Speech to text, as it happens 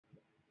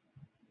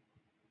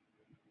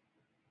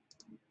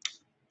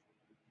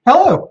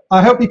Hello.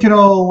 I hope you can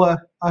all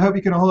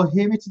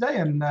hear me today,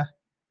 and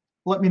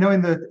let me know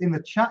in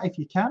the chat if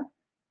you can.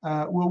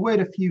 We'll wait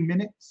a few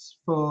minutes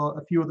for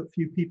a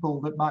few people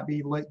that might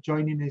be late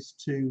joining us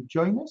to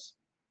join us,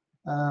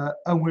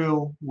 and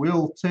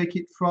we'll take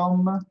it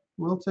from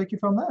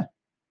there.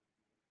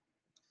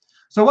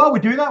 So while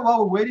we do that, while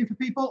we're waiting for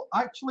people,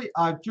 actually,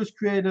 I've just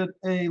created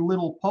a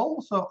little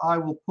poll, so I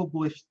will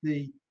publish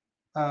the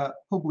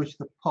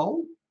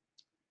poll,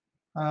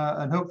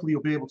 and hopefully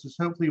you'll be able to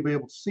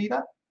see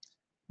that.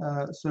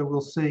 So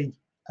we'll see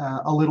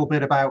a little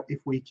bit about if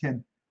we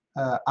can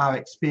our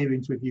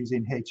experience with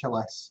using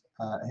HLS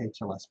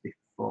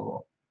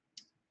before.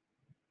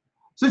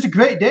 So it's a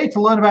great day to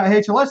learn about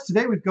HLS.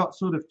 Today we've got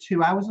sort of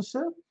 2 hours or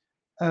so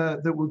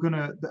that we're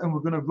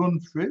gonna run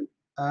through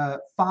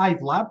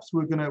 5 labs.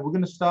 We're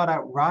gonna start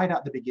out right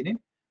at the beginning.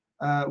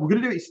 We're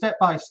gonna do it step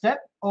by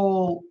step,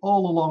 all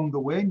along the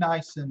way,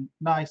 nice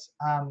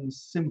and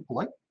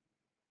simply.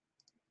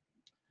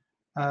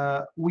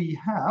 We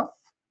have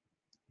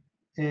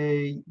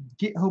a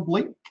GitHub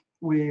link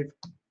with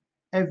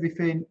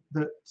everything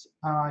that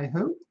I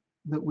hope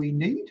that we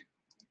need,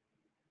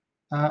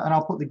 and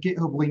I'll put the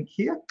GitHub link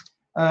here.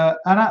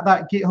 And at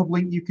that GitHub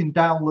link, you can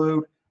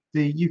download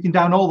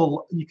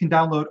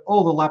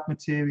all the lab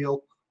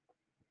material,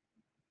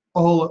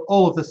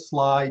 all of the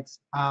slides,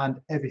 and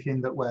everything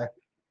that we're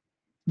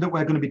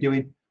going to be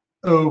doing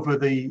over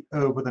the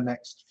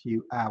next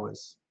few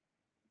hours.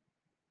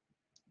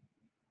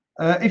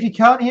 If you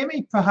can't hear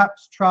me,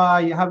 perhaps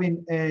try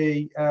having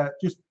a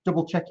just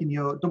double checking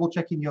your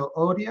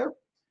audio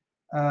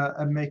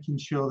and making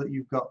sure that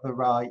you've got the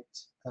right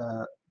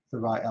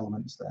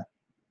elements there.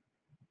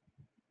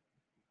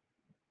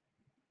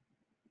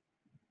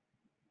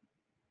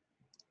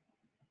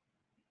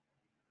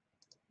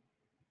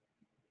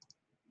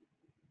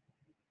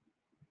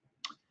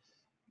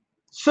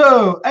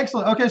 So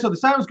excellent. Okay, so the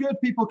sound's good.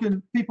 People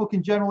can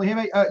generally hear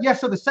me. Yes,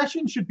 so the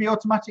session should be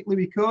automatically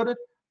recorded,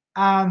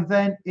 and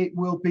then it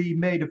will be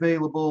made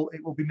available.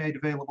 It will be made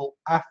available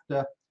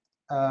after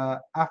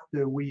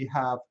we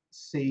have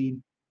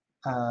seen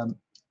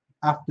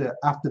after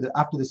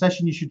the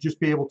session. You should just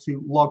be able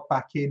to log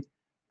back in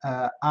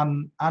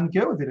and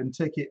go with it and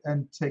take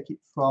it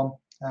from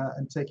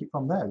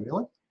there,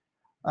 really.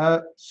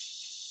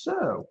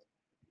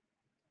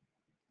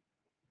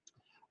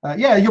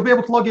 Yeah, you'll be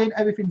able to log in.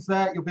 Everything's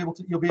there. You'll be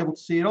able to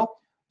see it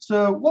all.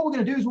 So what we're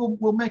going to do is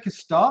we'll make a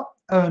start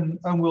and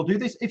we'll do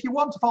this. If you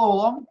want to follow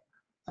along,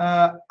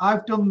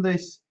 I've done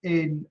this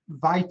in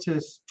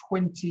Vitis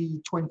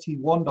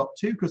 2021.2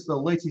 because the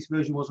latest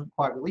version wasn't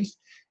quite released.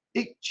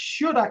 It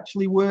should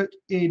actually work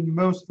in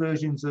most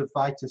versions of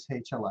Vitis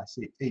HLS.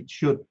 It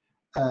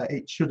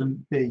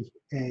shouldn't be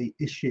an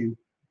issue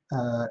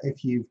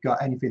if you've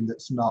got anything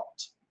that's not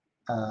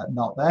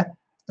there.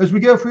 As we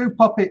go through,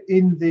 pop it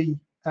in the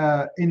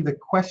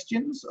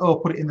questions or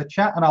put it in the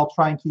chat, and I'll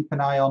try and keep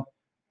an eye on,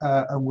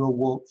 and we'll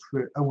walk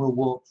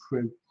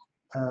through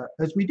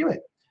as we do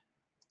it.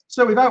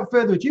 So without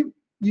further ado,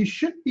 you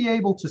should be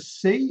able to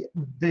see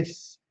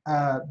this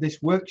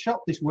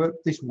workshop, this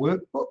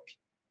workbook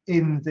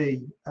in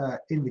the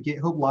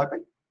GitHub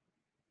library.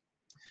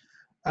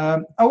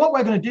 And what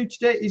we're going to do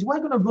today is we're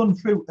going to run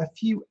through a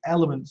few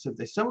elements of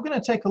this. So we're going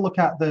to take a look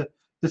at the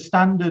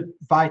standard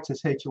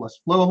Vitis HLS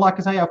flow. And like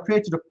I say, I've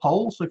created a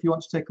poll, so if you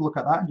want to take a look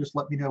at that and just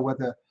let me know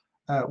whether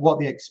what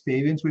the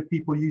experience with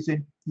people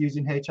using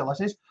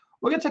HLS is.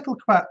 We're going to take a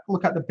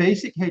look at the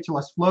basic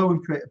HLS flow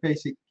and create a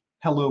basic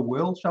hello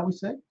world, shall we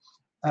say,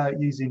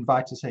 using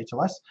Vitis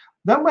HLS.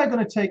 Then we're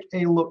going to take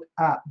a look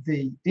at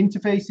the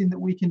interfacing that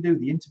we can do,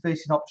 the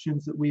interfacing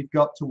options that we've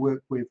got to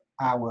work with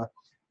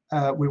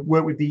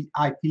the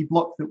IP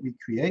block that we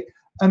create.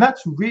 And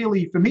that's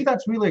really, for me,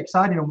 that's really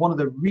exciting and one of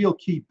the real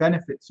key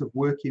benefits of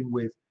working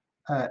with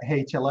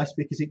HLS,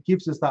 because it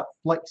gives us that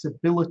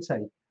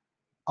flexibility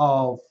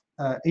of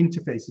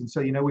interfacing.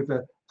 So, you know,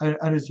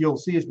 and as you'll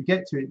see as we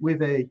get to it,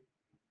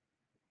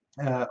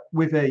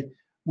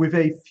 with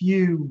a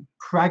few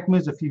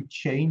pragmas, a few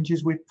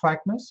changes with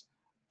pragmas,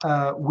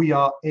 we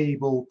are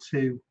able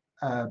to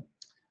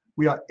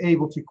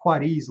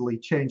quite easily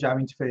change our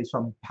interface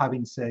from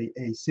having, say,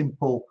 a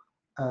simple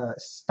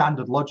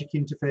standard logic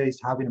interface,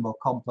 having a more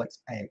complex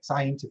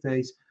AXI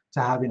interface,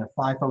 to having a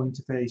FIFO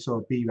interface or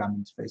a BRAM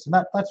interface, and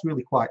that's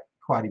really quite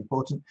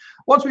important.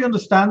 Once we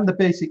understand the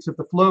basics of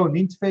the flow and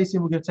the interfacing,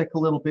 we're going to take a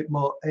little bit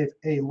more of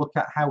a look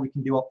at how we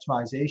can do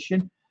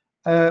optimization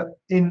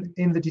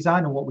in the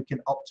design and what we can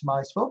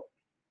optimize for.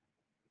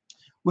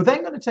 We're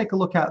then going to take a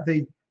look at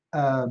the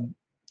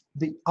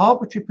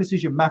arbitrary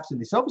precision maths in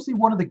this. Obviously,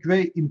 one of the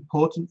great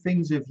important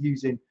things of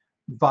using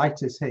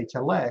Vitis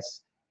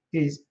HLS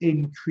is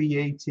in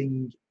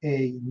creating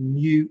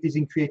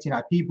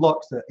IP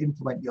blocks that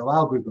implement your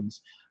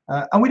algorithms.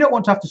 And we don't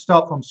want to have to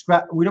start from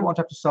scratch. We don't want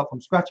to have to start from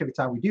scratch every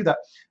time we do that.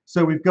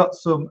 So we've got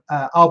some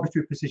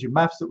arbitrary precision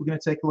maths that we're going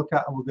to take a look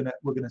at, and we're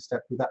going to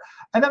step through that.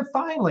 And then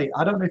finally,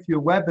 I don't know if you're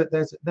aware, but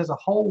there's a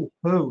whole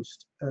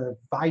host of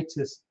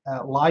Vitis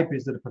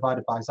libraries that are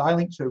provided by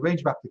Xilinx, so a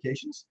range of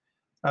applications.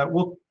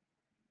 We'll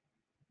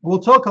We'll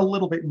talk a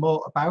little bit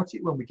more about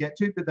it when we get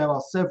to it, but there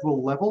are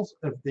several levels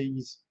of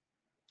these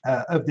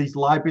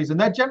libraries, and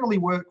they're generally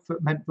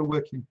meant for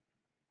working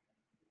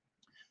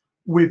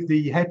with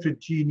the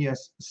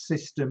heterogeneous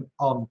system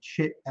on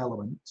chip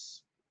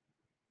elements.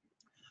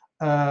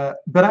 But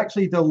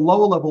actually, the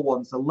lower level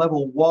ones, the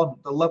level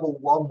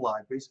one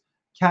libraries,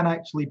 can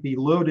actually be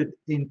loaded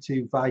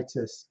into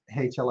Vitis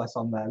HLS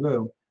on their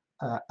own,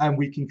 and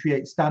we can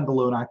create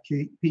standalone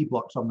IP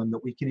blocks on them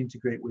that we can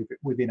integrate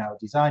within our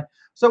design.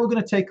 So we're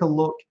going to take a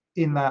look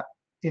in that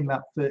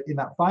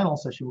final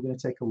session. We're going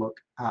to take a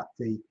look at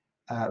the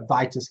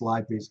Vitis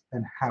libraries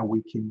and how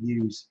we can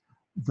use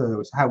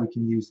those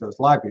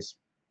libraries.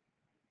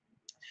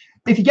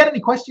 If you get any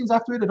questions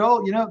after it at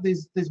all, you know,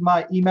 there's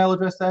my email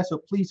address there, so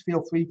please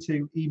feel free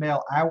to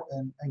email out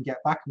and get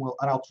back, and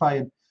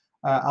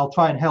I'll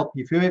try and help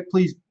you through it.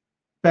 Please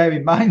bear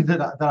in mind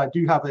that I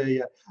do have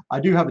a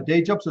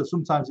day job, so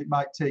sometimes it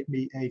might take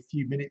me a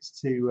few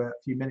minutes or a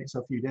few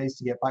days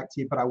to get back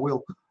to you, but I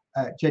will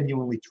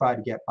genuinely try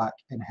to get back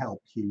and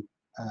help you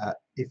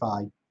if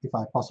I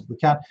possibly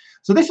can.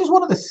 So this is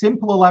one of the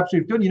simpler labs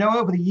we've done. You know,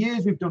 over the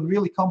years we've done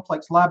really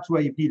complex labs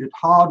where you've needed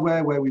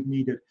hardware, where we've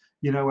needed,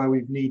 you know,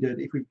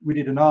 if we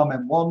did an ARM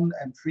M1,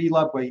 M3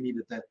 lab where you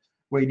needed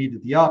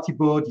the RT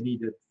board, you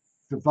needed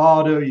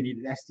Vivado, you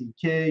needed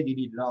SDK, you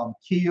needed ARM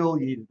Keel,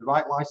 you needed the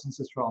right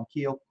licenses for ARM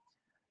Keel.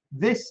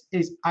 This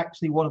is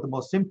actually one of the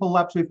most simple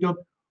labs we've done.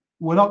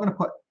 We're not going to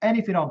put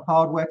anything on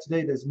hardware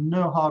today. There's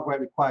no hardware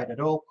required at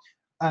all.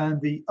 And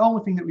the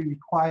only thing that we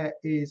require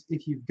is,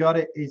 if you've got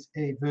it, is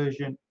a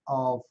version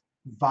of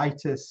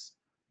Vitis.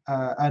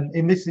 And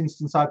in this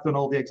instance, I've done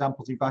all the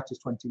examples in Vitis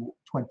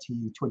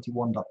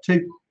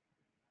 2021.2.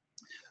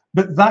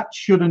 But that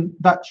shouldn't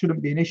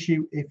be an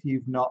issue if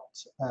you've not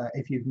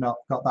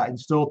got that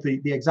installed.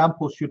 The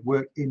examples should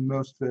work in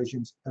most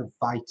versions of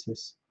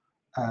Vitis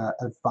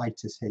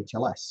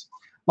HLS.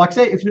 Like I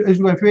say, as we're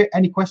going through it,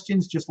 any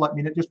questions, just let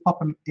me know. Just pop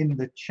them in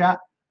the chat,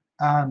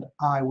 and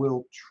I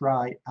will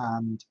try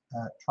and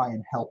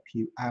help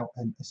you out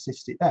and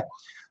assist it there.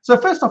 So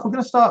first off, we're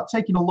going to start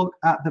taking a look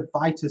at the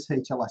Vitis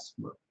HLS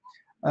flow.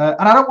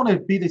 And I don't want to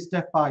be this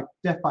death by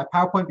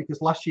PowerPoint,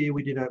 because last year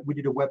we did a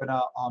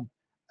webinar on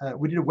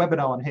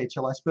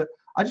HLS, but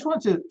I just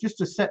wanted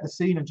to set the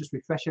scene and just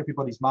refresh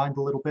everybody's mind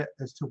a little bit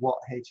as to what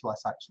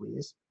HLS actually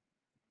is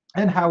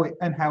and how it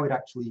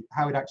actually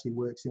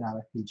works in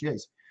our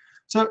FPGAs.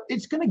 So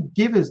it's going to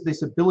give us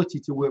this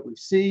ability to work with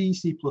C,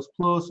 C++,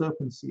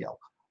 OpenCL,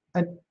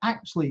 and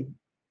actually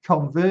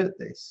convert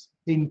this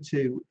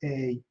into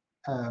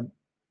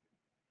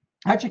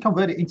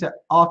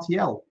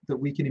RTL that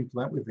we can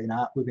implement within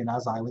our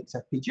Xilinx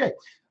FPGA.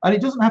 And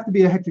it doesn't have to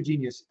be a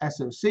heterogeneous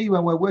SoC.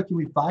 When we're working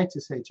with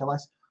Vitis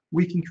HLS,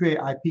 we can create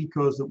IP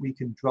codes that we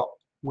can drop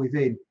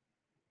within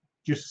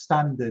just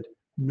standard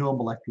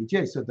normal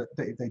FPGA, so that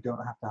they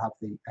don't have to have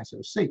the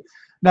SoC.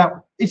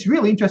 Now, it's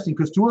really interesting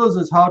because to us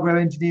as hardware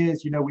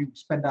engineers, you know, we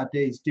spend our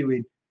days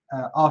doing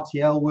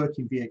RTL work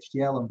in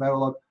VHDL and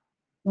Verilog.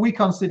 We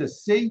consider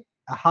C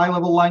a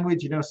high-level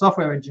language. You know,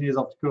 software engineers,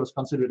 of course,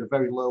 consider it a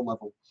very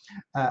low-level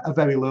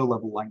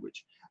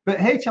language. But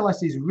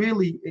HLS is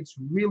really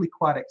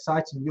quite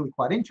exciting, really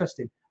quite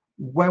interesting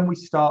when we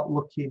start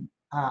looking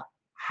at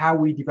how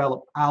we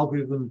develop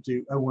algorithms,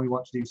 and when we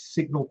want to do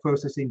signal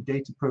processing,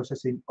 data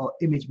processing, or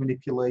image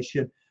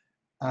manipulation.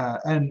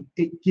 And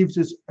it gives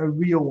us a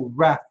real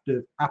raft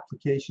of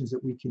applications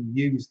that we can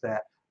use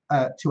there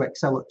to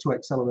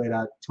accelerate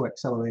our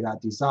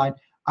design.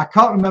 I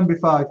can't remember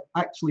if I've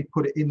actually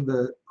put it in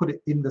the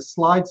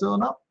slides or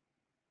not,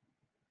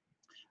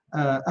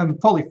 and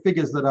probably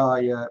figures that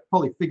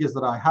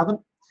I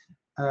haven't.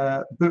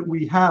 But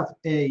we have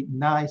a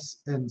nice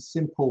and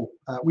simple.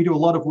 We do a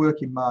lot of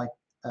work in my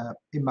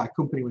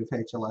company with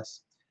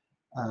HLS.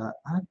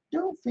 I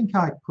don't think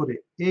I put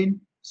it in,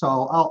 so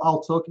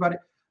I'll talk about it.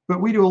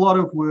 But we do a lot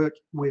of work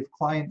with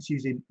clients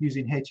using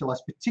HLS,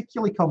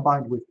 particularly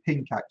combined with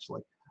PINC,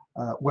 actually.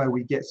 Where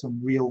we get some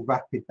real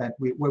rapid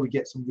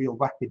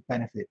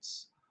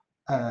benefits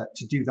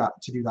to do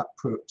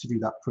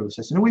that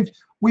process. And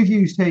we've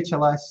used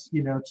HLS,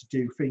 you know, to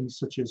do things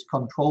such as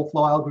control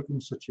flow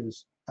algorithms, such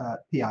as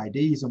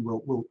PIDs, and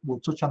we'll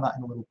touch on that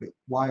in a little bit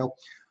while.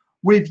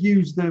 We've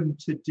used them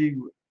to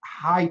do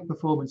high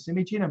performance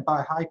imaging, and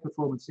by high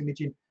performance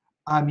imaging,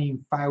 I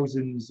mean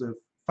thousands of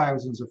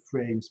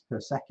frames per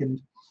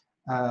second.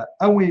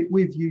 And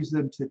we've used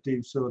them to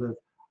do sort of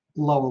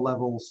lower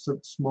level,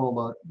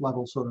 smaller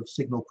level sort of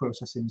signal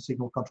processing,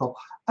 signal control.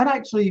 And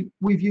actually,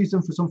 we've used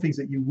them for some things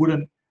that you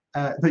wouldn't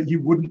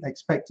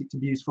expect it to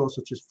be used for,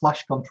 such as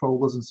flash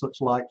controllers and such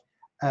like,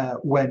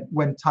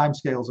 when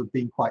timescales have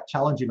been quite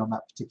challenging on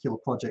that particular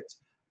project,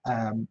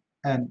 and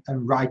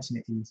writing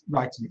it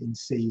in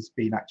C has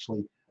been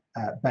actually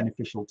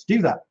beneficial to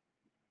do that.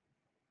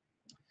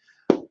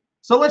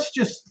 So let's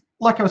just,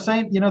 like I was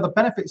saying, you know, the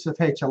benefits of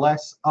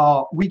HLS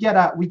are we get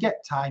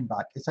time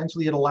back.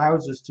 Essentially, it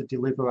allows us to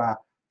deliver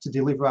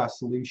our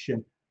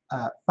solution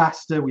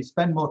faster. We can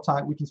spend more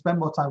time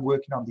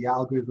working on the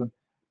algorithm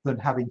than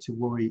having to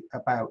worry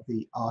about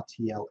the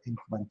RTL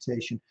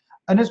implementation.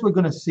 And as we're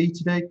going to see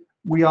today,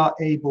 we are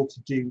able to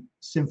do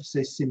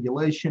synthesis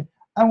simulation,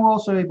 and we're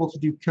also able to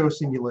do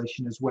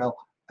co-simulation as well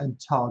and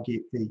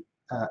target the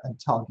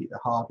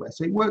hardware.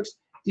 So it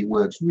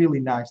works really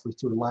nicely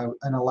to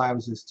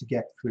allows us to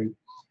get through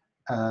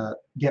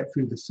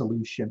the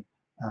solution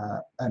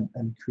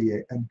and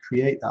create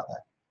that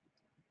there.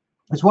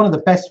 It's one of the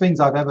best things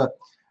I've ever,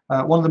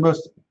 one of the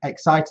most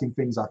exciting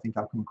things I think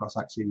I've come across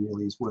actually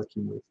really is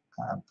working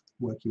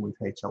with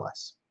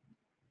HLS.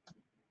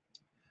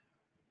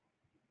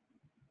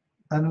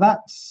 And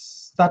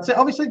that's it.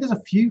 Obviously, there's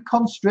a few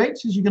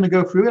constraints as you're going to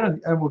go through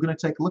it, and we're going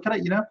to take a look at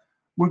it. You know,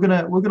 we're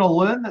gonna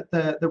learn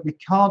that we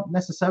can't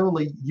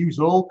necessarily use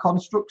all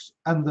constructs,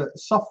 and the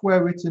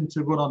software written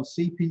to run on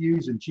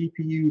CPUs and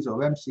GPUs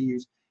or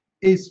MCUs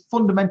is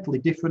fundamentally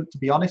different. To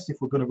be honest, if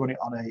we're going to run it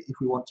on if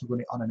we want to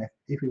run it on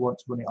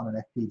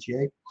an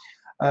FPGA.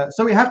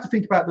 So we have to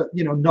think about that.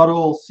 You know, not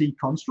all C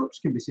constructs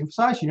can be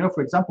synthesized. You know,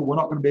 for example, we're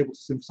not going to be able to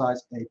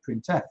synthesize a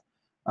printf.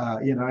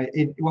 You know,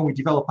 when we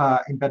develop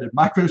our embedded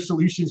micro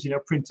solutions, you know,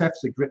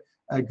 printfs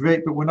are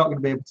great, but we're not going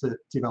to be able to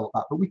develop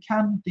that. But we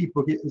can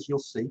debug it, as you'll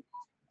see,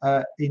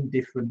 in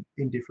different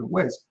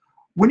ways.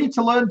 We need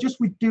to learn, just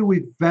we do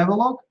with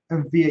Verilog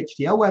and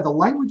VHDL, where the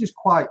language is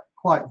quite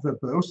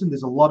verbose, and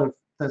there's a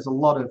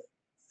lot of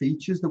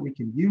features that we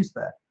can use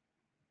there.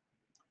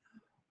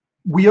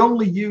 We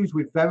only use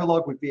with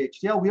Verilog, with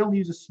VHDL, we only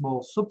use a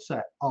small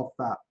subset of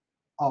that.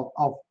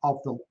 Of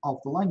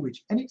the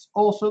language, and it's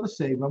also the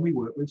same when we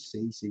work with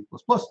C++.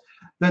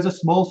 There's a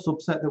small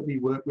subset that we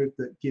work with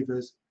that give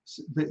us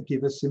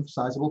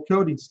synthesizable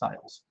coding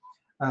styles,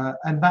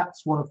 and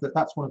that's one of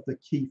the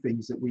key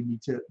things that we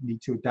need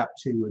to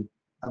adapt to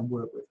and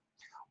work with.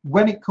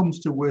 When it comes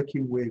to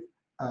working with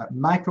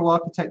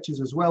microarchitectures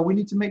as well, we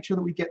need to make sure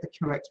that we get the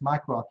correct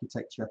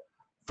microarchitecture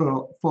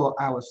for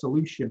our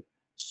solution,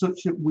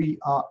 such that we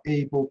are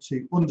able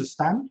to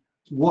understand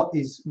what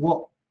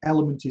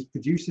element is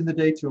producing the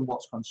data and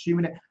what's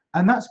consuming it.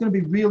 And that's going to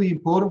be really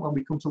important when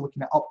we come to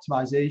looking at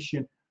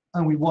optimization,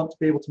 and we want to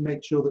be able to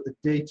make sure that the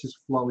data is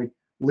flowing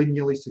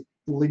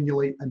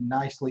linearly and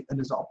nicely and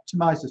as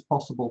optimized as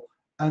possible,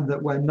 and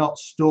that we're not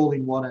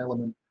stalling one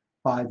element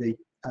by the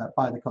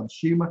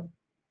consumer.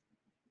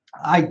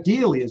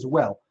 Ideally as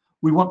well,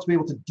 we want to be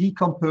able to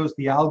decompose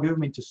the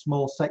algorithm into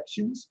small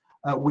sections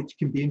which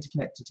can be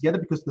interconnected together,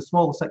 because the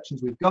smaller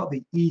sections we've got,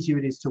 the easier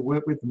it is to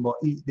work with, the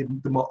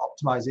more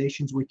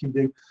optimizations we can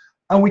do.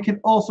 And we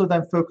can also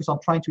then focus on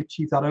trying to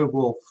achieve that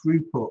overall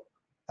throughput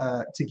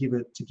to give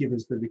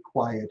us the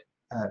required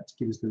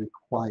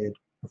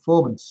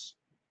performance.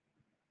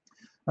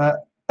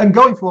 And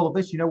going through all of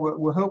this, you know,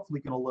 we're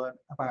hopefully going to learn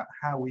about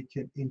how we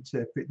can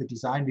interpret the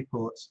design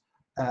reports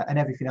and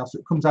everything else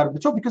that comes out of the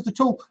tool, because the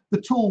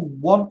tool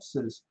wants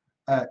us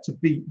to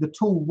be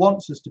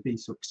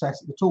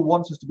successful. The tool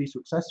wants us to be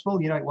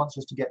successful. You know, it wants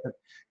us to get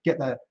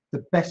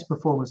the best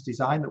performance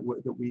design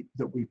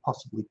that we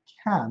possibly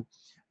can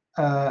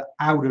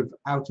out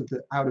of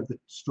the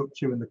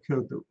structure and the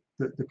code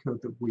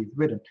that we've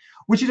written,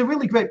 which is a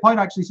really great point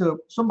actually. So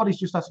somebody's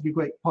just asked a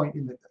great point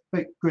in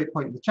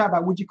the chat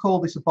about, would you call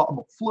this a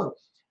bottom-up flow?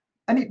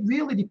 And it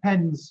really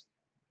depends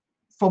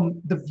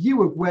from the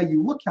view of where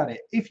you look at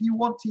it. If you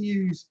want to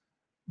use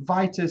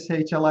Vitis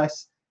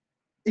HLS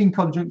in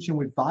conjunction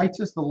with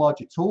Vitis, the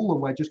larger tool,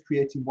 and we're just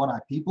creating one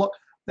IP block,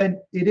 then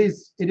it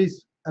is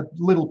a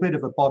little bit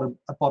of a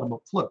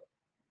bottom-up flow.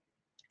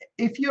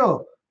 If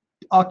you're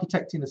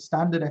architecting a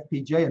standard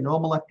FPGA, a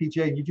normal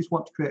FPGA, and you just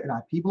want to create an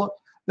IP block,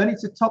 then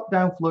it's a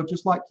top-down flow,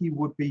 just like you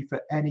would be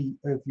for any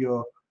of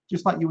your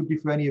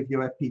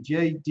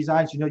FPGA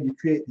designs. You know, you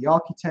create the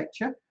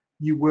architecture,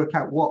 you work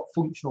out what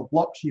functional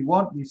blocks you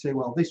want. You say,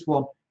 well, this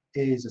one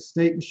is a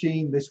state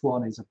machine, this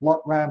one is a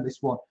block RAM,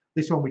 this one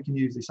we can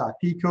use this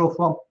IP core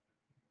from.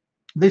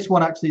 This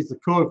one actually is the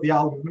core of the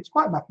algorithm. It's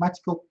quite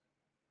mathematical.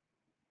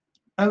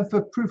 And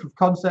for proof of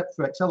concept,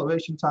 for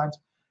acceleration times,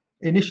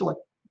 initially,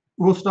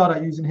 we'll start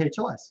out using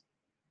HLS.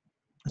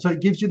 So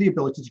it gives you the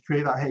ability to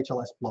create that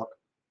HLS block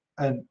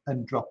and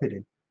drop it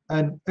in.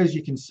 And as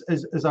you can,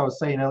 as I was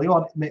saying earlier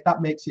on,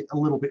 that makes it a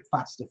little bit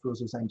faster for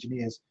us as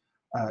engineers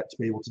to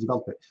be able to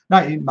develop it. Now,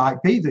 it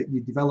might be that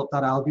you develop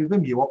that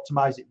algorithm, you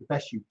optimize it the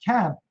best you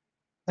can,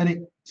 and it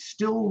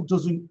still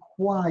doesn't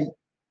quite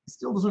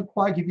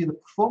give you the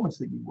performance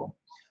that you want.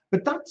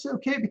 But that's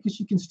okay, because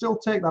you can still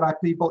take that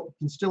IP block, you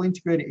can still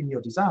integrate it in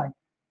your design,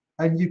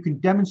 and you can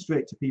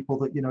demonstrate to people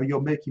that, you know,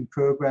 you're making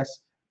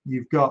progress,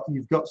 you've got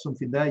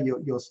something there,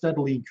 you're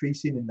steadily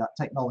increasing in that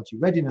technology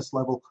readiness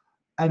level,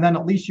 and then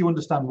at least you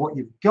understand what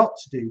you've got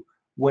to do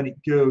when it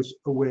goes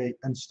away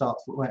and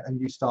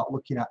you start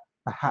looking at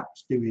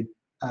perhaps doing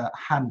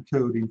hand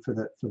coding for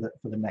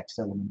the next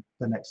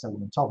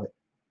element of it.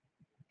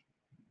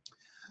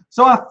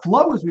 So our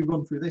flow as we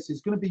run through this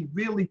is going to be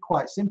really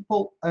quite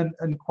simple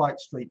and quite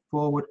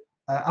straightforward.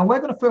 And we're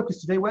going to focus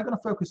today, we're going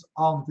to focus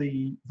on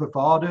the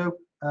Vivado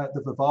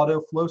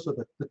flow, so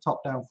the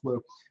top-down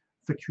flow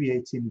for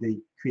creating the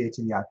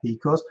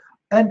IP cores.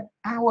 And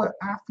our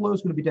flow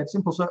is going to be dead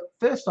simple. So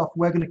first off,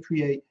 we're going to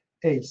create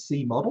a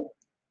C model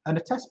and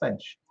a test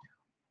bench.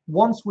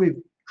 Once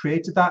we've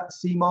created that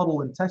C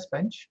model and test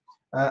bench,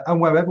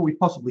 and wherever we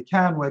possibly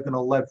can, we're going to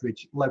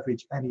leverage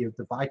any of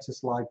the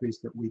Vitis libraries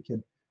that we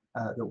can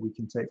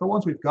take. But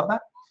once we've got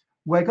that,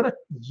 we're going to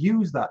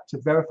use that to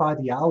verify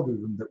the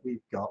algorithm that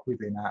we've got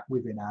within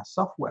our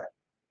software.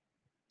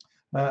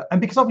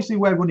 And because obviously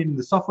we're running in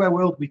the software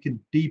world, we can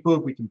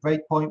debug, we can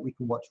breakpoint, we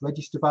can watch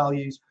register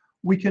values,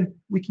 we can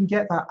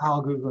get that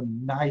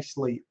algorithm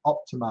nicely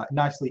optimized,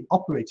 nicely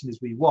operating as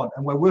we want.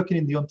 And we're working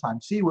in the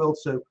untimed C world,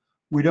 so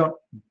we don't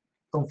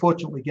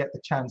unfortunately get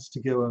the chance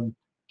to go and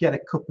get a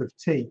cup of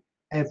tea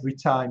every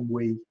time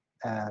we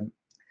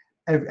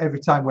every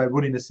time we're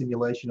running a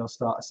simulation or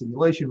start a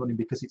simulation running,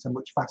 because it's a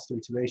much faster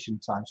iteration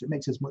time, so it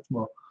makes us much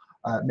more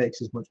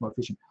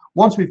efficient.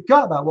 Once we've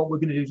got that, what we're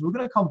going to do is we're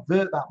going to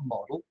convert that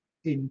model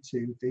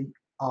into the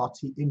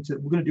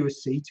we're going to do a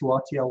C to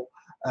RTL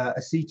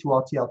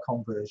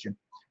conversion,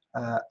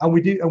 and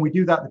we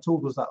do that. The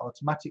tool does that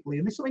automatically,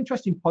 and there's some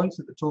interesting points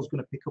that the tool's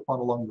going to pick up on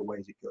along the way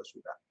as it goes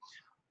through that.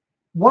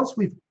 Once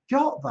we've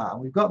got that,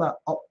 and we've got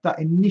that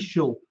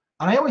initial,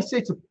 and I always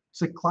say to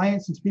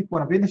clients and to people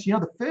when I'm doing this,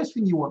 the first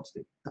thing you want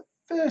to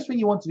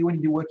do,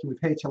 when you're working with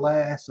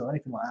HLS or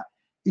anything like that,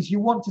 is you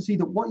want to see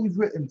that what you've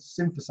written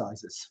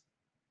synthesizes.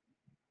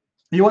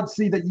 You want to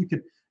see that you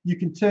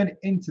can turn it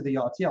into the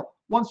RTL.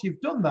 Once you've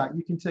done that,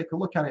 you can take a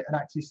look at it and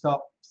actually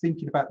start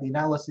thinking about the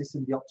analysis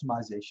and the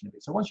optimization of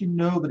it. So once you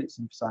know that it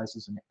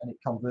synthesizes and it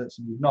converts,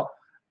 and you've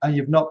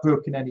not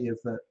broken any of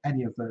the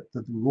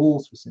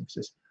rules for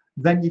synthesis,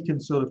 then you can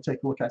sort of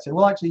take a look at it and say,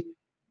 well, actually,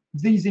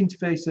 these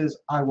interfaces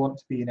I want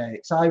to be in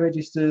AXI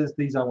registers,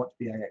 these I want to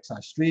be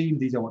AXI stream,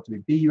 these I want to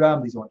be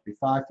BRAM, these I want to be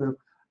FIFO,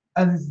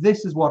 and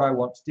this is what I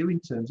want to do in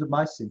terms of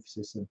my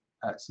synthesis and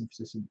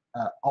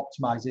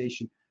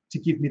optimization to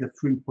give me the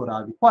throughput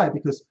I require,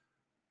 because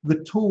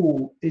the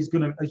tool is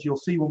going to, as you'll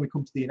see when we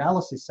come to the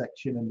analysis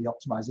section and the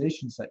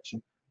optimization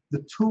section,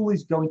 the tool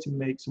is going to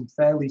make some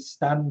fairly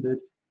standard,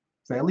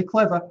 fairly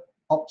clever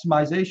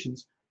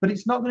optimizations, but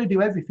it's not going to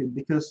do everything,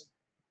 because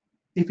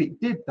if it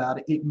did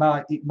that, it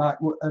might,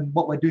 and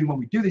what we're doing when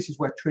we do this is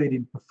we're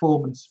trading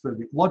performance for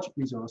logic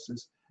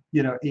resources.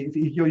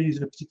 If you're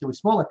using a particularly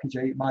small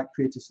FPGA, it might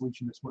create a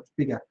solution that's much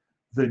bigger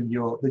than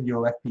your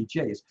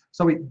FPGAs.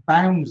 So it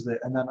bounds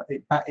it, and then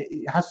it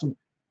has some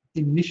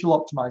initial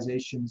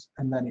optimizations,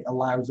 and then it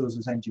allows us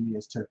as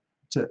engineers to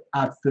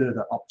add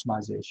further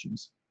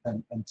optimizations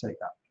and take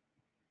that.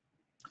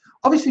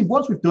 Obviously,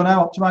 once we've done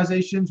our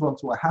optimizations,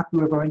 once we're happy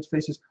with our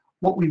interfaces,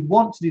 what we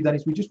want to do then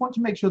is we just want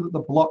to make sure that the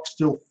block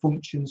still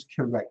functions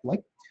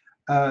correctly.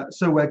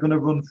 So we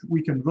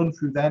can run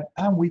through then,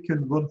 and we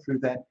can run through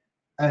then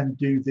and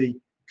do the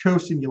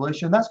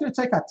co-simulation. That's going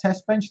to take our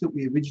test bench that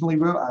we originally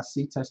wrote, our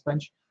C test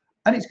bench,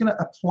 and it's going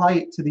to apply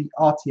it to the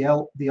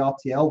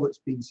RTL that's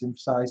been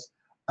synthesized,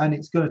 and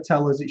it's going to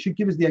tell us, it should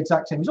give us the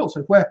exact same result.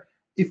 So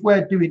if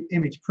we're doing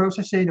image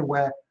processing and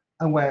we're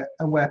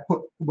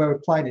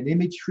applying an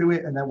image through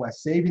it, and then we're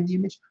saving the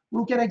image,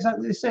 we'll get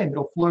exactly the same.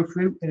 It'll flow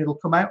through and it'll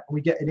come out, and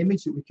we get an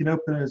image that we can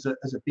open as a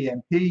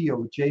BMP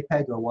or a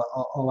JPEG or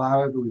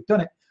however we've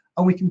done it,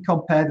 and we can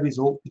compare the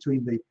results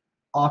between the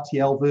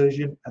RTL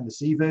version and the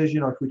C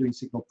version, or if we're doing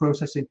signal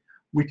processing,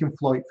 we can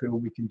flow it through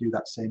and we can do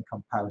that same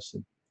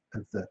comparison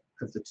of the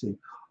two.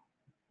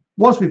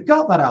 Once we've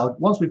got that out,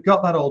 once we've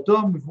got that all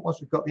done, once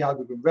we've got the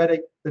algorithm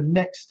ready, the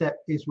next step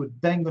is we're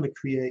then going to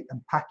create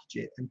and package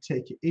it and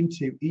take it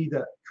into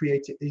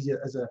create it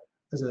as a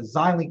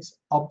Xilinx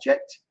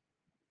object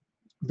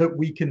that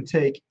we can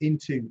take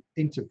into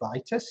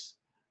Vitis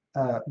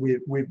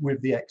with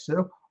the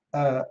EXO,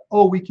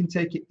 or we can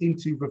take it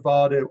into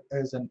Vivado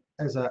as an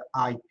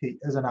IP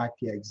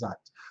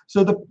exact.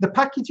 So the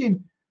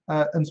packaging,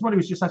 and somebody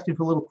was just asking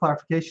for a little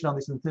clarification on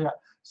this and thing.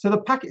 So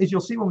the package, as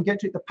you'll see when we get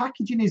to it, the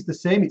packaging is the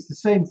same. It's the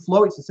same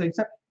flow. It's the same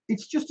step.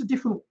 It's just a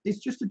different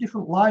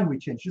line we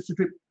change. Just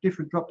a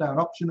different drop-down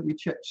option that we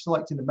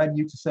select in the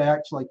menu to say,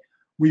 actually,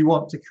 we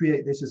want to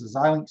create this as a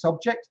Xilinx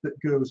object that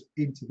goes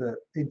into the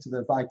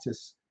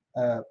Vitis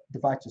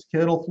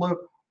kernel flow,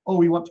 or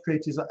we want to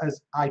create it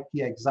as IP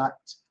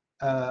exact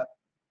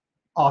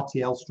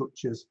RTL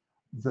structures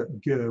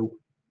that go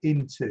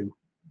into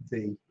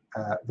the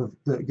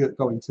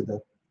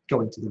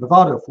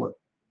Vivado flow.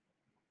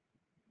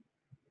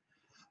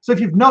 So if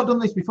you've not done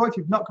this before, if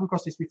you've not come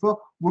across this before,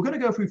 we're going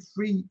to go through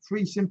three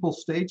simple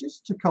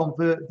stages to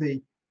convert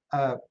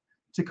our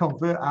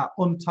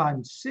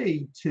untimed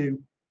C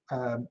to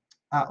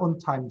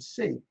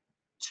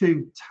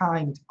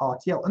timed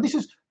RTL. And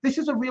this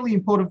is a really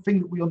important thing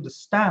that we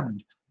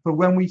understand for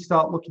when we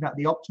start looking at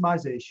the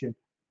optimization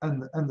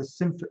and the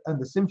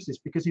synthesis,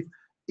 because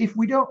if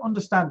we don't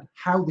understand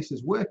how this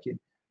is working,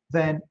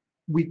 then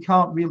we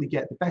can't really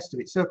get the best of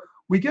it. So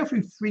we go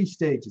through three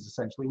stages,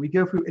 essentially. We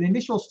go through an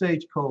initial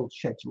stage called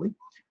scheduling.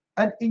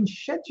 And in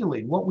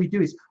scheduling, what we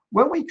do is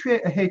when we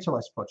create a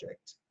HLS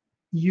project,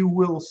 you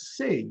will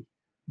see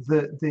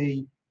that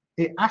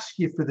it asks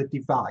you for the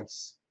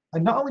device.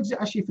 And not only does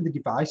it ask you for the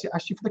device, it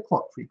asks you for the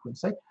clock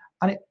frequency.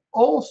 And it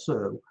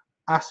also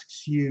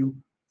asks you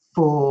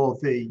for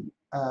the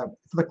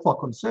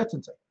clock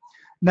uncertainty.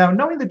 Now,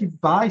 knowing the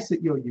device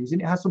that you're using,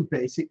 it has some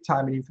basic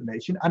timing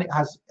information, and it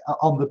has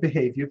on the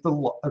behavior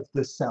of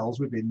the cells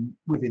within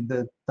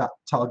that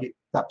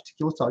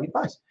particular target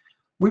device.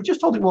 We've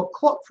just told it what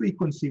clock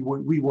frequency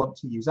we want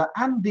to use,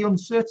 and the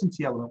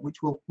uncertainty element,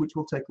 which we'll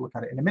take a look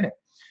at it in a minute.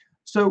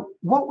 So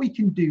what we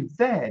can do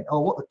then,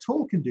 or what the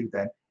tool can do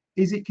then,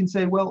 is it can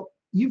say, well,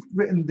 you've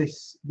written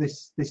this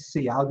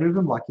C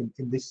algorithm, like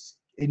in this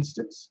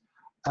instance,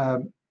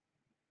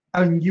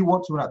 and you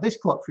want to run at this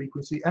clock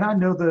frequency, and I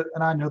know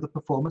the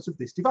performance of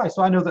this device.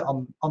 So I know that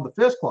on the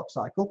first clock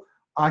cycle,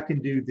 I can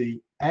do the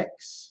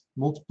X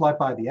multiplied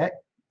by the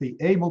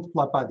A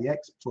multiplied by the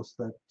X plus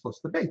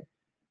the B.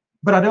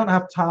 But I don't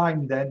have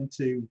time then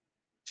to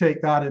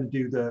take that and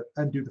do the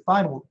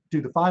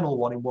final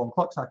one in one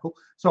clock cycle.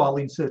 So I'll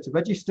insert a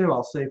register,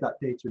 I'll save that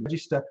data in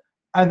register,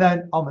 and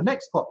then on the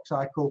next clock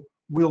cycle,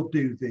 we'll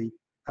do the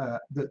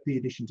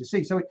addition to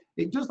C. So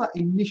it does that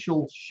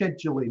initial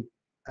scheduling.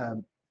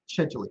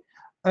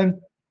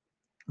 And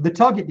the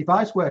target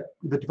device where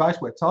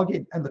we're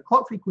targeting and the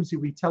clock frequency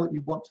we tell it we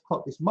want to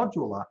clock this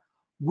module at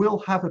will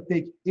have a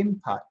big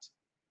impact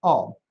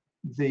on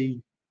the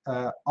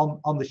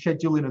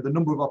scheduling of the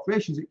number of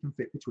operations it can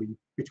fit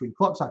between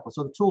clock cycles.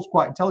 So the tool's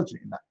quite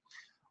intelligent in that.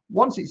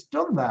 Once it's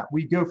done that,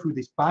 we go through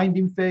this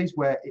binding phase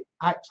where it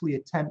actually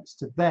attempts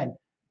to then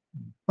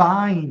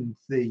bind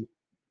the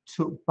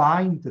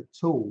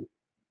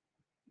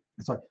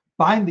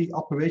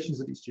operations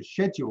that it's just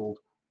scheduled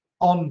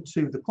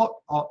onto the clock,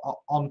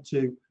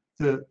 onto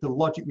the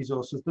logic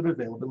resources that are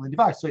available in the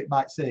device. So it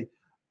might say,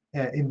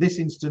 in this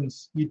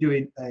instance, you're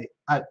doing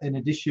an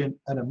addition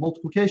and a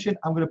multiplication.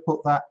 I'm going to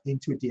put that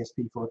into a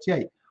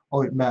DSP48,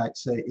 or it might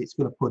say it's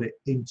going to put it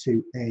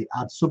into a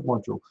add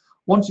submodule.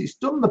 Once it's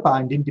done the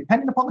binding,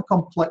 depending upon the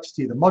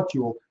complexity of the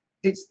module,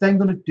 it's then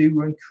going to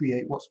do and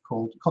create what's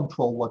called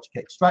control logic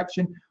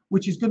extraction,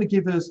 which is going to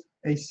give us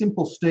a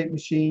simple state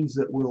machines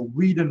that will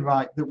read and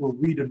write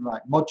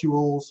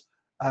modules,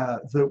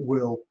 that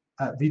will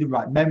read and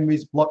write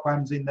memories, block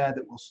RAMs in there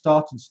that will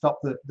start and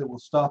stop the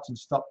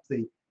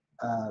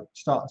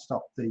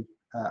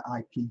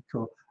IP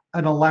core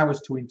and allow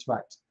us to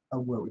interact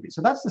and work with it.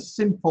 So that's the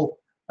simple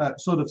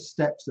sort of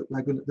steps that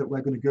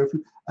we're going to go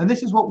through. And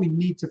this is what we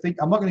need to think.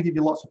 I'm not going to give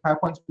you lots of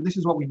PowerPoints, but this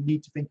is what we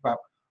need to think about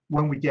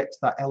when we get to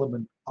that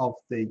element of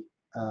the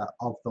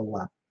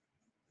lab.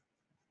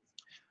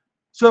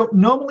 So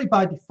normally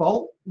by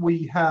default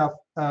we have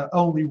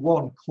only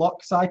one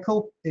clock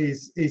cycle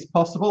is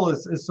possible,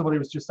 as somebody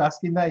was just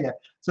asking there. Yeah,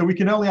 so we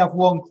can only have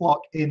one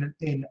clock in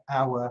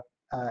our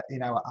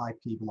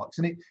IP blocks,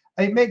 and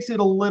it makes it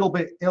a little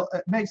bit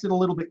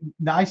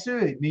nicer.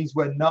 It means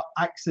we're not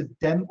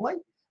accidentally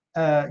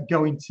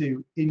going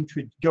to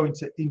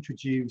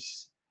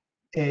introduce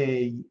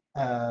a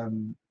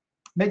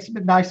makes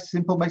it nice,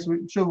 simple, makes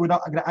it sure we're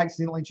not going to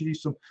accidentally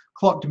introduce some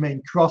clock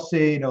domain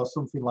crossing or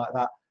something like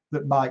that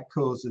that might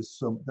cause us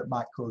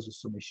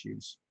some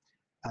issues.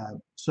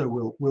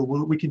 So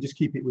we can just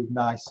keep it with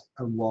nice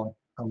and one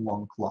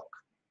clock.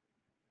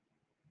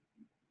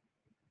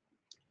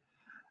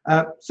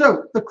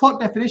 So the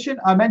clock definition,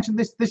 I mentioned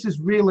this. This is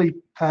really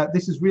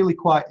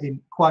quite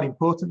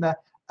important there,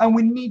 and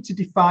we need to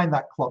define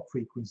that clock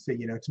frequency,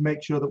 to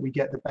make sure that we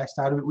get the best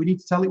out of it. We need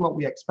to tell it what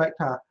we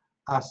expect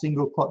our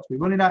single clock to be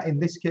running at. In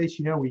this case,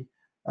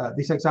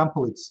 this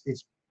example,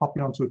 it's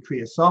popping onto a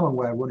Kriya SOM, and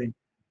we're running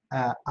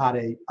at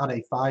a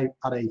 5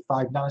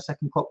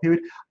 nanosecond clock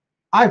period.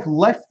 I've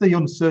left the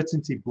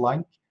uncertainty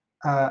blank,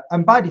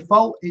 and by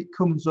default it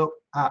comes up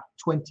at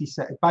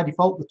 27. By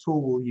default, the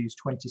tool will use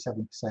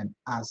 27%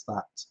 as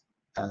that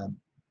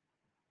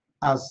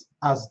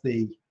as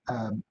the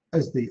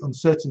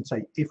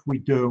uncertainty if we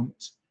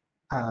don't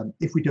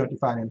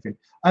define anything.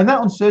 And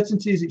that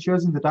uncertainty, as it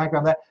shows in the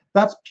diagram there,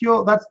 that's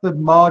the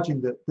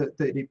margin that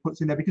it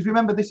puts in there, because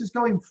remember, this is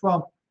going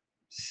from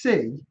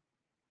C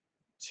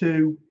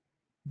to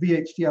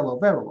VHDL or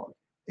Verilog.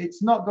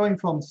 It's not going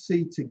from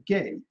C to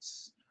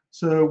gates.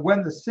 So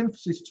when the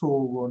synthesis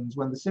tool runs,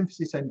 when the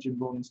synthesis engine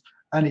runs,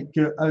 and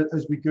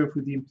as we go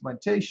through the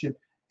implementation,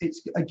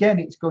 it's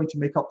going to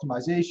make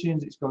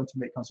optimizations, it's going to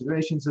make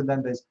considerations, and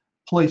then there's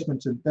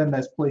placement, and then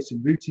there's place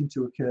and routing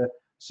to occur.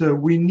 So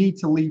we need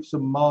to leave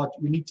some margin.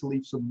 We need to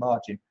leave some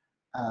margin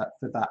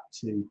for that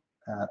to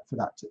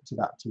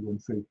run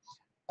through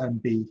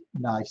and be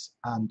nice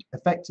and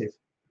effective.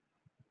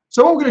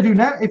 So what we're going to do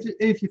now,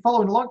 if you're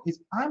following along, is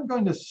I'm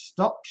going to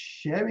stop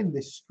sharing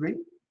this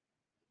screen,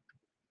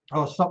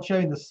 or stop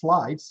sharing the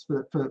slides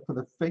for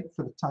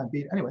the time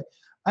being. Anyway,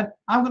 and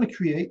I'm going to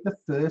create the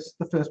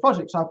first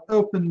project. So I've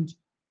opened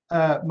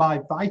my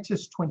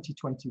Vitis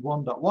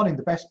 2021.1 in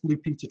the best Blue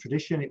Peter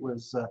tradition. It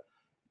was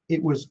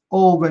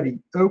already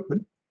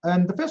open,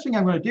 and the first thing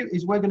I'm going to do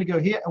is we're going to go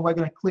here and we're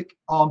going to click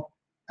on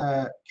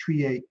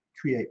create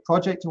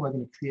project, and we're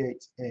going to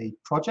create a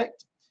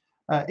project.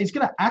 It's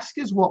going to ask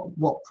us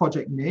what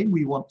project name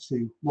we want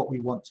to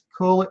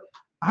call it.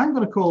 I'm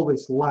going to call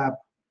this lab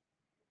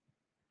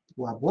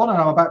 1, and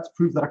I'm about to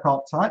prove that I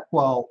can't type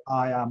while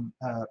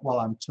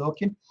I'm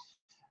talking.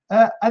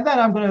 And then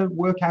I'm going to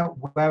work out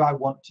where I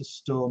want to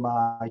store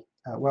my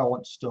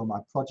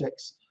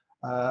projects.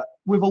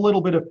 With a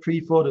little bit of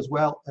pre-thought as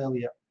well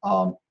earlier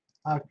on,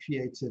 I've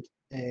created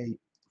a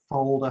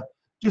folder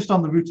just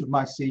on the root of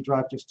my C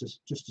drive just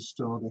to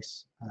store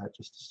this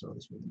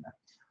within there.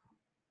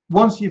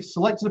 Once you've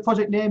selected a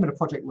project name and a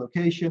project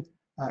location,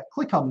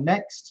 click on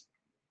next,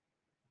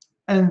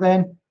 and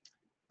then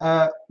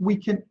we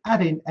can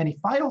add in any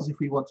files if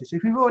we want to. So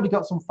if we've already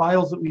got some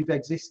files that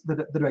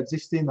that are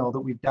existing or that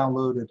we've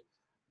downloaded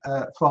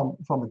from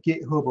a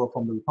GitHub or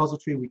from the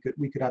repository,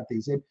 we could add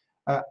these in.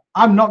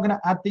 I'm not going to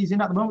add these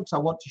in at the moment because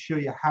I want to show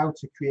you how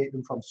to create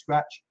them from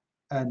scratch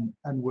and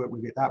work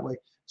with it that way.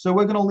 So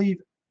we're going to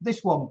leave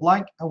this one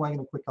blank and we're going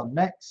to click on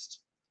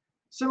next.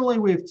 Similarly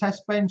with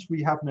test bench,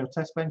 we have no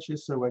test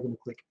benches, so we're going to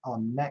click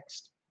on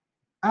next.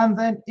 And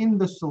then in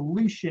the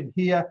solution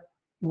here,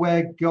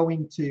 we're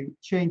going to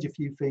change a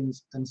few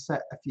things and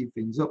set a few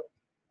things up.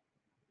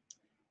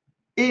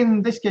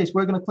 In this case,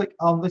 we're going to click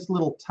on this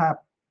little tab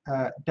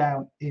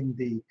down in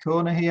the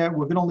corner here.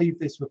 We're going to leave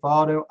this with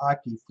auto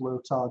IP flow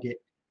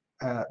target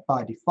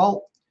by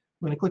default.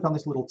 We're going to click on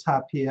this little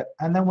tab here,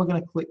 and then we're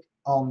going to click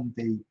on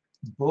the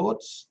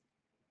boards.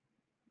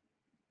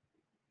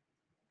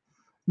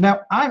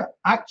 Now, I'm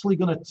actually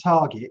going to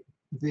target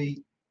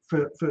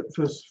for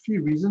a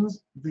few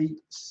reasons, the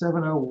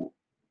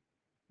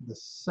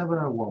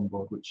 701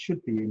 board, which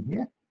should be in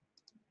here.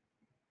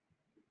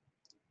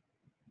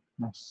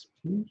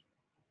 SP.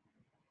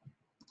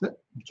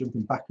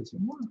 Jumping backwards.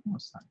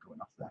 What's that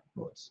going off there?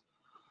 Boards.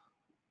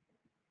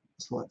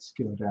 So let's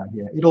go down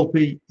here. It'll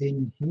be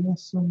in here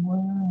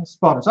somewhere.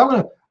 Spartan.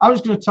 So I'm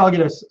just going to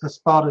target a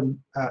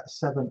Spartan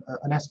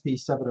an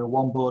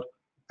SP701 board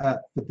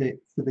for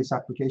this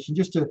application,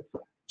 just to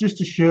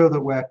show that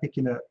we're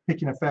picking a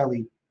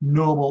fairly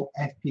normal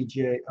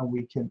FPGA and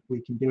we can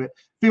do it.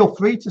 Feel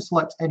free to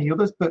select any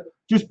others, but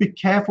just be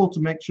careful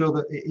to make sure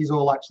that it is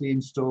all actually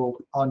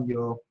installed on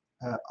your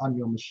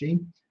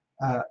machine,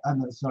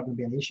 and there's not going to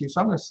be any issue.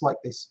 So I'm going to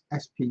select this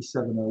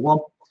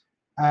SP701,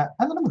 and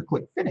then I'm going to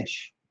click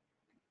finish.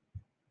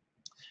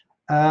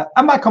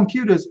 And my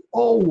computer's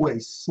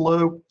always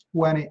slow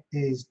when it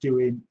is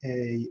doing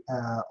a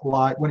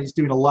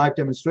live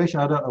demonstration.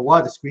 I don't know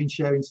why the screen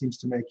sharing seems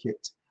to make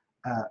it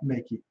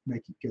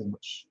go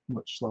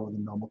much slower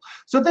than normal.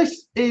 So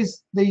this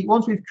is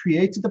once we've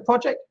created the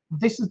project,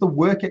 this is the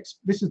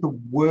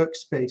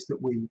workspace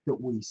that we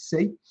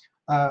see.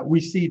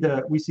 We see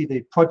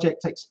the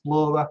project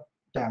explorer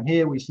down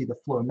here. We see the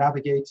flow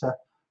navigator.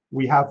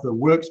 We have the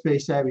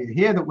workspace area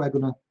here that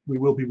we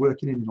will be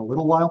working in a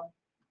little while.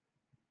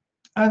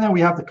 And then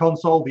we have the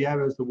console, the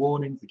errors, the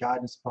warnings, the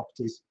guidance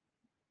properties,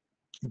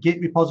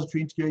 Git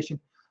repository integration,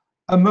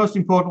 and most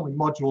importantly,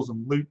 modules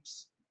and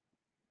loops.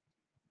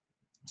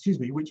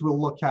 Excuse me, which we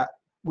will look at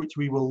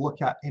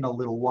in a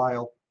little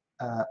while,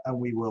 and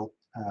we will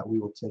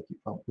take it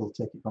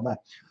from there.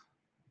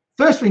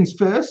 First things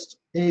first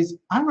is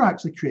I'm going to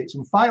actually create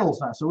some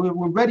files now. So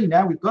we're ready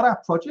now. We've got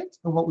our project,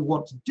 and what we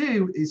want to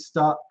do is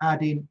start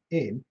adding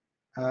in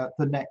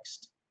the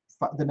next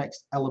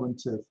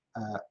element of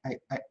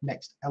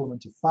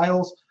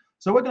files.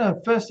 So we're going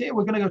to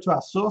go to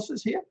our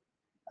sources here,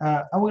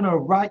 and we're going to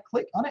right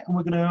click on it, and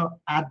we're going to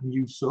add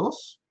new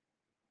source.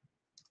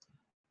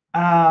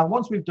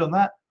 Once we've done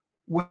that,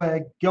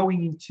 we're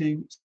going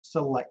to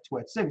select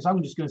where to save it. So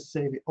I'm just going to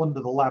save it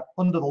under the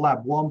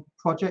lab1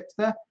 project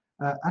there,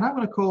 and I'm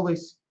going to call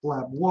this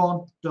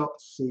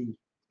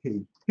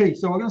lab1.cpp.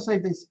 So we're going to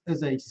save this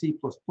as a C++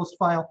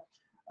 file,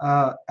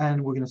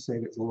 and we're going to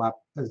save it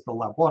as the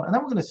lab1, and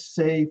then we're going to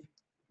save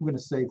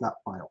that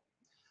file.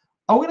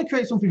 And we're going to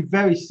create something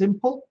very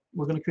simple.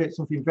 We're going to create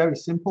something very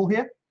simple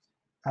here,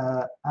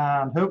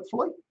 and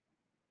hopefully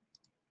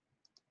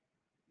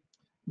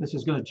this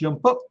is going to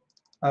jump up.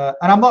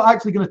 And I'm not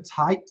actually going to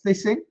type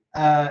this in.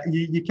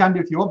 You can do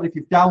if you want, but if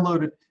you've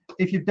downloaded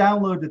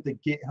the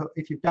GitHub,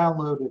 if you've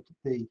downloaded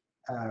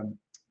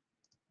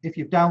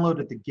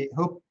the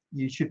GitHub,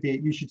 you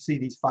should see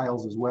these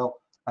files as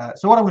well.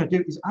 So what I'm going to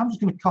do is I'm just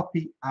going to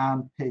copy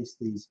and paste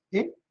these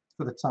in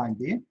for the time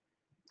being,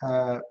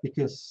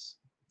 because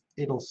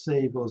it'll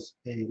save us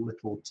a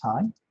little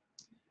time.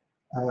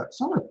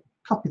 So I'm going to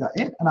copy that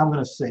in, and I'm going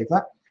to save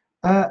that.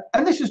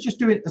 And this is just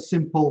doing a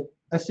simple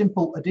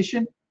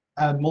addition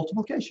and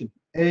multiplication.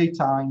 A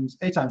times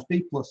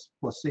B plus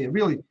C. A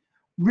really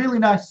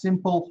nice,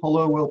 simple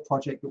hello world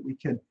project that we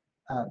can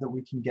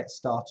get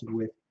started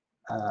with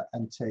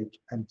and take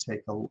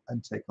a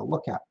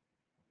look at.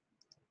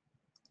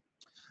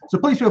 So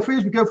please feel free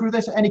as we go through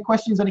this. Any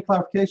questions, any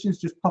clarifications,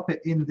 just pop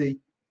it in the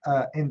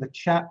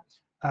chat,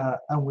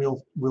 and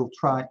we'll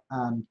try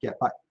and get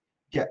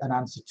an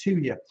answer to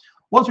you.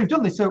 Once we've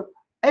done this, so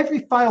every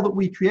file that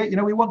we create,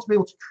 we want to be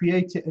able to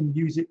create it and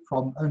use it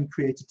and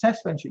create a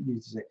test bench that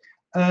uses it.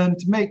 And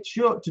to make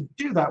sure to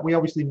do that, we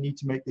obviously need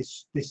to make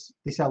this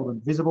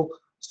element visible.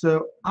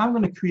 So I'm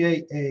going to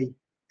create a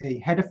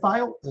header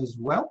file as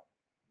well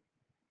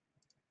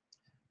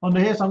under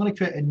here. So I'm going to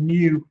create a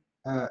new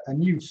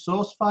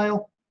source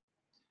file,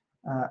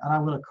 and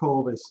I'm going to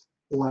call this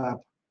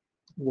lab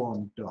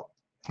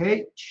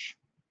lab1.h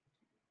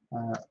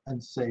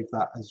and save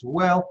that as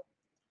well.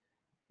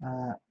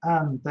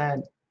 And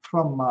then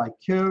from my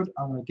code,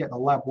 I'm going to get the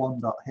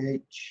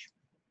lab1.h.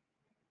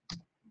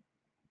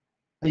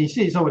 And you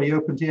see it's already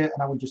opened here,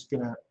 and I'm just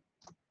going to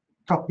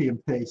copy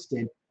and paste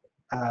in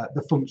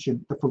the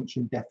function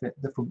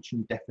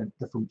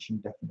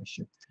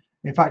definition.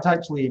 In fact,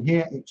 actually in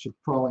here, it should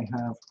probably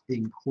have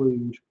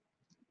include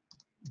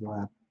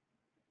lab.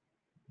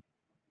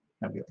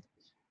 There we go.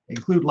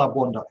 Include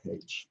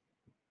lab1.h,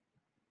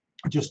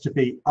 just to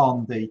be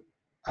on the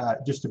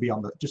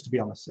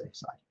safe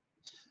side.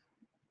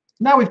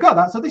 Now we've got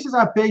that. So this is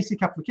our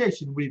basic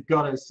application. We've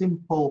got a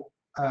simple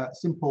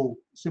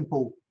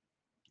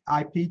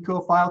IP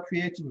core file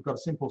created. We've got a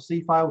simple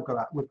C file.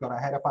 We've got a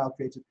header file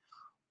created.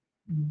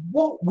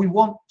 What we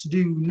want to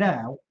do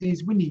now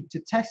is we need to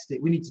test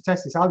it. We need to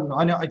test this algorithm.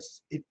 I know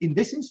in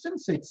this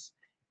instance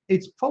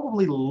it's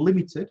probably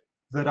limited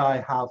that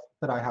I have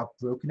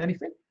broken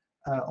anything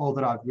or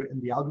that I've written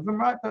the algorithm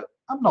right, but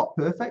I'm not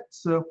perfect,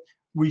 so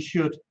we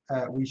should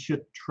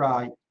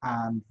try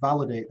and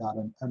validate that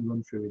and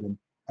run through it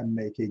and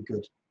make a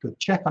good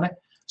check on it.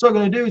 So what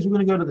we're going to do is we're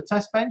going to go to the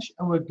test bench,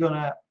 and we're going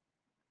to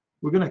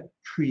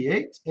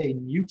create a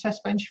new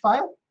test bench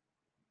file.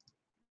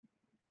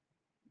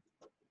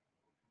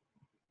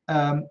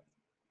 And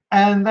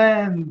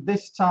then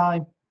this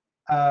time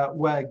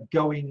we're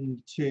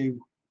going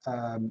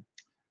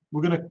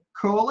to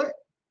call it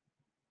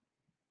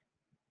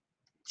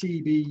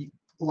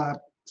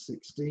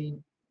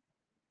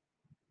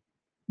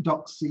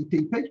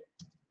tblab16.cpp,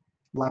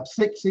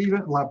 lab6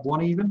 even,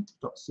 lab1 even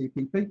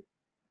 .cpp.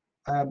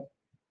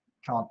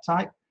 Can't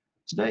type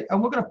today,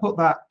 and we're going to put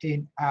that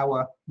in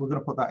our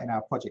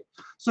project.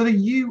 So the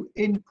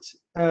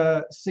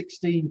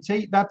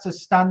uint16t, that's a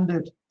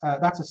standard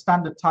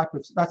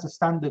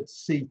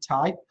C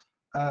type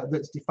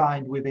that's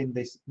defined within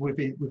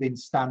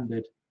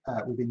standard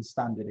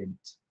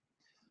int.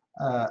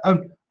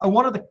 And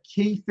one of the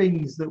key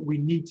things that we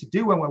need to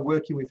do when we're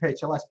working with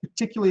HLS,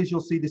 particularly as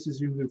you'll see this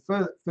as we move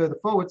further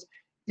forwards,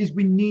 is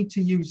we need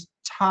to use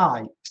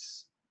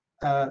types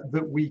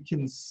that we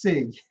can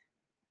see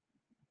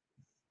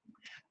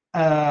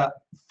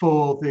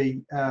for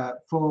the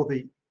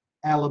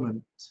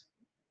element.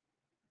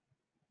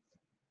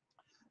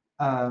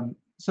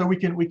 So we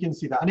can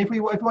see that. And if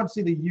you want to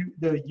see the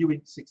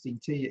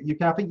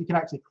uint16t, I think you can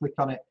actually click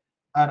on it.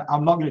 And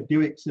I'm not going to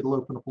do it because it'll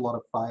open up a lot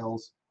of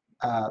files.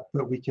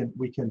 But we can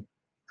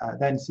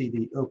then see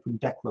the open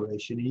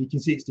declaration, and you can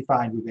see it's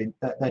defined within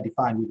they're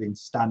defined within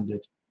standard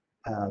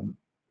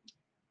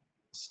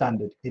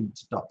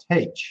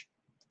int.h.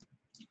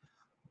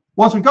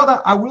 Once we've got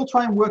that, I will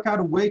try and work out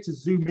a way to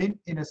zoom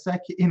in a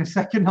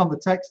second on the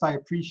text. I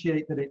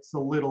appreciate that it's a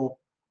little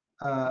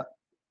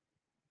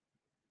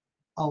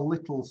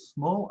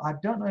small. I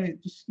don't know.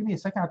 Just give me a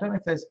second. I don't know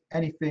if there's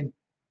anything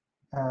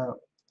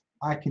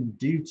I can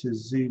do to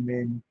zoom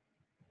in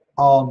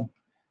on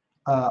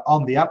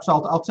the app.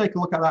 So I'll take a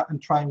look at that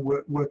and try and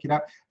work it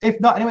out.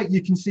 If not, anyway,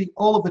 you can see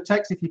all of the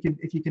text. If you can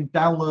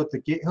download the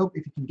GitHub,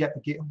 if you can get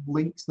the GitHub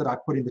links that I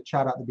put in the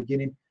chat at the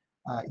beginning,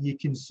 you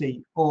can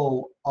see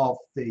all of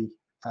the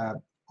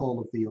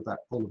other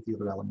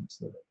elements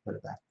that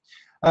are there.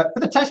 For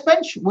the test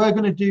bench, we're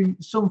going to do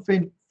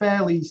something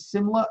fairly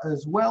similar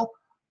as well.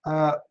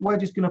 We're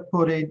just going to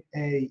put in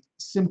a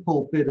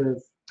simple bit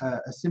of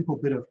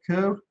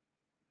code.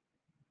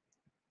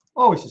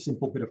 Oh, it's a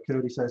simple bit of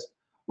code, he says.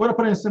 We're going to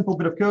put in a simple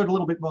bit of code, a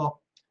little bit more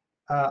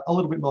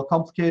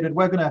complicated.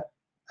 We're going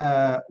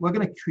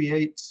to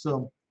create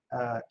some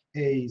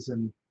A's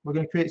and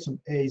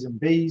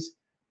B's,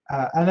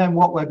 and then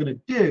what we're going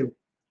to do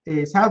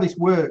is, how this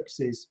works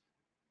is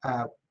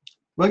we're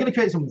going to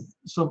create some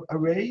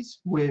arrays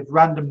with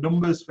random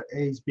numbers for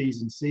A's,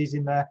 B's, and C's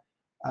in there,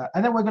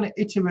 and then we're going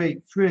to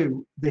iterate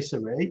through this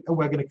array, and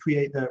we're going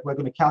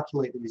to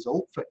calculate the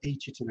result for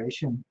each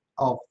iteration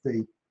of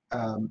the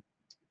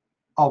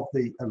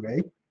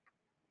array.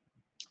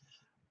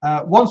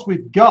 Once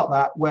we've got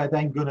that, we're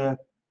then going to,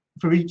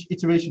 for each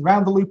iteration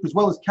round the loop, as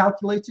well as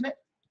calculating it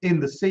in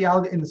the C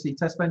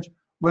test bench,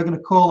 we're going to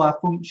call our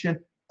function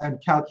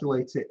and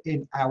calculate it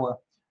in our.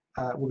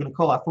 We're going to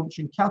call our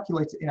function,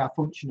 calculate it in our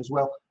function as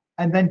well,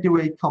 and then do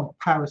a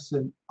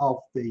comparison of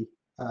the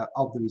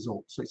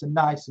result. So it's a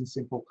nice and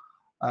simple,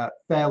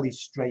 fairly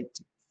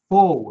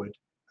straightforward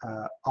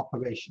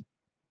operation.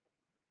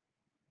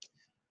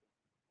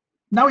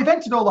 Now we've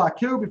entered all our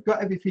code, we've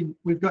got everything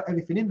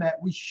in there.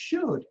 We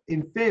should,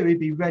 in theory,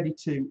 be ready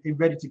to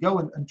go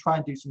and try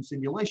and do some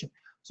simulation.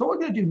 So what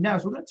we're going to do now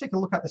is we're going to take a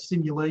look at the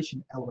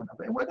simulation element of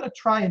it, and we're going to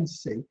try and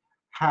see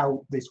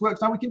how this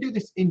works. Now we can do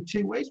this in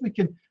two ways. We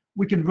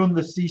can run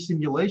the C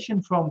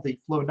simulation from the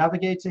Flow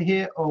Navigator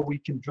here, or we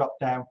can drop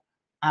down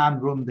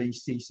and run the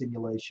C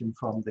simulation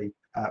from the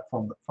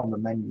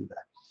menu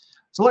there.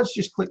 So let's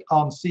just click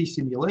on C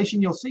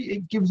simulation. You'll see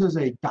it gives us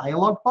a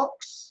dialog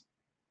box.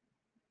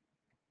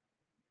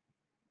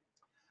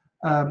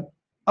 And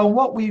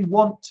what we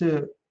want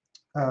to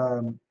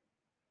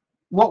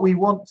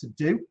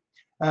do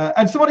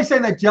And somebody's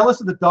saying they're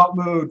jealous of the dark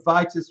mode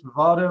Vitis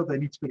Bravado. They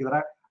need to figure that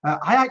out.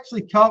 I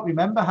actually can't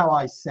remember how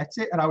I set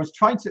it, and I was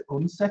trying to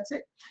unset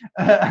it,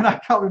 and I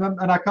can't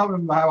remember. And I can't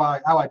remember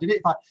how I did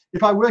it.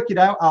 If I work it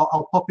out,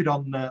 I'll pop it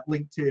on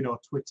LinkedIn or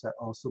Twitter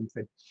or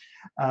something.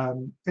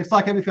 It's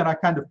like everything. I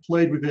kind of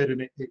played with it,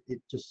 and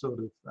it just sort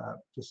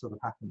of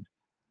happened.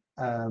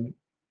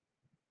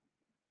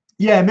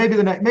 Yeah, maybe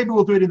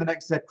we'll do it in the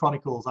next Z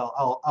Chronicles.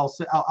 I'll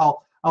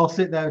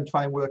sit there and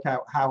try and work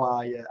out how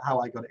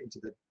I got it into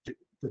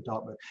the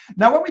dark mode.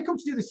 Now, when we come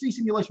to do the C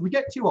simulation, we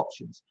get two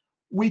options.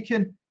 We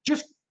can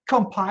just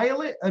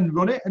compile it and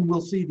run it, and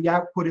we'll see the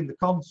output in the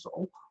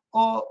console.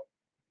 Or,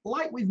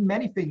 like with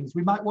many things,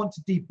 we might want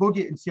to debug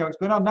it and see how it's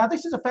going on. Now,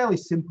 this is a fairly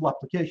simple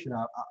application,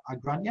 I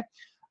grant you.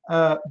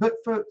 But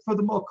for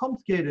the more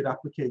complicated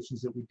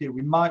applications that we do,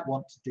 we might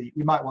want to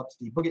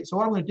debug it. So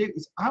what I'm going to do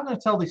is I'm going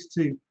to tell this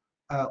to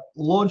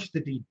launch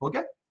the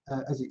debugger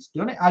as it's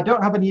done it. I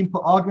don't have any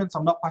input arguments.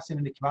 I'm not passing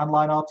any command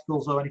line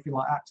articles or anything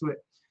like that to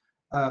it.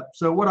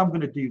 So what I'm going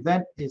to do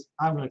then is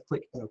I'm going to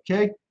click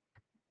OK.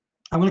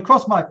 I'm going to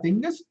cross my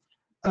fingers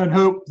and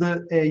hope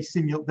that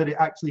it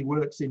actually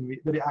works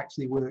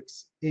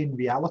in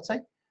reality.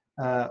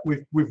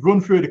 We've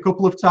run through it a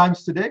couple of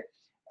times today,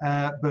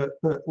 but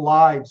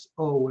live's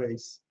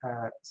always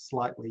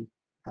slightly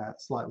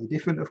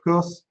different, of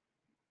course.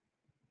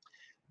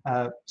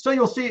 So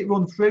you'll see it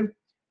run through,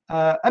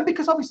 and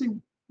because obviously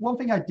one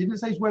thing I didn't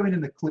say is we're in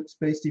an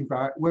Eclipse-based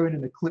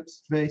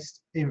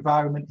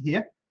environment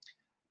here,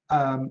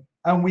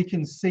 and we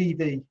can see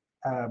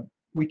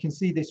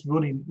this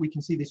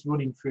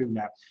running through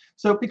now.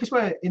 So because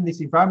we're in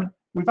this environment,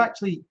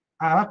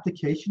 our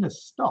application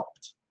has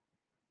stopped,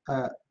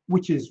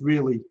 which is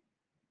really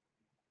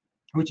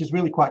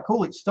quite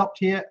cool. It's stopped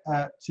here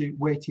to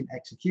waiting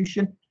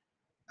execution.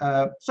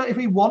 So if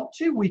we want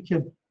to, we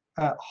can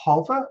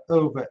hover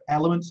over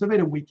elements of it,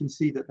 and we can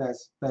see that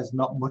there's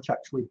not much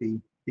actually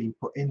being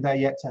put in there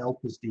yet to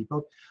help us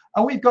debug.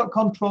 And we've got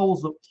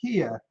controls up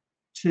here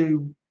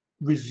to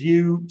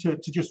resume, to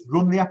just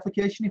run the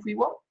application if we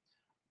want,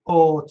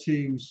 or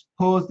to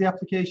pause the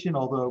application,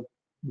 although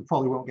you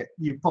probably wouldn't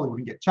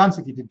get a chance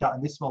if you did that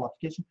in this small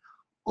application,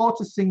 or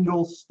to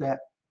single step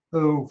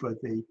over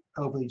the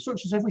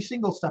instructions. If we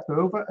single step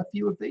over a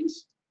few of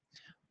these,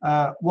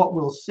 what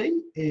we'll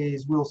see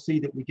is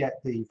that we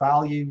get the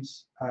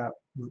values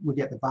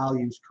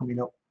coming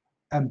up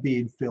and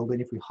being filled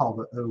in if we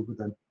hover over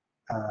them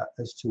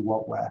as to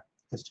what we're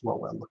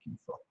looking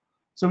for.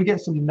 So we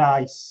get some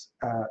nice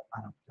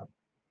I'm not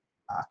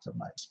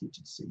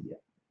executed C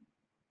yet.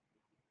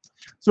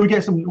 So we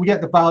get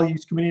the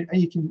values coming in,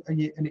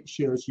 and it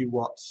shows you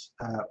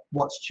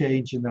what's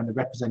changed, and then the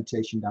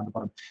representation down the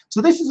bottom.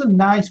 So this is a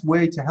nice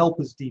way to help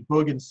us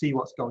debug and see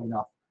what's going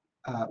on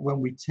when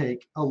we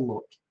take a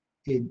look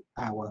in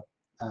our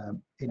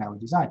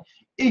design.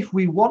 If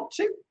we want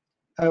to,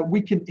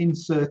 we can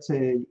insert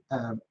a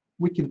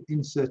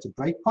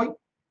breakpoint.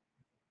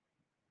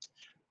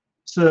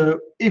 So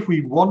if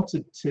we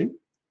wanted to,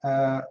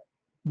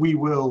 we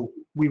will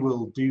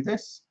do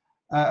this.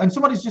 And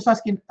somebody's just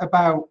asking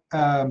about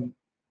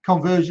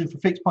conversion for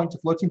fixed point to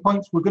floating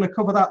points. We're going to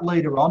cover that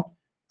later on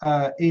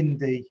in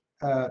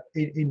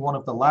one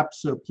of the labs.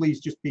 So please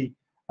just be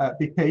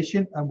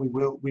patient, and we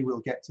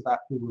will get to that.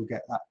 We will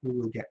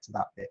get to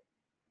that bit.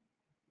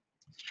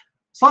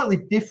 Slightly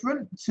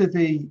different to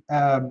the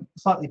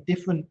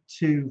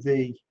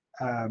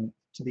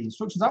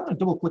instructions. I'm going to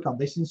double click on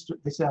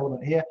this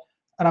element here,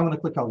 and I'm going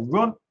to click on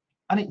run.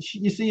 And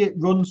you see it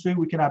runs through.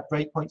 We can add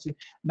breakpoints in.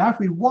 Now, if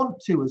we want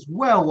to as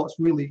well, what's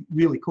really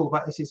cool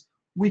about this is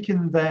we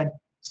can then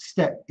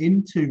step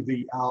into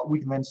the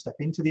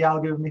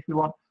algorithm if we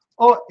want,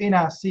 or in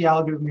our C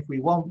algorithm if we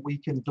want, we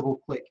can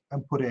double click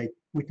and put a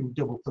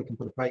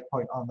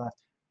breakpoint on there.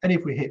 And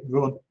if we hit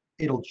run,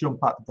 it'll jump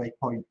at the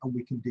breakpoint, and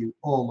we can do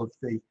all of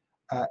the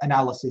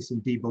analysis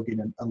and debugging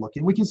and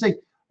looking. We can see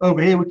over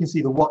here, we can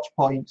see the watch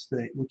points,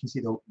 we can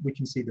see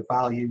the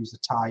values, the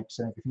types,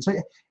 and everything. So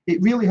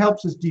it really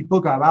helps us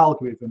debug our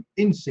algorithm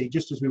in C,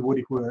 just as we would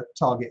if we were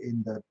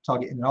targeting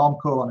an ARM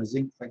core on a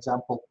Zinc, for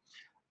example,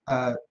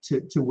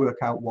 to work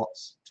out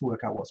what's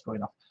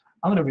going on.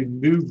 I'm going to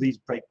remove these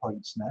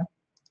breakpoints now,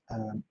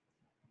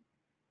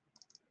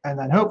 and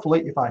then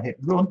hopefully, if I hit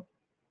run,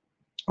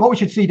 what we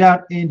should see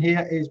down in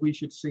here is we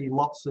should see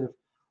lots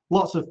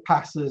of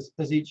passes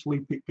as each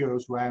loop it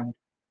goes round.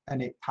 And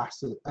it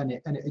passes, and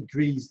it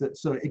agrees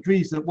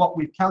that what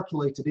we've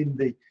calculated in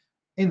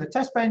the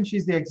test bench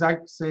is the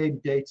exact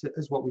same data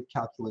as what we've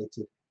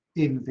calculated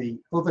in the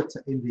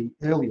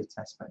earlier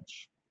test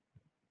bench.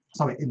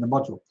 Sorry, in the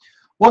module.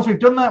 Once we've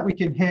done that, we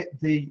can hit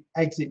the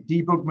exit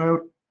debug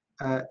mode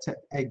to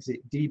exit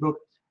debug,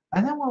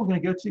 and then what we're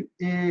going to go to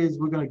is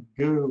we're going to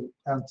go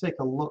and take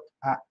a look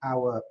at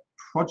our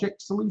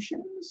project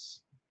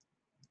solutions,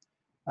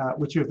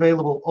 which are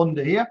available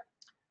under here.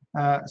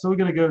 So we're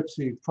going to go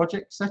to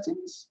project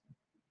settings,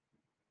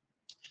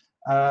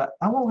 and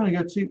what we're going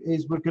to go to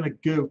is we're going to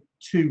go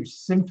to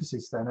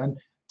synthesis then. And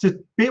to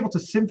be able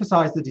to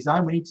synthesize the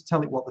design, we need to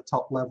tell it what the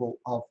top level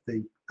of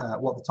the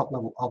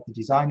level of the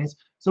design is.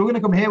 So we're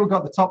going to come here. We've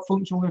got the top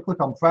function. We're going to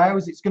click on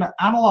browse. It's going to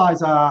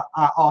analyze our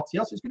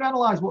RTL. So it's going to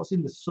analyze what's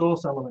in the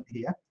source element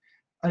here,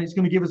 and it's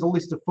going to give us a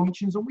list of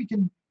functions, and we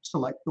can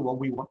select the one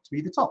we want to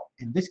be the top.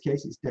 In this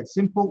case, it's dead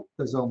simple.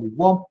 There's only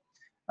one.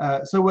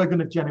 So we're going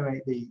to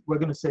generate we're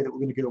going to say that we're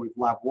going to go with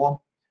lab 1.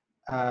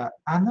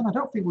 And then I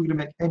don't think we're going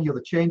to make any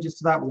other changes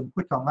to that. We're going to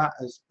click on that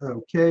as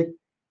OK.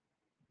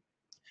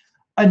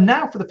 And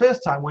now, for the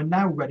first time, we're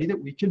now ready that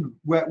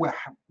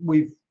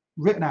we've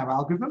written our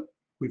algorithm.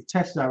 We've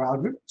tested our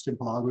algorithm,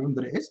 simple algorithm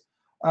that it is.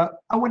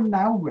 And we're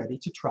now ready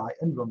to try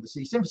and run the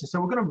C synthesis.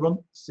 So we're going to run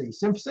C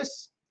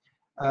synthesis.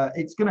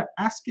 It's going to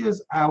ask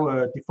us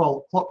our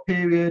default clock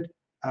period.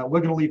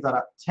 We're going to leave that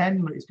at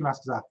 10. It's going to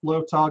ask us our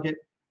flow target.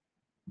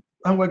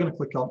 And we're going to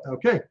click on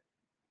OK.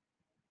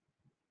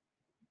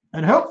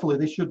 And hopefully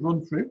this should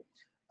run through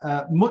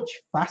much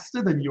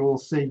faster than you will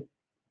see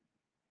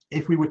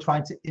if we were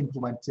trying to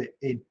implement it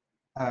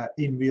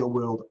in real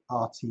world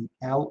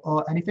RTL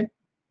or anything.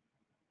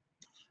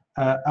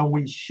 And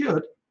we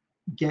should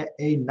get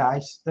a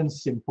nice and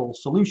simple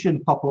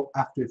solution pop up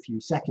after a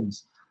few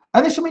seconds.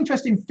 And there's some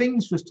interesting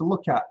things for us to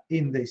look at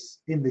in this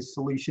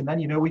solution. Then,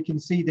 you know, we can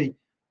see the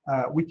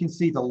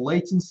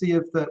latency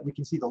of the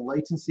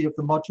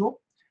module.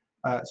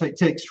 So it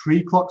takes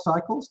 3 clock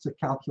cycles to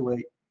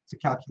calculate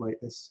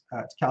this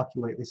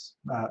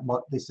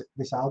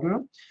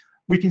algorithm.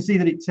 We can see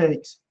that it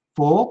takes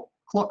 4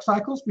 clock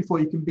cycles before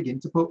you can begin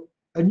to put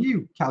a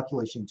new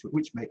calculation into it,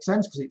 which makes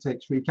sense because it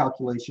takes 3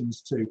 calculations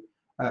to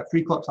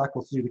 3 clock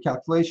cycles to do the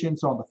calculation.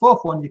 So on the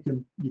 4th one, you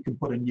can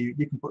put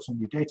some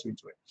new data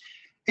into it.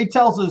 It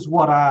tells us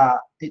what our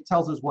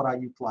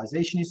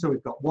utilization is. So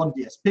we've got 1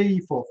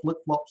 DSP, 4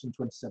 flip-flops, and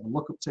 27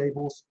 lookup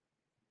tables.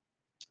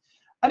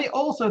 And it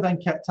also then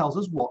tells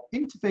us what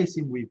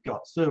interfacing we've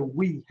got. So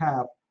we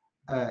have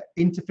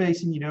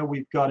interfacing. You know,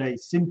 we've got a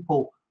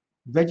simple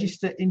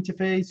register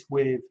interface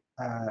with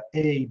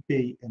A,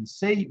 B, and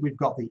C. We've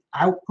got the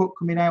output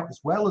coming out as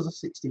well as a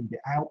 16-bit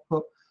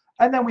output,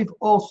 and then we've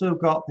also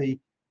got the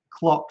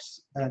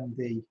clocks and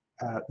the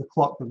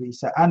clock, the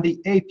reset, and the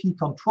AP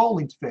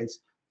control interface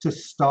to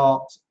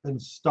start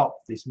and stop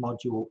this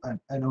module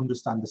and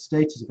understand the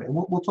status of it. And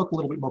we'll talk a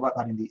little bit more about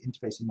that in the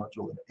interfacing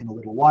module in a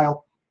little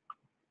while.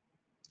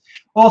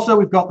 Also,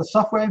 we've got the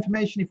software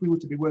information. If we were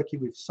to be working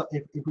with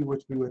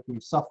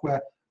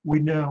software, we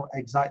know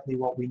exactly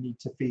what we need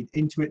to feed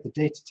into it: the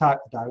data type,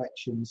 the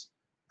directions,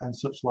 and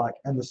such like,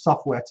 and the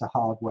software to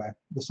hardware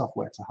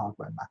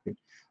mapping.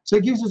 So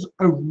it gives us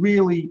a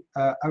really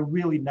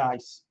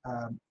nice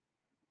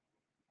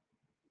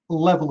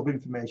level of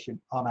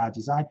information on our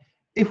design.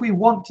 If we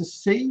want to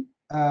see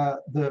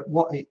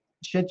what it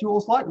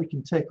schedules like, we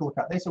can take a look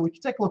at this. So we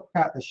can take a look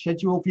at the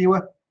schedule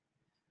viewer,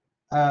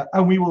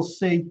 and we will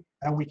see.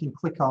 And we can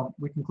click on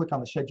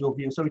the schedule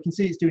view, so we can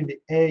see it's doing the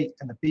A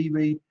and the B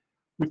read.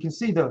 We can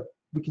see the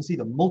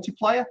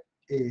multiplier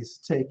is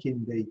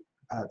taking the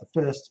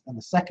first and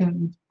the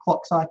second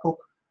clock cycle,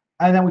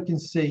 and then we can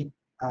see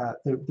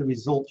the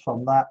result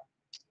from that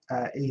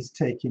is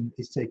taking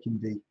the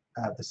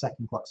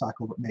second clock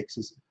cycle that makes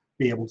us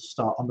be able to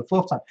start on the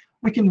 4th time.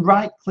 We can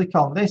right click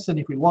on this, and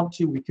if we want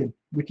to, we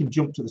can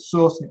jump to the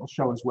source, and it'll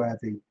show us where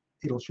the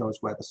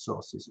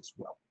source is as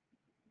well.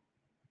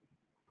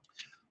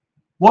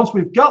 Once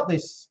we've got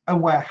this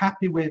and we're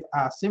happy with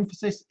our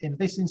synthesis, in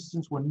this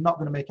instance, we're not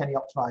going to make any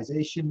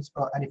optimizations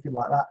or anything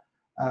like that.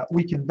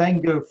 We can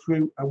then go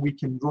through and we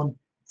can run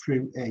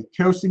through a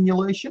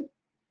co-simulation.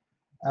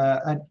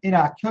 And in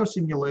our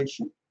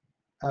co-simulation,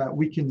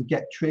 we can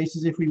get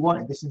traces if we want.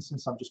 In this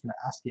instance, I'm just going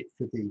to ask it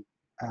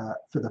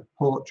for the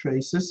port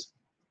traces.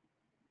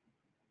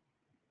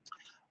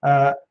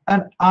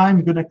 And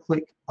I'm going to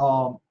click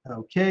on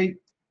OK,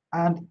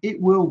 and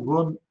it will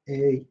run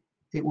a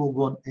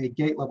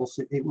gate level.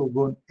 It will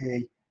run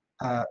a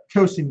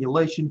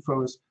co-simulation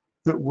for us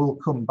that will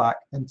come back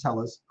and tell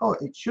us, oh,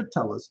 it should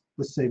tell us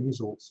the same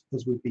results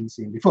as we've been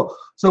seeing before.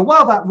 So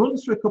while that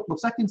runs for a couple of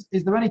seconds,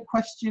 is there any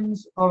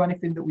questions or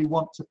anything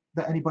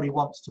that anybody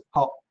wants to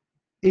pop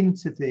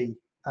into the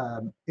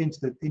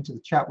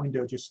chat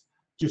window? Just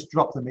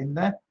drop them in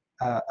there,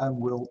 and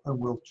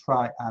we'll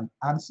try and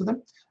answer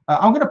them.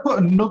 I'm going to put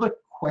another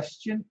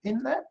question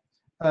in there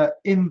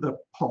in the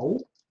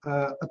poll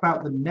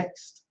about the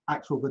next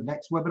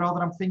webinar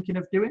that I'm thinking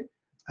of doing.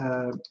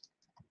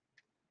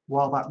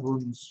 While that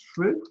runs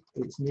through,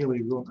 it's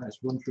nearly run. It's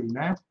run through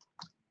now.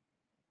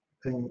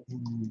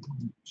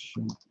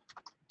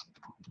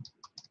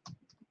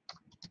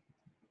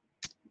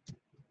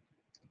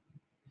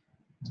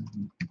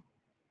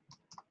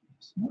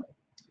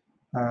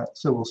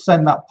 So we'll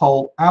send that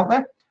poll out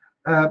there.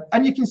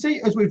 And you can see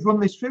as we've run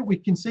this through, we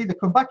can see the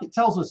comeback. It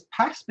tells us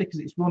pass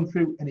because it's run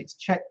through and it's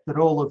checked that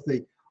all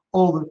the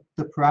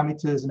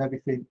parameters and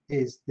everything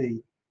is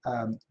the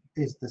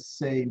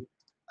same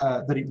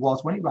that it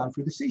was when it ran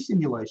through the C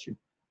simulation,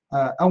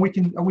 and we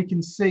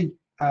can see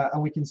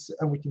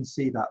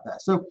that there.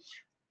 So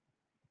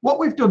what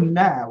we've done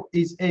now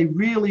is a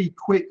really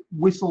quick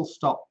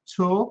whistle-stop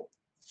tour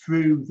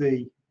through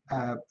the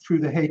through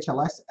the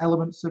HLS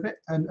elements of it,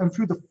 and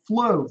through the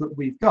flow that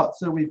we've got.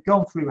 So we've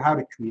gone through how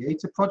to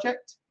create a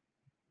project,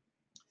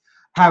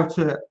 how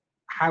to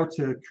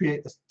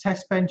create the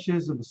test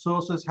benches and the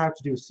sources, how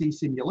to do a C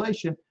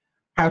simulation,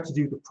 how to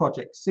do the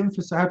project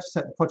synthesis, how to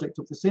set the project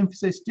up for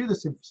synthesis, do the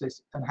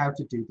synthesis, and how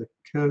to do the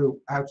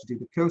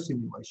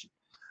co-simulation.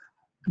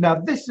 Now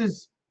this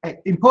is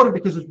important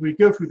because as we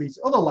go through these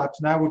other labs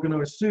now, we're going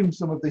to assume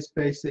some of this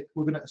basic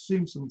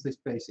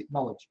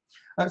knowledge.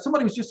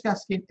 Somebody was just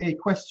asking a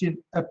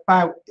question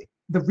about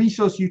the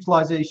resource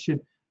utilization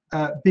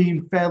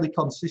being fairly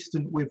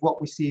consistent with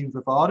what we see in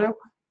Vivado.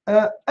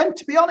 And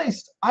to be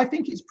honest, I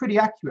think it's pretty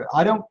accurate.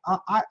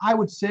 I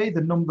would say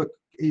the number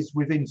is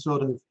within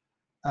sort of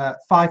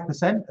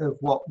 5% of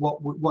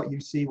what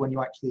you see when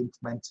you actually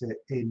implement it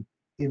in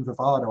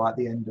Vivado at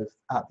the end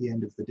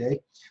of the day.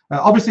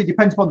 Obviously, it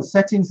depends upon the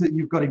settings that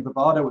you've got in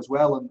Vivado as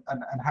well, and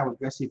how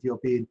aggressive you're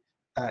being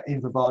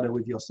in Vivado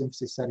with your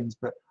synthesis settings.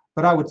 But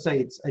I would say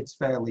it's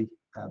fairly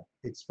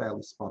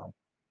spot on.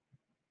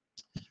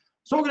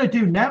 So what we're going to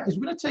do now is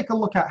we're going to take a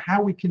look at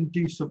how we can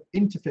do some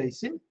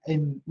interfacing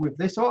with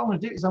this. So what I'm going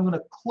to do is I'm going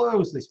to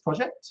close this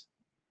project.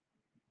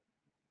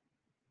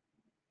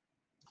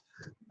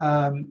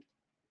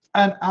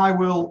 And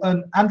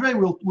Andre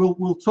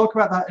will talk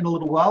about that in a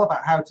little while,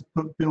 about how to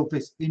build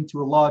this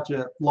into a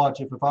larger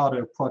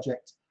Vivado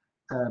project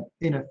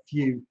in a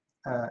few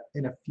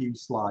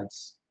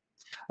slides.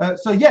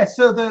 So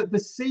the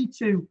C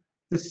to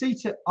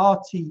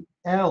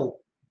RTL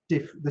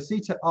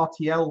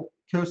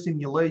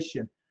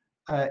co-simulation,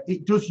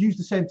 it does use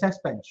the same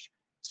test bench.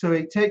 So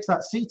it takes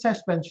that C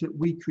test bench that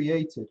we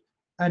created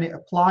and it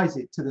applies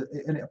it to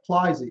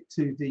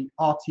the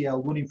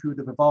RTL running through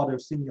the Vivado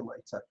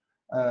simulator.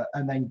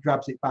 And then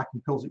grabs it back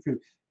and pulls it through.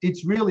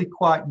 It's really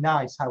quite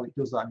nice how it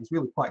does that, and it's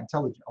really quite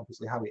intelligent,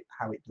 obviously, how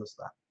it does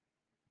that.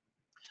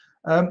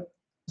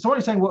 So what are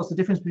you saying? What's the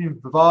difference between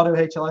Vivado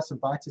HLS and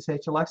Vitis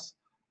HLS?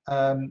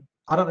 I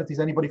don't know if there's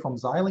anybody from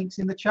Xilinx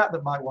in the chat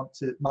that might want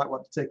to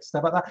take a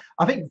stab at that.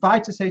 I think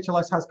Vitis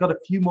HLS has got a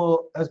few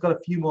more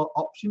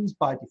options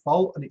by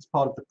default, and it's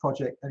part of the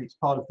project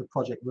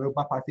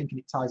roadmap, I think, and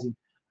it ties in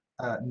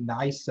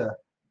nicer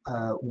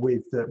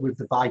with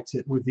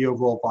the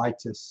overall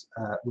Vitis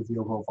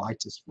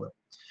flow.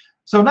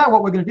 So now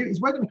what we're going to do is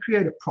we're going to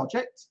create a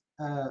project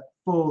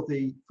for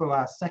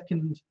our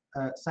second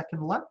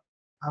lab.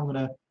 I'm going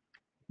to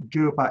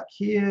go back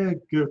here,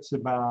 go to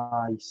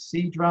my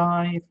C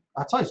drive.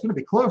 I tell you, it's going to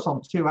be close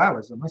on 2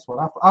 hours on this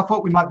one. I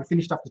thought we might be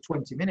finished after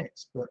 20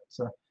 minutes, but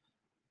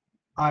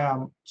I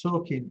am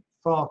talking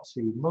far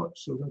too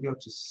much. So we're going to go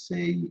to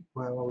C,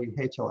 where are we?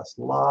 HLS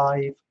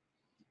Live.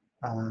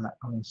 I'm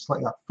going to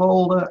select that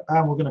folder,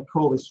 and we're going to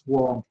call this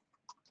one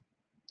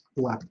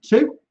Lab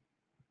 2.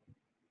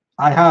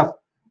 I have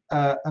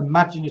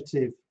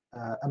imaginative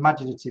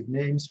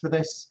names for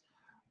this.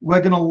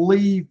 We're going to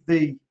leave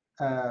the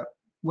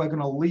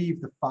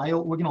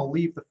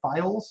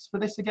files for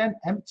this again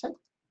empty.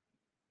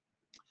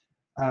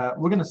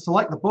 We're going to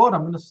select the board.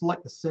 I'm going to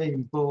select the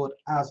same board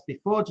as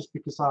before, just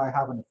because I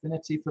have an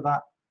affinity for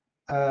that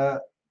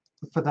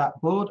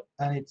board,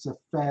 and it's a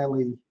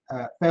fairly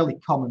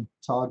common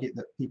target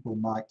that people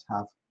might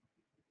have.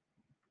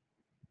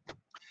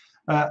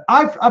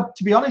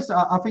 To be honest,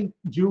 I think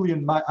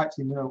Julian might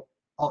actually know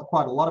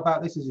quite a lot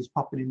about this as he's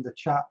popping in the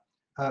chat,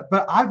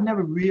 but I've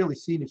never really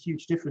seen a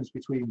huge difference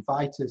between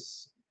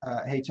Vitis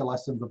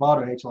HLS and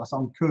Vivado HLS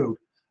on code.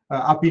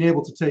 I've been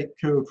able to take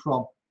code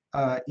from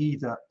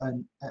either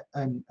and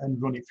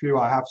run it through.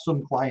 I have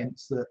some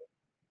clients that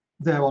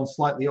they're on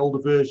slightly older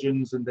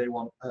versions and they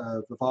want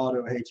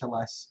Vivado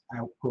HLS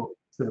output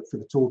for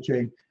the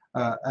toolchain,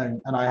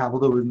 and I have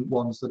other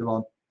ones that are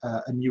on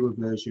a newer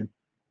version,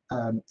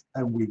 and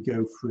we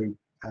go through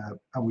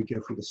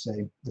the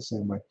same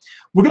way.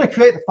 We're going to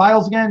create the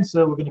files again,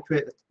 so we're going to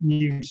create the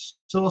new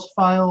source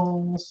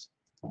files.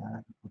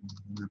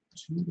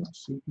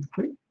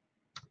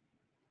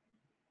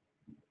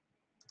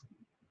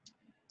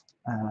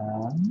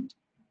 And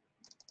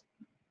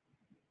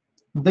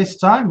this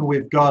time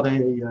we've got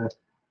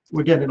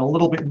we're getting a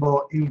little bit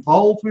more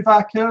involved with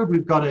our code.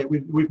 We're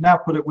now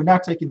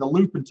taking the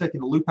loop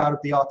out of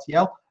the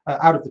RTL,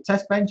 out of the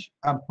test bench,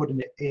 and putting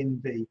it in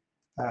the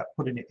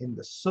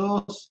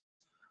source.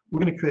 We're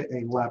going to create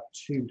a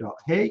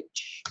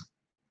lab2.h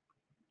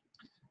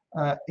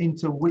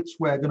into which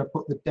we're going to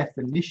put the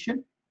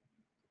definition,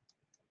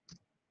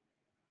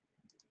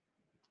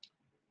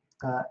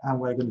 and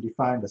we're going to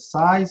define the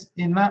size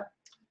in that.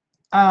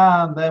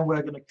 And then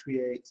we're going to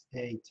create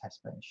a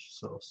test bench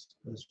source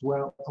as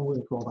well, and we're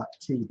going to call that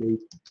tb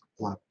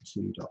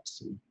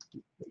lab2.cdb,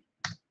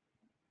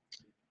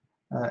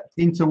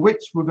 into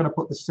which we're going to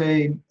put the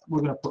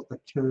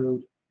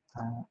code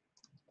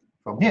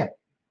from here.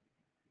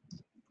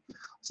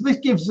 So this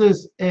gives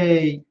us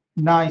a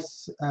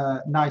nice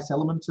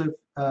element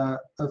of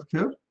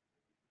code.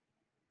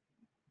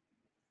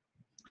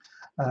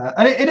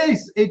 And it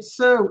is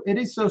so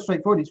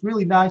straightforward. It's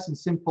really nice and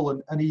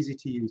simple and easy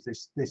to use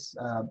this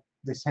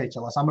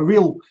HLS.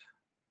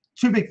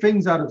 two big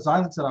things out of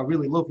Xilinx that I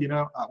really love, you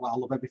know, well, I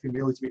love everything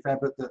really, to be fair,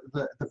 but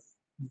the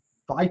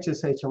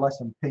Vitis HLS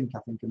and Pink, I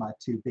think, are my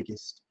two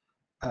biggest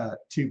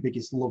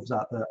loves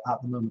at the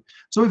moment.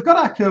 So we've got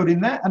our code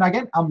in there, and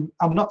again, I'm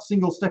not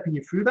single stepping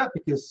you through that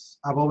because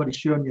I've already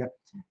shown you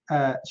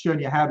how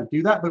to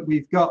do that. But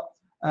we've got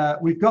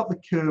the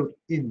code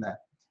in there.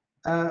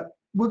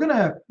 We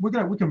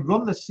can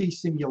run the C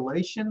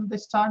simulation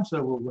this time,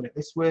 so we'll run it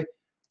this way.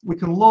 We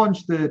can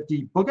launch the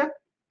debugger,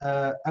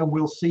 and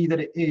we'll see that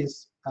it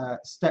is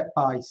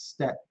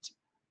step-by-step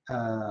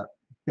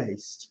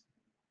based.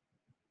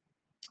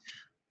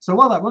 So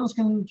while that runs,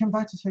 can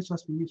Vitis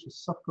HLS be used for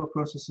softcore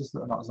processors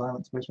that are not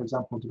Xilinx based, for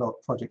example,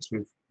 develop projects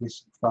with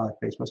RISC-V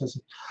based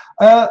processors?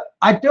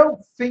 I don't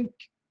think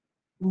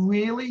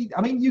really.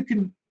 I mean, you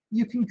can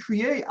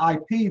create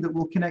IP that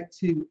will connect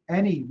to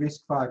any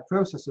RISC-V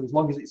processor as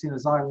long as it's in a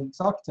Xilinx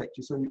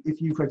architecture. So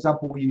if you, for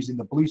example, were using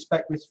the blue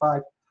spec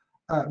RISC-V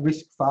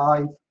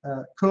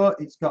core,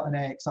 it's got an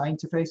AXI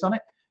interface on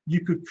it.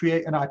 You could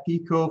create an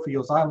IP core for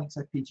your Xilinx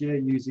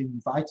FPGA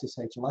using Vitis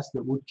HLS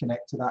that would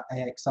connect to that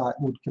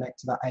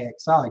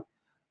AXI,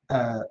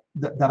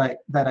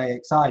 that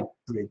AXI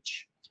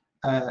bridge.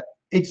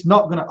 It's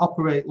not going to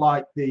operate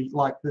like the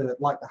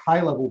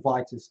high level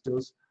Vitis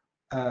does,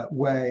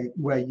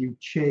 where you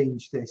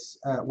change this,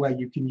 where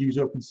you can use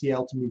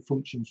OpenCL to move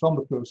functions from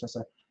the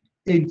processor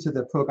into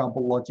the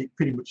programmable logic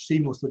pretty much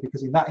seamlessly,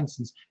 because in that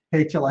instance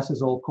HLS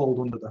is all called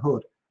under the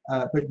hood,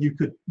 but you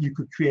could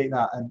create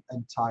that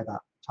and tie that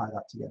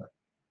together.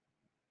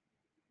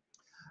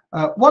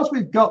 Once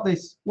we've got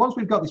this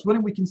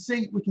running, we can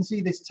see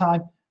this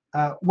time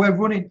we're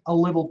running a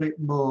little bit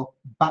more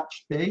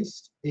batch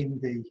based in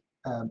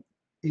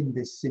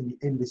this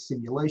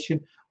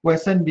simulation. We're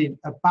sending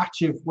a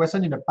batch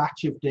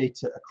of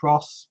data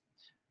across,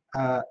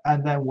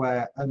 and then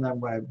we're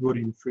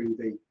running through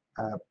the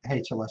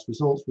HLS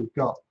results. We've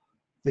got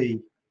the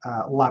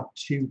lab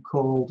 2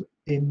 called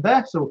in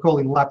there, so we're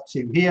calling lab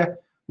 2 here.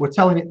 We're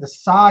telling it the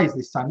size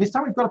this time. This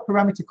time we've got a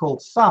parameter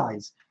called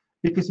size,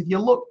 because if you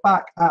look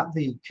back at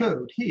the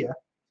code here,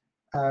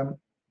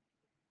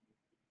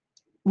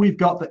 we've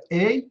got the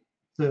A,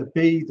 the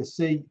B, the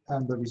C,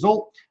 and the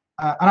result.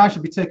 And I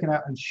should be taken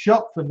out and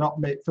shot for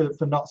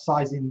not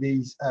sizing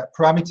these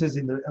parameters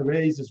in the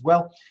arrays as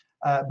well.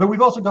 But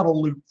we've also got a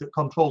loop that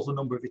controls the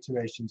number of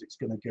iterations it's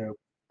going to go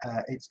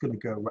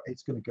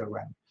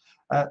around.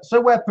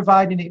 So we're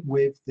providing it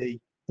with the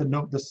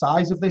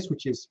size of this,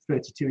 which is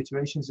 32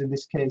 iterations in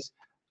this case,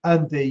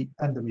 and the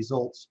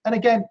results. And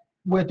again,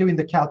 we're doing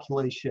the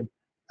calculation.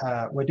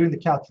 We're doing the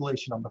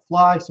calculation on the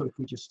fly. So if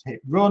we just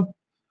hit run,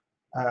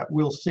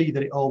 we'll see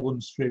that it all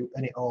runs through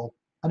and it all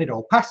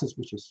passes,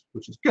 which is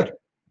good.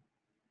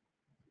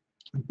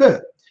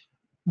 But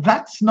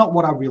that's not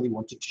what I really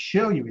wanted to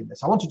show you in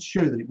this. I wanted to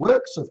show you that it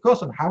works, of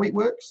course, and how it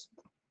works.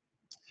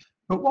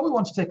 But what we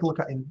want to take a look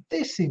at in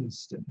this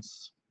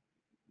instance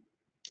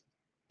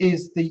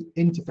is the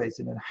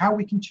interfacing and how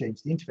we can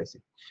change the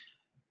interfacing.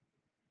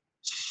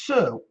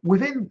 So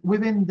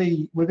within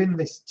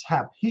this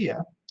tab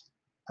here,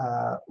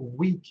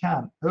 we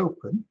can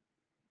open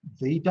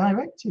the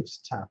directives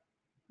tab,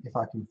 if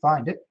I can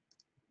find it.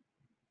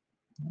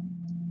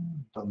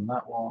 Done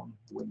that one.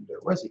 Window,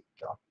 where's it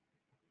gone?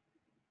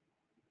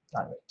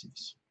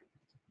 Directives.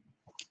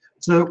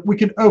 So we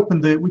can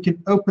open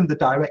the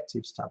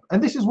directives tab,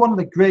 and this is one of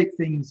the great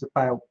things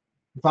about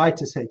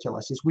Vitis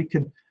HLS is we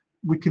can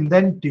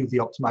then do the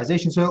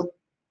optimization. So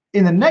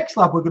in the next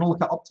lab, we're going to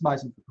look at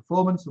optimizing for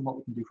performance and what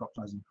we can do for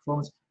optimizing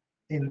performance.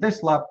 In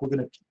this lab, we're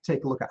going to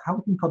take a look at how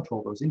we can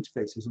control those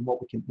interfaces and what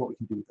we can do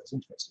with those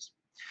interfaces.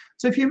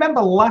 So if you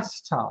remember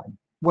last time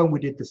when we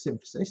did the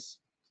synthesis,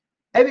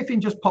 everything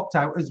just popped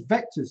out as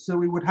vectors. So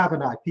we would have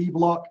an IP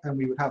block and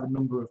we would have a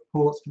number of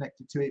ports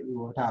connected to it. We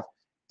would have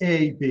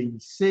A, B,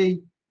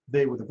 C.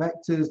 They were the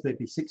vectors. There'd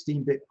be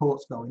 16-bit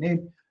ports going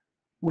in.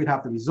 We'd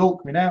have the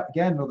result coming out,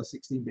 again, another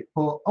 16-bit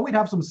port. And we'd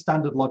have some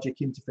standard logic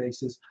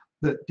interfaces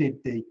that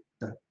did the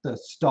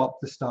stop,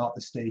 the start,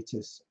 the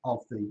status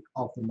of the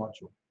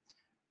module.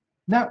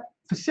 Now,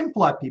 for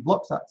simple IP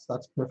blocks,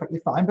 that's perfectly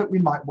fine, but we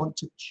might want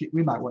to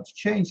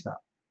change that.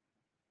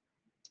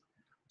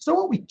 So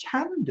what we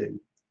can do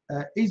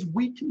is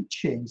we can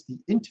change the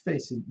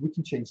interfacing. We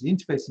can change the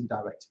interfacing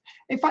directive.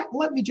 In fact,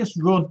 let me just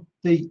run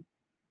the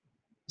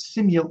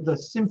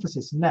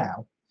synthesis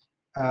now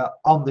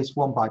on this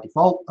one by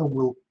default, and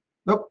we'll.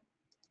 Nope,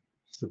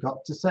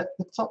 forgot to set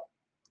the top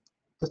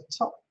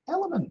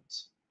element.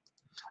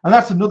 And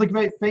that's another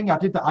great thing. I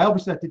did that. I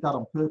obviously did that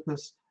on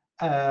purpose.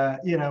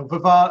 You know,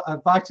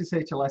 Vitis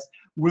HLS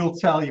will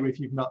tell you if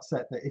you've not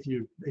set that, if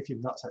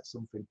you've not set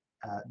something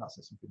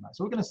right.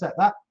 So we're going to set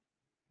that,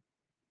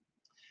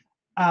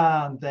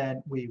 and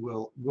then we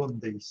will run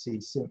the C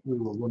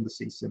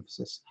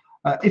synthesis.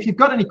 If you've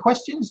got any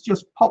questions,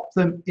 just pop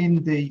them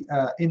in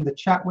the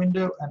chat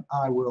window, and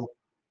I will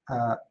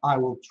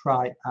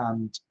try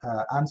and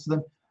answer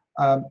them.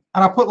 And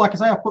I put, like I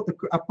say, I put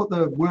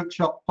the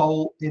workshop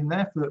poll in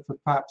there for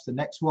perhaps the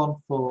next one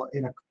for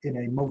in a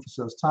month or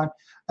so's time.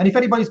 And if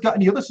anybody's got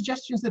any other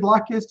suggestions they'd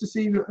like us to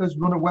see us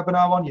run a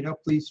webinar on, you know,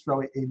 please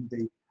throw it in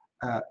the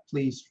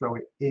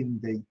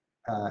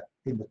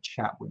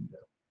chat window.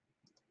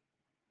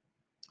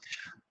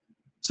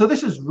 So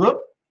this is run,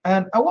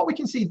 and what we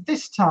can see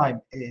this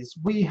time is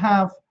we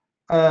have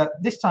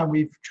this time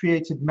we've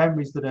created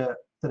memories that are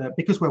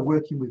because we're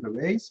working with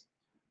arrays.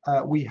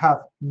 We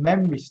have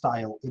memory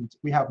style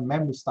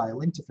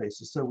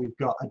interfaces. So we've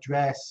got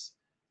address,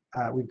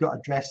 we've got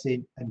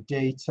addressing and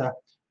data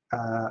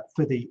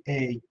for the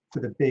A, for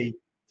the B,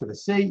 for the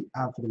C,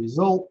 and for the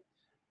result.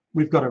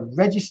 We've got a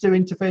register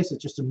interface,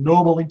 it's just a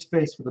normal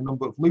interface for the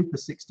number of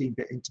loops, a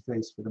 16-bit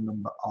interface for the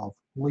number of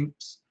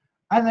loops.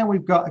 And then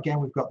we've got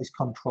this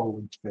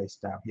control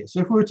interface down here. So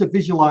if we were to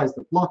visualize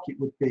the block, it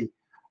would be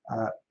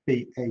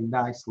a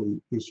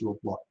nicely visual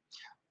block.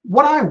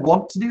 What I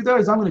want to do though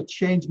is I'm going to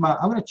change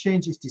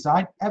this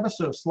design ever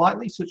so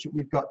slightly such that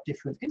we've got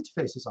different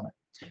interfaces on it.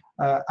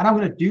 And I'm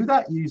going to do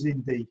that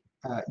using the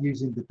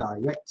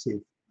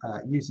directive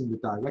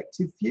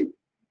view.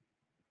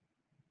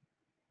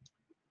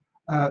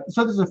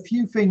 So there's a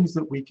few things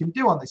that we can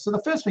do on this. So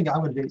the first thing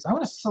I'm going to do is I'm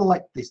going to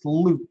select this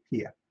loop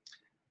here.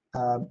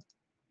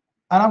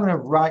 And I'm going to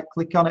right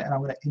click on it and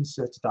I'm going to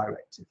insert a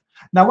directive.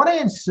 Now when I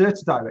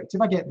insert a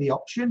directive, I get the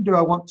option, do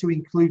I want to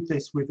include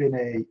this within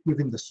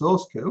the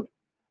source code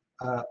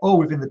or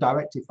within the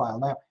directive file?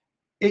 Now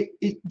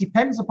it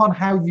depends upon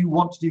how you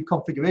want to do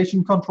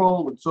configuration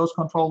control and source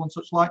control and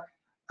such like.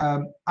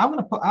 I'm going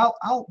to put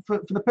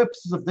for the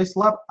purposes of this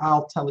lab,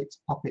 I'll tell it to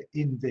pop it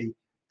in the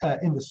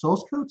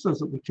source code so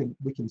that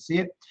we can see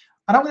it.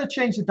 And I'm going to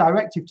change the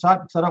directive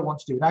type because I don't want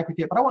to do an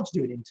aggregate, but I want to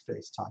do an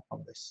interface type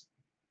on this.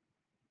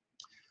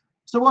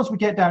 So once we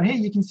get down here,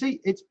 you can see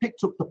it's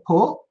picked up the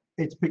port.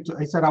 It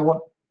said I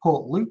want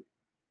port loop,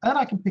 and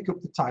I can pick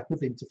up the type of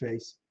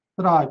interface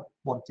that I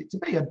want it to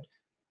be. And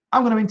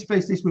I'm going to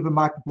interface this with a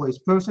microblade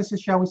processor,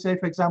 shall we say,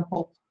 for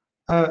example.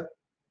 So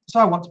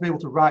I want to be able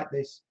to write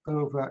this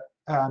over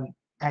an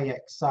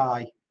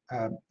AXI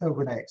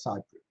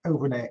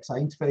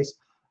interface.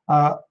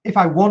 If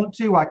I want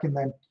to, I can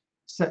then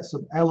set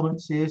some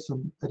elements here,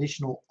 some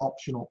additional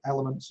optional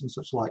elements and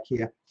such like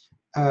here.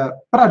 But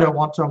I don't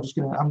want to. I'm just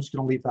going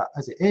to leave that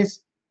as it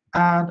is,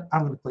 and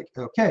I'm going to click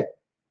OK.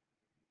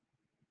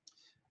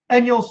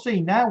 And you'll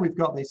see now we've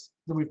got this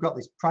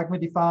pragma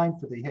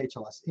defined for the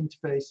HLS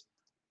interface,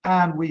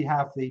 and we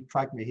have the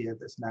pragma here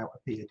that's now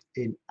appeared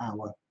in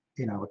our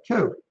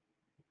code.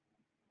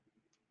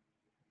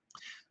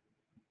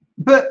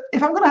 But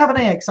if I'm going to have an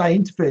AXI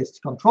interface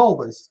to control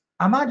this,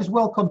 I might as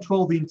well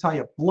control the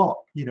entire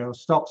block. You know,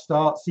 stop,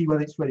 start, see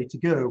whether it's ready to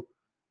go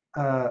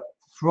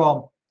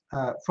from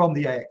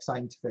the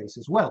AXI interface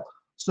as well.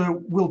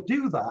 So we'll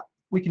do that.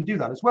 We can do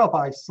that as well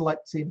by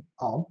selecting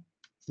on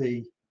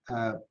the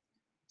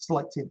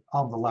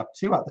lab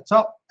 2 at the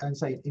top and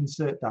say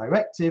insert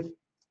directive,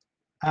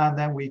 and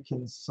then we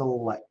can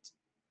select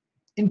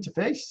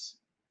interface,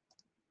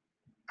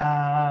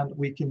 and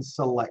we can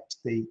select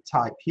the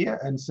type here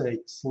and say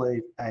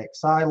slave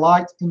AXI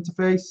light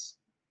interface,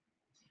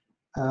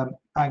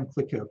 and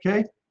click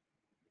OK.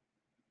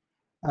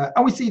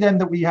 And we see then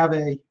that we have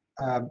an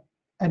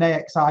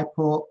AXI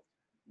port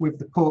with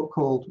the port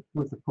called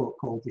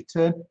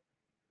return.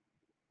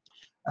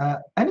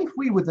 And if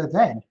we were to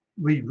then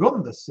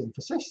rerun the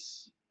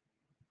synthesis,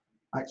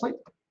 actually,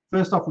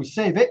 first off we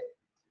save it,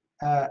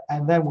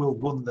 and then we'll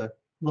run the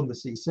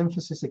C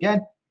synthesis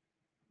again.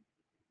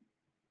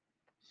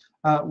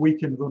 We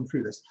can run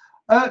through this.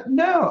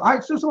 No,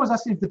 so someone's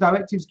asking if the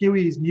directives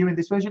GUI is new in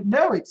this version.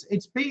 No,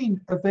 it's been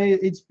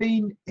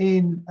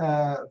in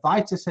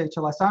Vitis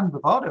HLS and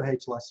Vivado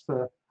HLS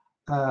for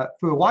a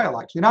while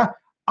actually. Now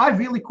I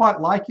really quite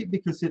like it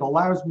because it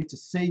allows me to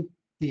see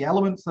the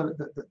elements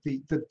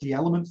the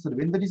elements that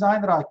are in the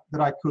design that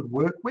I could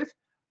work with,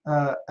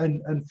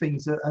 and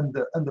things and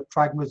the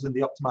pragmas and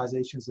the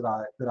optimizations that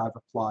I've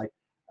applied,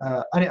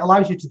 and it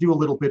allows you to do a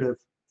little bit of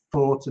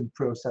thought and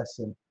process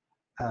and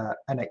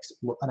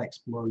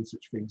exploring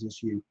such things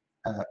as you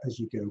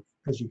go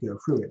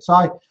through it.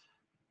 So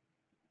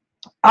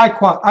I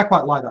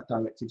quite like that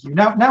directive view.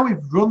 Now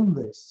we've run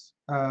this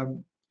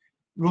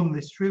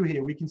through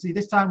here, we can see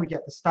this time we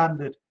get the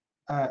standard,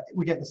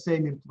 we get the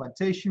same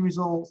implementation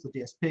results, the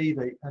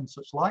DSP, and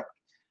such like.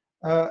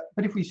 But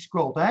if we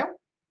scroll down,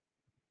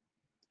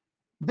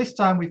 this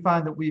time we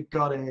find that we've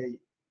got an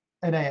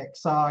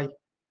AXI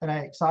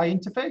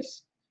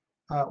interface.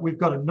 We've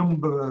got a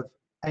number of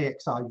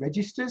AXI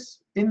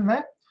registers in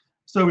there.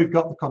 So we've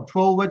got the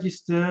control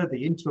register,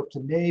 the interrupt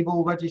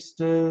enable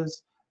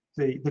registers,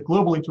 the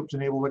global interrupt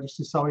enable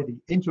register, sorry, the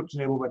interrupt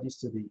enable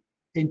register, the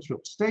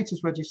interrupt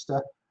status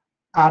register,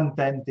 and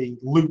then the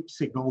loop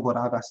signal that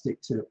I've asked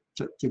it to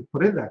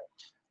put in there.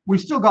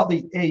 We've still got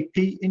the AP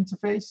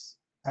interface,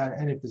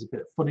 and if there's a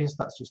bit of funniness,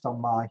 that's just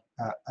on my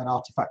an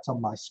artifact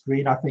on my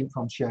screen, I think,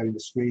 from sharing the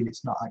screen.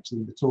 It's not actually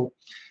in the tool.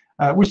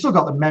 We've still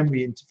got the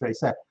memory interface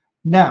there.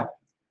 Now,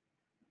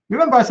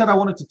 Remember I said I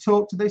wanted to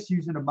talk to this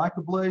using a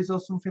microblaze or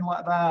something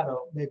like that,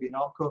 or maybe an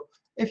Encore.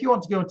 If you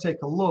want to go and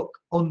take a look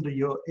under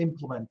your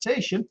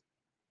implementation,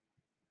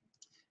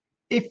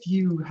 if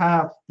you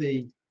have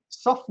the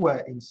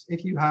software,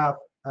 if you have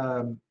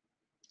AXI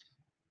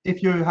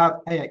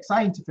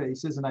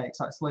interfaces and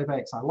AXI slave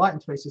AXI light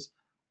interfaces,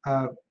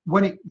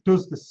 when it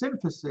does the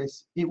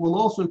synthesis, it will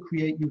also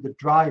create you the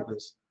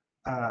drivers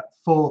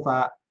for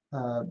that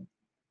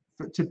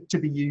to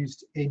be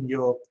used in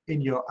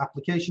your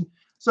application.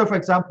 So, for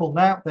example,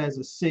 now there's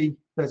a C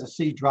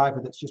driver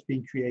that's just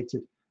been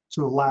created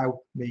to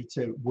allow me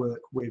to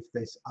work with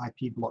this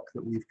IP block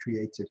that we've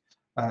created.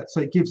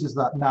 So it gives us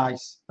that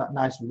nice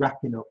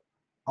wrapping up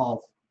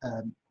of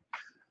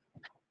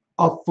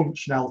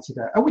functionality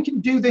there, and we can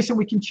do this, and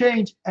we can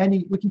change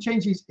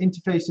these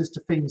interfaces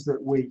to things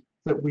that we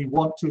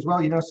want to as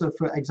well. You know, so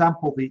for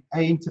example, the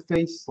A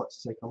interface.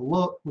 Let's take a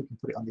look. We can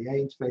put it on the A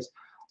interface,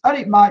 and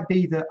it might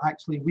be that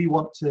actually we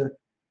want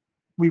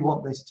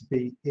this to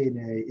be in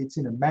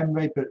a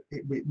memory, but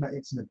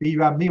it's in a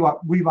VRAM.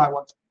 We might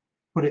want to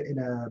put it in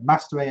a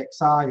master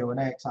AXI or an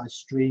AXI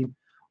stream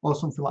or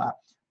something like that.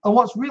 And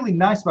what's really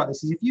nice about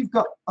this is if you've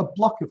got a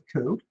block of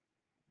code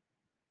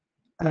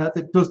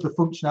that does the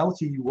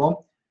functionality you want,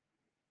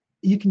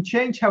 you can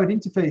change how it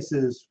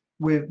interfaces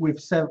with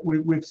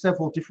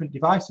several different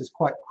devices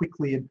quite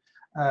quickly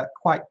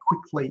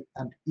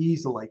and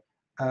easily.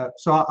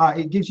 So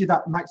it gives you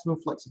that maximum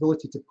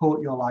flexibility to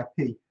port your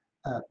IP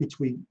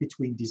between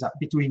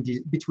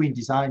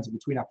designs and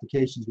between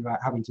applications without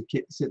having to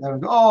sit there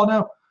and go, oh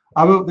no,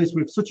 I wrote this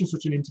with such and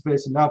such an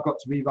interface, and now I've got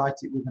to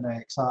rewrite it with an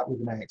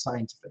AXI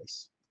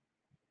interface.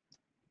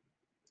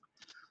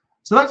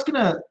 So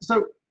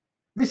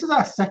this is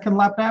our second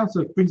lab now, so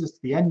it brings us to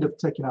the end of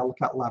taking a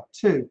look at lab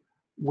 2,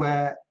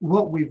 where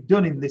what we've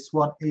done in this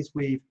one is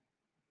we've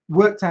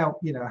worked out,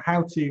 you know,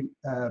 how to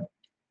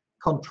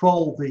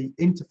control the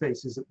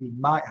interfaces that we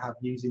might have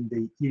using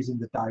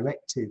the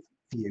directive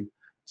view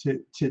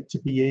to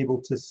be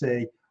able to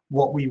say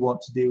what we want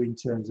to do in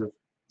terms of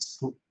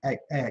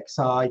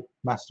AXI,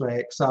 master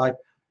AXI,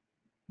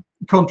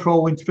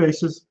 control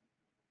interfaces.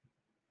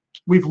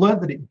 We've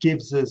learned that it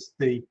gives us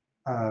the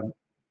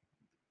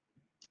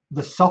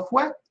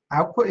software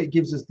output. It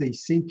gives us the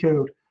C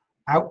code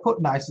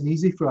output, nice and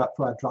easy for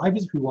our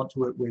drivers if we want to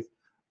work with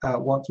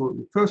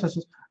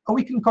processors, and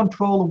we can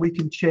control and we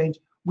can change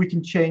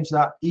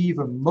that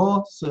even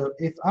more. So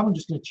if I'm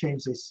just going to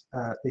change this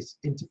this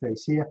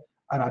interface here,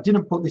 and I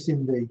didn't put this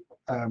in the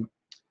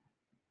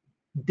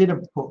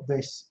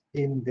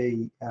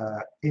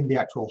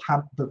actual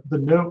the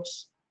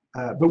notes,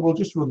 but we'll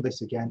just run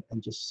this again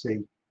and just see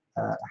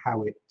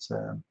how it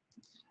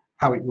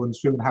runs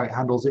through and how it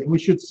handles it. And we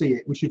should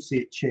see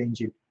it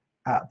changing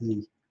at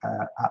the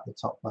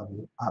top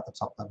level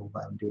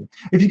that I'm doing.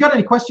 If you've got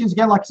any questions,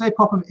 again, like I say,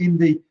 pop them in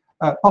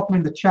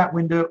the chat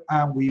window,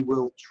 and we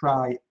will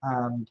try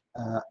and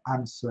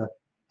answer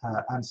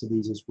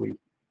these as we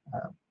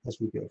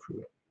go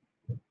through it.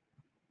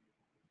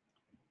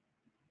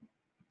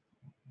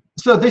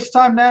 So this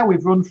time now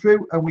we've run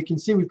through, and we can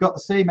see we've got the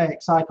same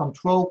AXI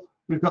control.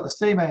 We've got the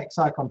same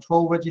AXI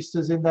control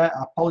registers in there.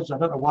 I apologize, I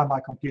don't know why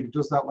my computer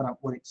does that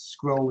when it's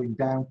scrolling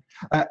down.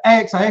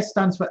 AXIS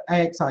stands for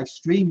AXI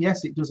stream.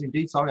 Yes, it does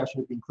indeed. Sorry, I should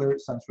have been clear.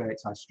 It stands for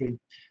AXI stream.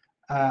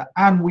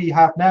 And we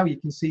have now, you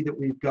can see that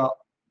we've got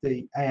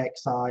the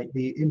AXI,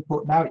 the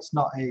input now. It's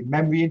not a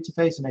memory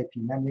interface, an AP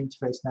memory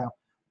interface now,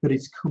 but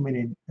it's coming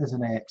in as an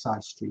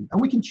AXI stream.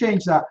 And we can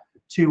change that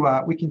to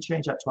our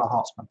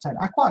heart's content.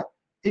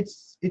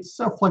 It's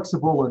so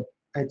flexible, and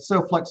it's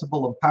so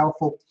flexible and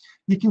powerful.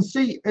 You can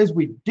see as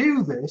we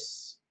do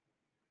this,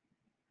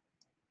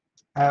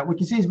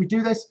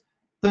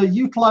 the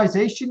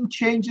utilization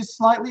changes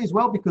slightly as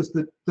well, because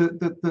the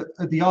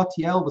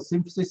RTL, the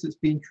synthesis that's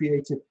being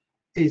created,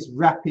 is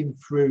wrapping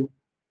through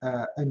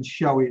and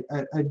showing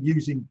and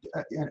using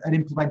and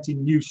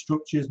implementing new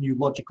structures, new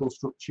logical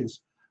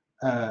structures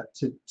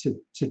to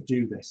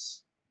do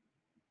this.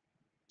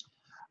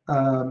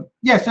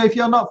 Yeah, so if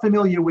you're not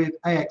familiar with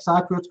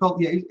AXI protocol,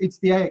 yeah, it's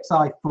the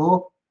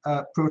AXI4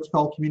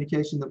 protocol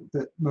communication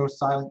that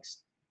most Xilinx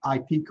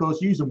IP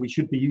cores use, and we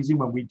should be using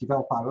when we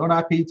develop our own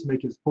IP to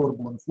make it as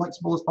portable and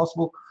flexible as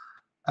possible.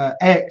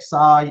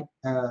 AXI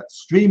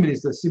streaming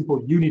is the simple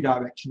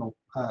unidirectional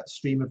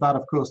stream of that.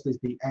 Of course, there's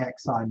the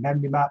AXI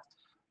memory map,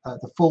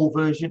 the full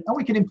version, and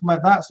we can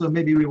implement that. So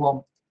maybe we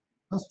want,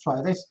 let's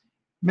try this.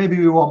 Maybe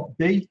we want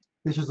B.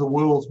 This is the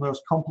world's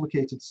most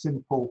complicated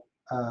simple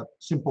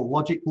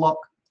logic block,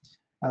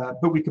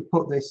 but we could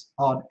put this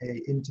on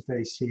a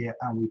interface here,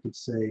 and we could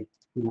say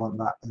we want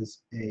that as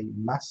a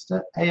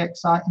master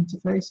AXI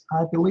interface,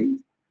 I believe.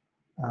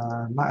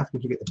 Might have to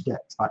give it a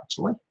depth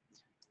actually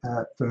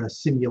for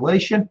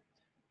simulation.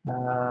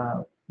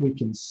 We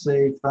can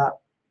save that,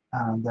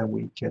 and then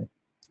we can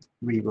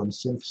rerun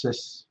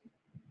synthesis.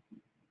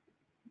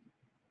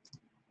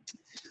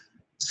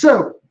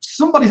 So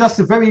somebody's asked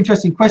a very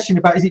interesting question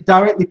about, is it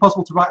directly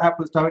possible to write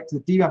outputs direct to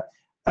the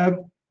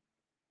DRAM?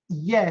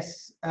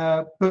 yes,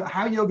 but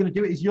how you're going to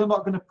do it is you're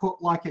not going to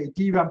put like a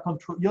DRAM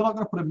control. You're not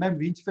going to put a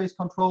memory interface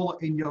controller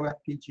in your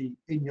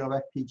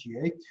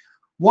FPGA.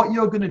 What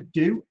you're going to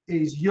do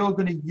is you're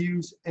going to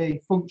use a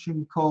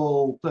function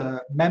called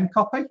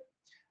memcopy.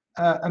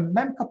 And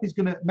memcopy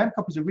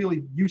is a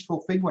really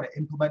useful thing when it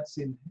implements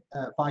in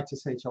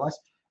Vitis HLS.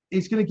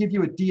 It's going to give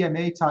you a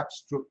DMA type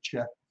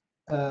structure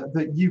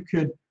that you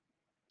can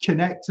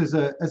connect as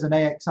an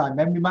AXI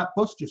memory map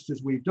bus, just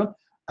as we've done,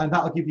 and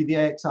that'll give you the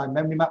AXI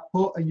memory map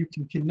port, and you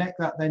can connect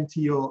that then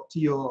to your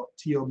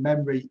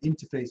memory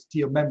interface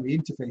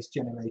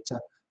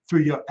generator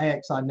through your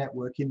AXI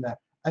network in there,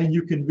 and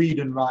you can read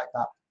and write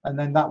that, and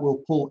then that will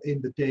pull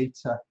in the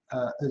data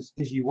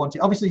as you want it.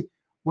 Obviously,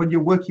 when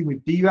you're working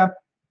with DRAM,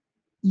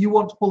 you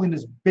want to pull in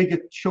as big a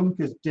chunk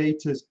as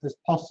data as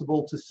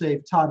possible to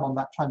save time on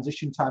that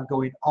transition time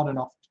going on and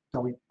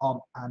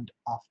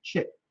off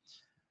chip.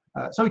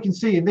 So we can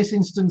see in this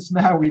instance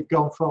now we've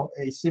gone from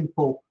a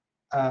simple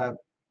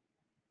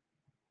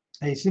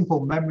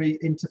memory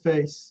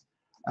interface.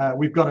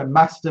 We've got a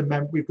master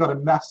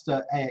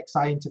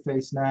AXI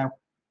interface now.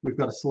 We've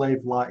got a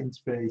slave light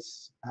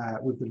interface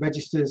with the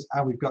registers,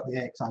 and we've got the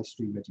AXI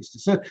stream register.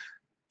 So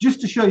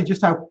just to show you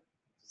just how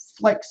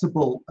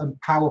flexible and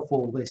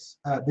powerful this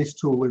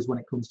tool is when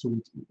it comes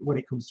to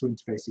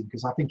interfacing,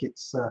 because I think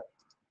it's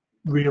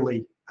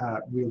really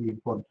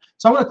important.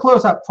 So I'm going to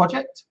close that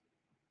project,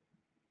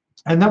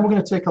 and then we're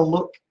going to take a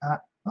look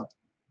at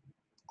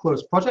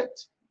close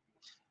project,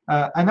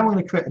 and then we're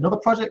going to create another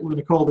project. We're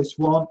going to call this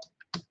one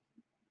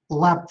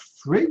Lab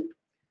 3.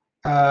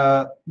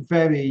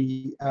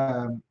 Very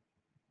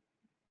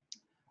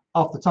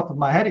off the top of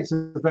my head, it's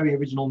a very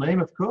original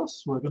name, of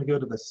course. We're going to go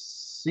to the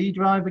C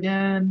drive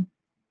again.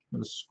 I'm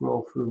going to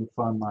scroll through and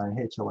find my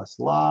HLS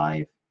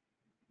Live.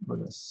 We're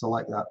going to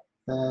select that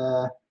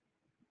there.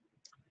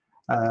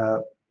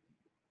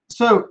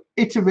 So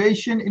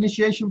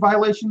initiation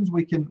violations,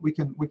 we can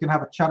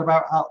have a chat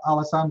about,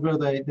 Alessandro.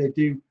 They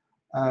do.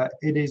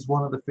 It is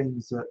one of the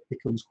things that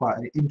becomes quite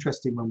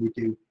interesting when we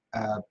do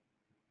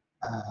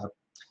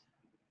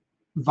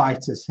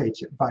Vitis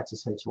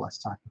HLS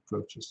type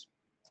approaches.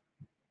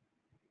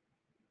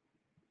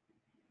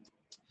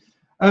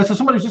 So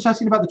somebody's just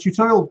asking about the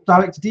tutorial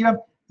direct to DRAM.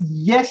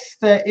 Yes,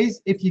 there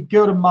is. If you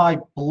go to my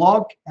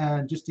blog,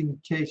 and just in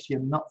case you're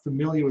not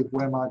familiar with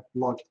where my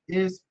blog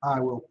is,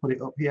 I will put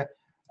it up here.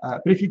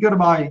 But if you go to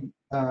my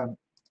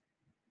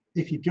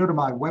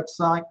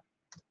website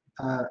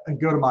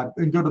and go to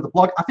the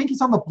blog, I think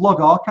it's on the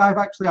blog archive.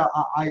 Actually,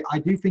 I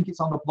do think it's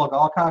on the blog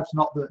archives,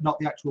 not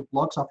the actual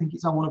blog. So I think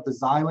it's on one of the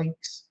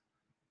Xilinx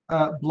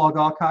blog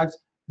archives.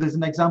 There's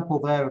an example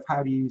there of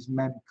how to use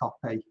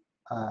memcopy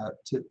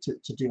to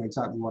do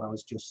exactly what I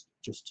was just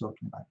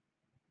talking about.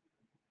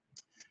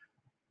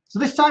 So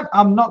this time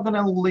I'm not going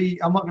to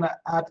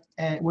add.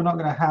 We're not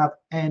going to have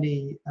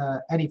any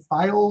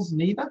files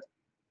neither.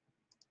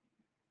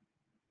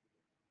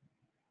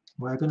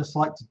 We're going to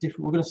select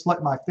We're going to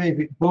select my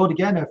favorite board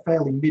again, a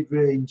fairly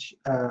mid-range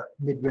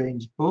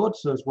board,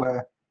 so as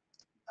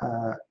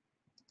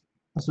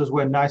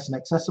we're nice and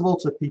accessible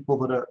to people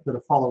that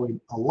are following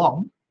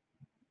along.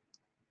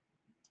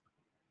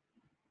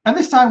 And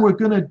this time we're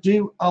going to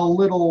do a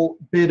little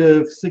bit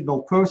of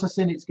signal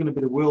processing. It's going to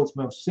be the world's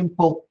most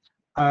simple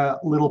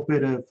little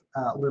bit of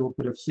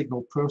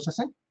signal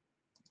processing.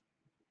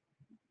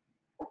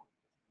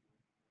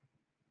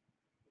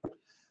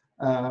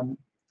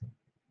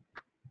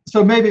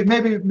 So maybe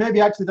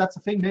actually that's a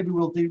thing. Maybe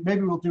we'll do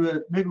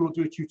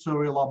a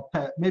tutorial on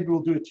pedal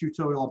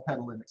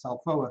Linux.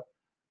 I'll throw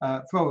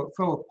a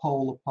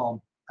poll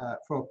upon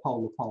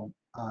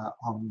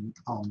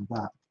on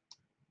that.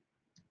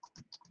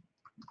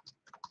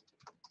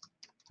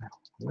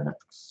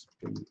 Linux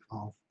be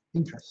of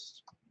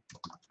interest.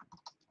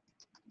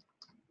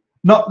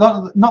 Not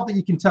that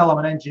you can tell I'm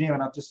an engineer,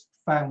 and I've just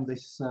found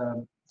this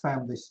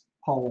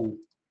poll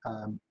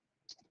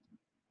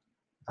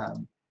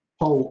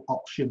poll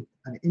option,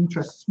 and it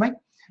interests me.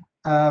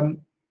 So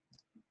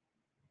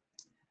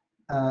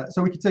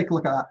we can take a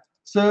look at that.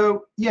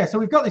 So yeah, so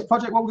we've got this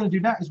project. What we're going to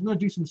do now is we're going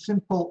to do some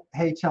simple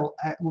we're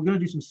going to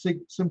do some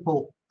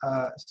simple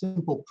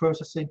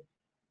processing.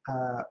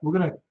 We're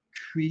going to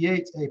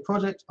create a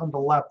project under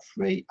Lab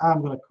 3.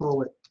 I'm going to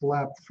call it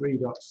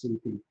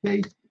lab3.cpp.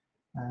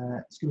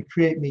 It's going to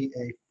create me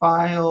a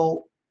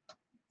file.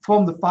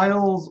 From the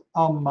files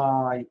on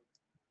my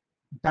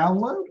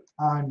download,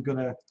 I'm going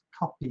to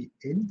copy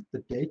in the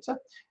data.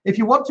 If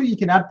you want to, you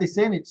can add this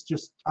in. It's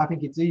just, I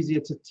think it's easier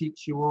to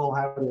teach you all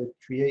how to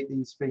create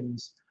these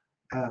things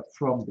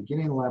from the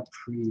beginning.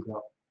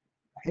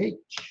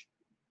 lab3.h,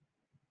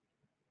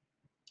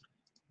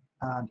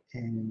 and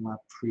in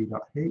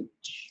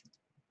lab3.h,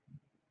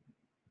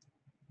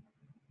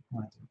 I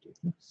can do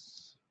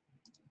this.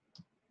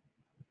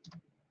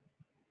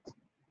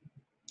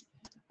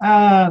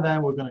 And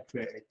then we're going to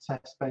create a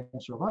test bench. I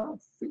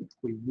don't think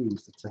we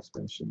use the test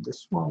bench in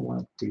this one.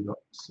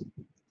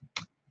 lab3.cpp.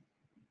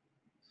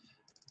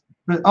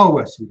 But oh,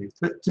 yes, we do.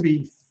 But to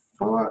be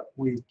fair,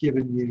 we've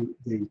given you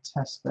the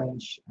test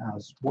bench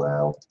as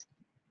well.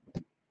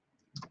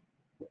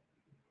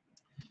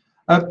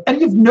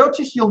 And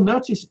you'll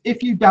notice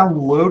if you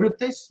downloaded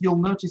this, you'll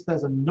notice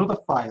there's another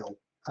file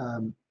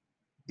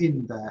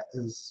in there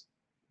as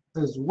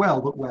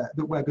well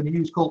that we're going to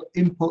use called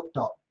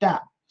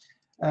input.dat.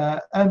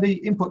 And the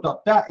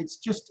input.dat, it's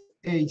just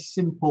a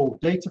simple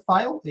data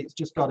file. It's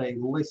just got a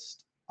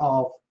list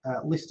of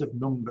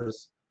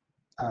numbers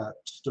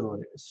stored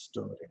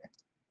in it.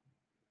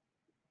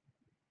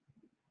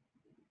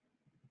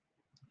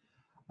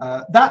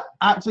 That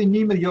actually,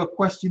 Nima, your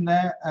question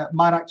there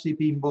might actually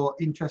be more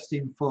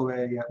interesting for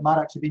a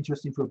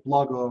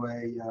blog or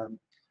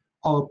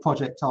a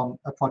project on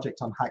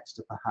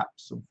Hackster,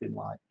 perhaps something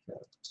like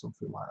that.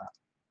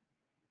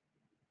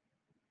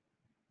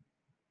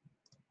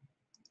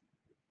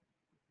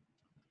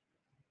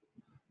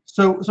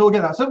 So we'll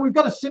get that. So we've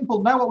got a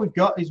simple. Now what we've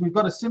got is we've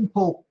got a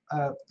simple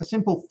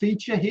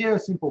feature here, a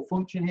simple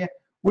function here.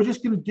 We're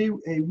just going to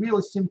do a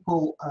really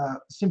simple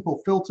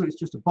filter. It's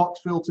just a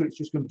box filter. It's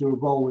just going to do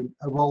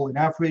a rolling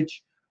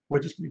average. We're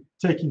just going to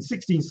be taking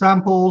 16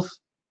 samples.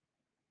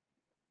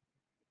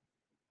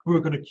 We're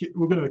going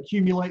to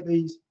accumulate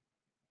these,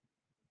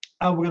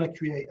 and we're going to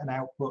create an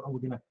output, and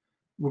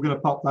we're going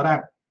to pop that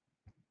out.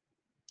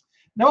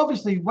 Now,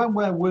 obviously, when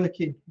we're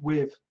working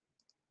with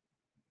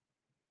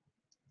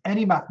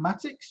any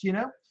mathematics,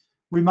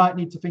 we might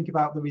need to think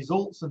about the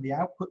results and the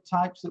output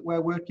types that we're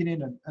working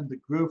in, and the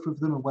growth of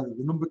them, and whether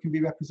the number can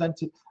be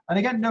represented. And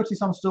again,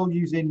 notice I'm still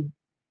using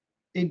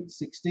int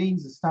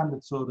 16s, the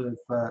standard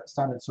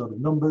sort of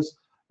numbers.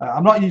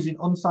 I'm not using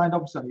unsigned,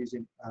 obviously. I'm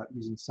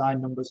using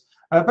signed numbers.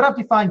 But I've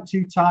defined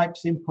two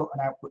types, input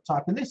and output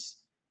type, and this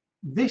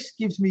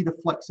gives me the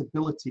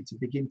flexibility to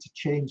begin to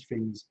change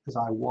things as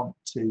I want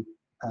to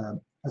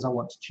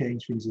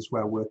change things as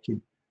we're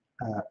working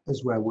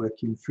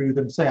through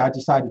them. Say I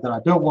decided that I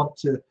don't want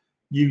to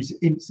use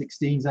int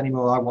 16s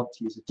anymore, I want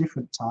to use a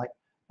different type,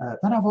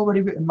 then I've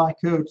already written my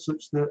code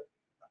such that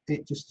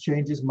it just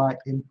changes my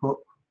input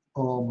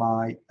or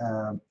my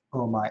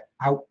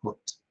output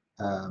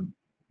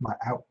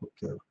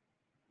code.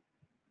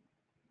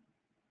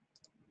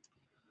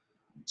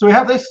 So we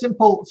have this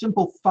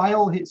simple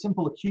file here,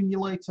 simple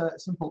accumulator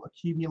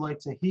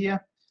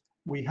here.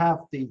 We have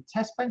the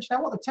test bench.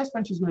 Now what the test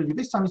bench is going to do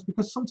this time is,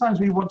 because sometimes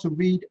we want to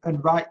read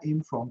and write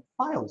in from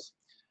files.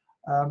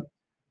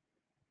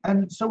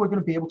 And so we're going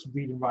to be able to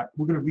read and write.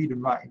 We're going to read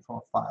and write in from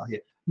a file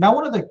here. Now,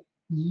 one of the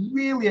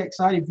really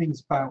exciting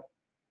things about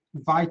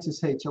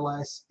Vitis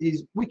HLS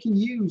is we can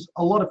use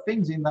a lot of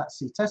things in that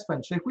C test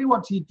bench. So if we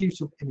want to do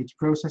some image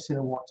processing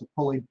and want to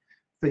pull in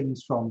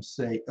things from,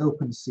 say,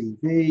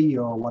 OpenCV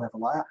or whatever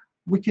like that,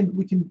 we can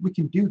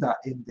do that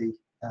in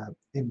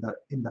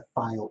the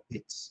file.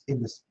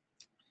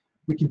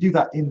 We can do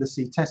that in the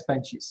C test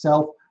bench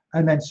itself,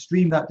 and then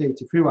stream that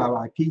data through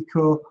our IP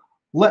core,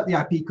 let the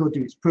IP core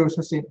do its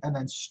processing, and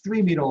then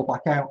stream it all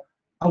back out.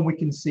 And we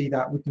can see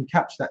that, we can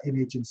capture that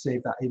image and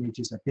save that image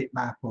as a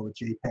bitmap or a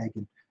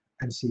JPEG,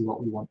 and see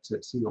what we want to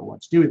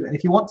do with it. And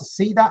if you want to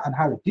see that and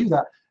how to do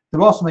that,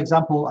 there are some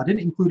examples. I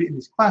didn't include it in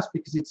this class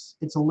because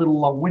it's a little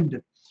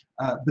long-winded,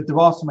 but there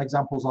are some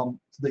examples on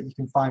that you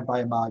can find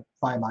via my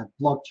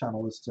blog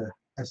channel as to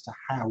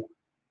how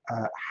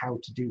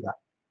to do that.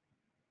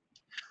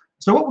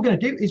 So what we're going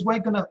to do is we're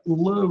going to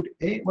load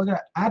it. We're going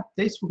to add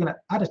this. We're going to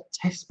add a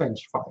test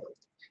bench file,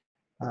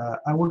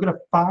 and we're going to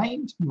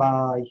find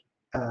my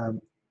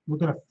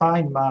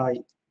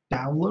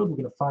download. We're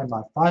going to find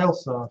my file.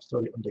 So I've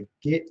stored it under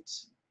Git,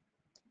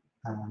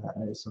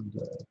 and it's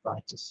under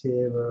Vitis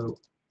Hero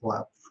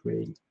Lab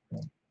 3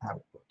 and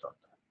output.dat.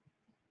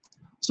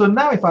 So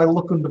now if I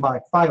look under my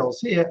files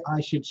here,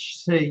 I should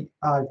see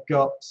I've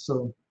got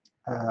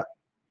a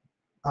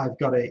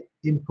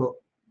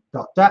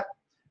input.dat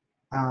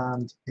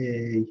and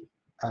the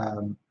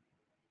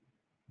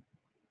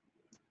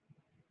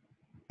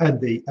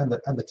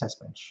test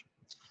bench,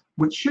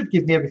 which should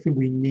give me everything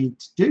we need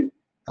to do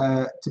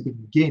to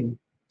begin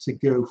to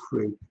go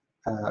through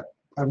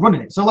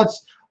running it. So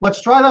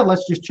let's try that.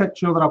 Let's just check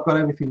sure that I've got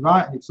everything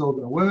right and it's all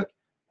going to work.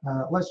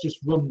 Let's just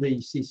run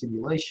the C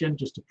simulation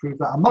just to prove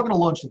that. I'm not going to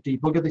launch the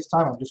debugger this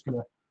time. I'm just going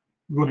to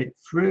run it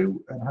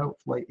through, and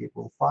hopefully it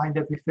will find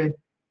everything.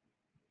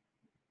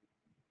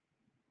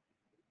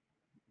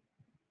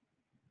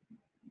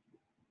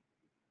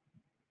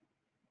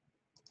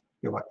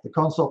 Go back to the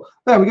console.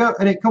 There we go,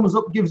 and it comes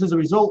up, gives us a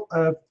result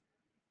of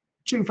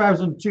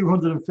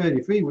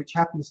 2,233, which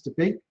happens to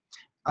be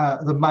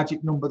the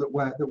magic number that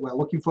we're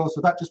looking for.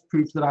 So that just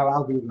proves that our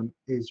algorithm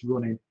is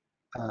running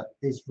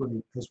as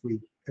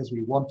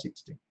we want it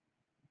to do.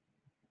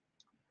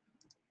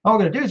 What we're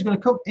going to do is we're going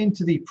to come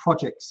into the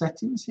project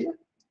settings here,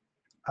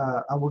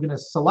 and we're going to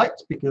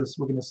select, because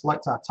we're going to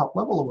select our top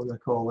level, and we're going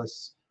to call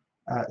this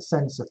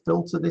sensor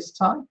filter this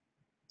time.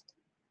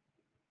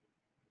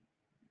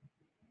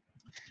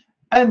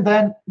 And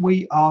then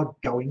we are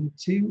going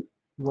to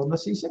run the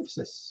C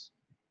synthesis.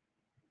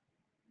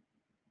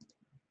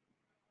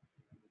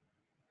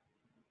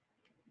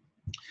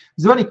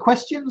 Is there any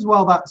questions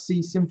while that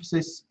C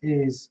synthesis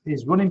is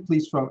running?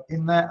 Please throw it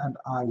in there, and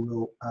I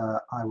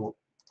will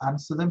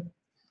answer them.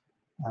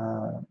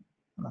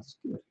 That's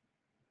good.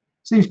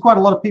 Seems quite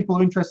a lot of people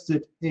are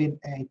interested in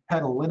a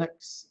pedal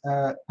Linux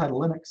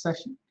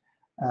session,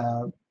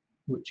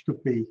 which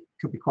could be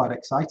quite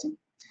exciting.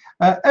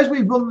 As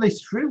we run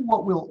this through,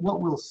 what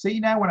we'll see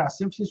now when our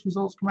synthesis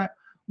results come out,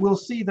 we'll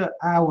see that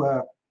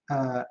our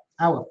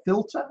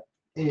filter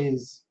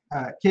is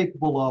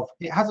capable of,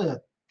 it has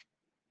a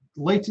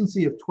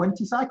latency of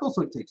 20 cycles,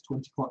 so it takes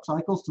 20 clock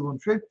cycles to run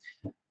through,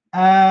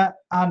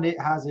 and it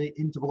has an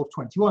interval of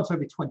 21, so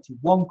every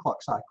 21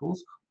 clock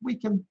cycles we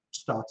can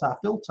start our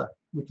filter.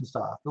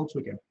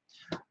 Again.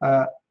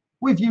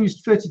 We've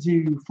used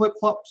 32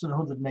 flip-flops and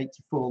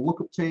 184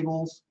 lookup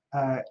tables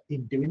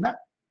in doing that.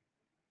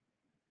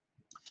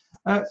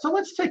 So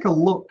let's take a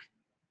look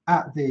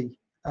at the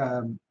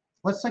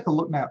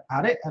now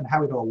at it and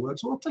how it all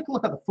works. So we'll take a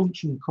look at the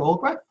function call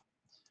graph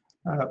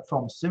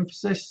from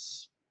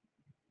synthesis.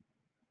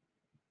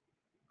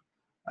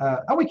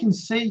 And we can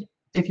see,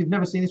 if you've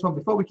never seen this one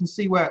before, we can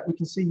see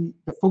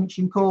the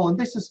function call, and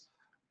this is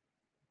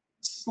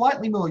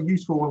slightly more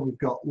useful when we've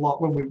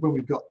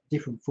got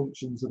different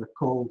functions that are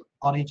called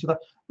on each other.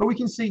 But we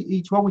can see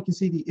each one. We can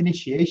see the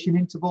initiation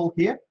interval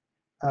here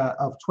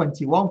of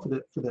 21 for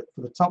the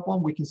top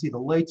one. We can see the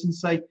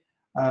latency.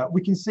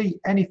 We can see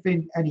any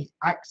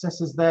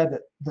accesses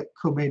there that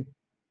come in.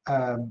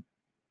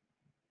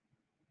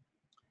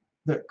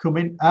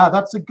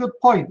 That's a good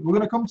point. We're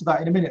going to come to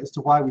that in a minute as to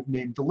why we've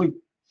named the loop.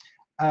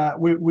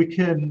 We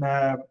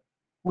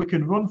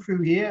can run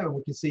through here and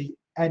we can see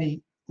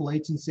any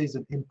latencies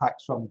and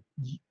impacts from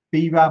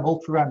BRAM,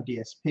 UltraRAM,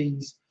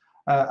 DSPs,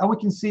 and we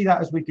can see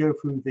that as we go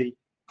through the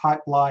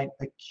pipeline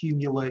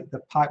accumulator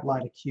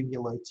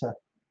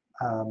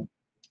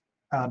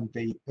and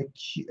the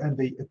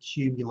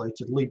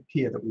accumulated loop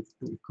here that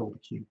we've called a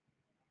queue.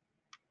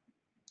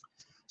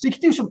 So you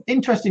can do some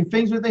interesting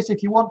things with this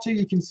if you want to.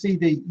 You can see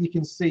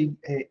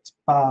it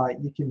by,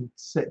 you can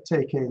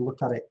take a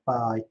look at it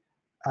by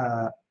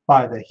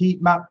the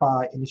heat map,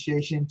 by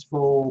initiation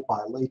interval,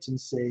 by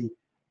latency,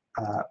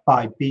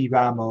 by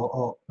BRAM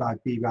or by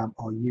BRAM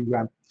or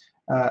URAM,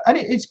 and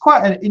it's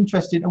quite an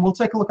interesting. And we'll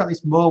take a look at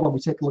this more when we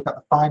take a look at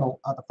the final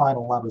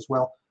lab as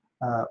well.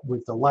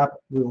 With the lab,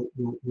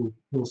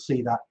 we'll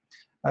see that.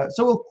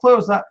 So we'll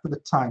close that for the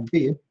time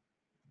being.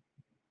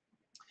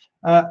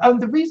 And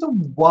the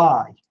reason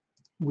why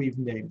we've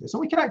named this, so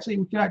we can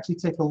actually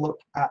take a look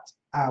at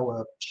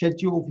our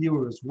schedule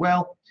viewer as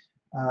well,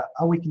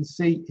 and we can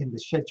see in the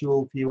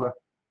schedule viewer,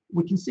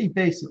 we can see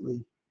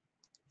basically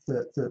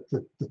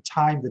the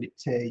time that it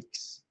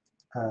takes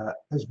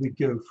as we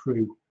go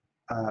through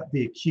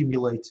the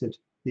accumulated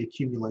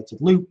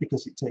loop,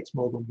 because it takes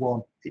more than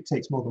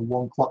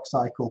one clock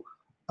cycle,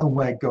 and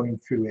we're going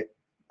through it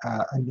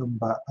a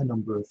number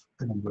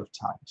of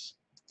times.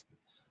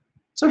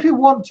 So if you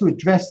want to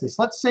address this,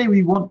 let's say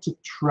we want to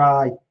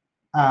try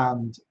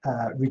and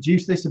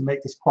reduce this and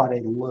make this quite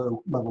a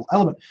low level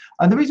element.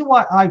 And the reason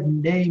why I've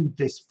named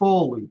this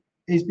for loop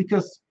is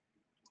because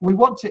we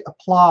want to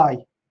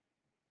apply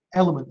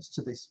elements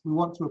to this.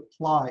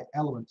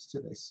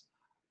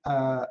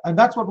 And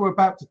that's what we're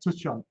about to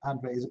touch on.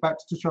 Andre is about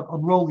to touch on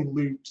unrolling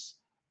loops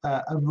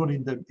and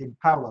running them in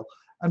parallel.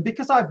 And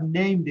because I've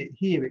named it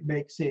here, it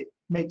makes it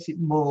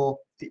visible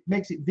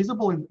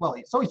in, well,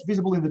 it's always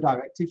visible in the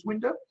directives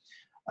window.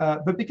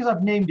 But because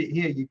I've named it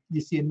here,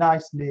 you see a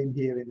nice name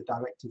here in the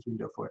directives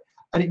window for it,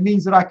 and it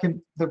means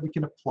that we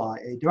can apply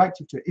a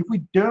directive to it. If we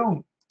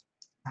don't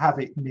have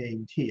it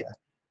named here,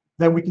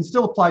 then we can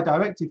still apply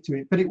directive to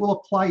it, but it will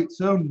apply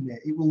its own name.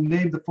 It will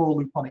name the for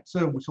loop on its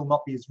own, which will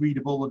not be as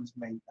readable and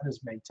as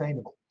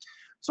maintainable.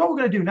 So what we're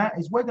going to do now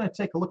is we're going to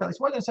take a look at this.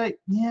 We're going to say,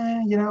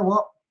 yeah, you know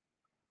what?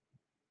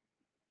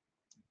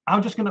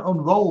 I'm just going to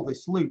unroll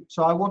this loop.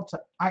 So I want to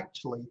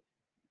actually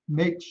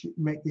make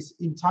this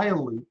entire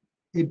loop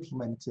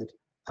implemented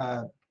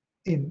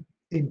in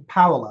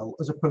parallel,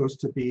 as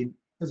opposed to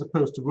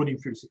running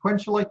through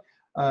sequentially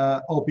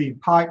or being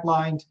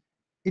pipelined.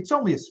 It's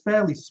only a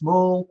fairly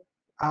small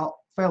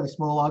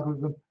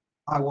algorithm.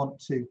 I want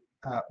to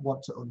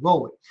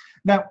unroll it.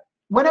 Now,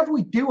 whenever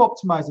we do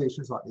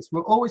optimizations like this,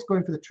 we're always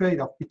going for the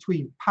trade-off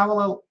between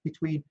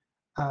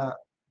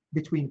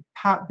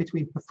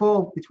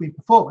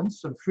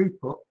performance and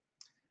throughput,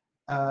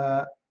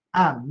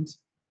 and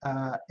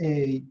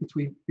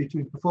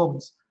between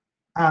performance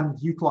and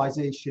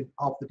utilization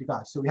of the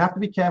device. So we have to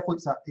be careful.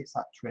 It's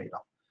that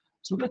trade-off.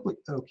 So we're going to click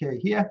OK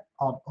here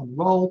on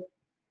unroll.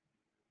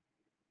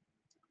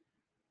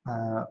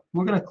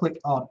 We're going to click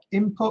on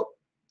input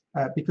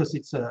because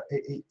it's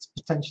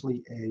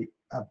potentially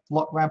a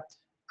block RAM.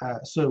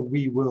 So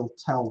we will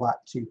tell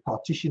that to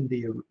partition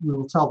the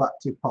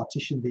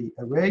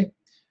array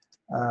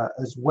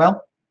as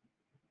well.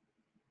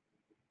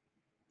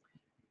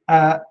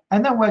 And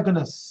then we're going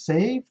to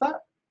save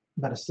that.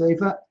 Better save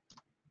that.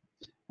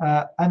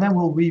 And then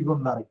we'll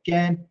rerun that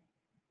again.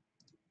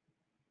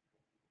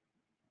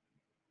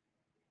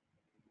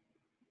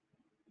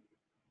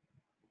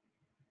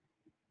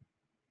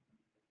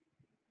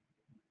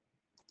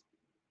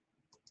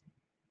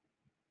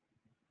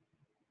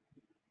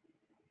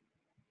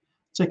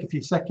 take a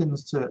few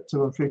seconds to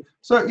run through.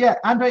 So yeah,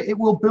 Andre, it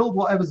will build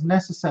whatever's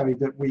necessary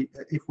that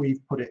if we've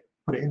put it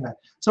in there.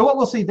 So what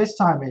we'll see this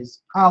time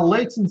is our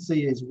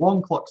latency is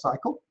 1 clock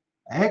cycle.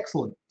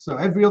 Excellent. So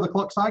every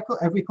clock cycle,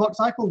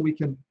 we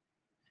can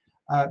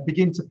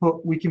begin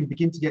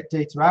to get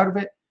data out of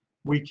it.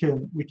 We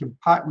can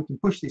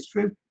push this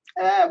through.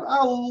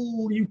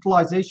 Our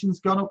utilization's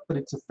gone up, but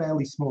it's a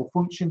fairly small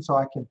function, so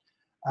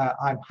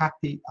I'm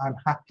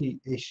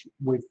happy-ish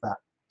with that.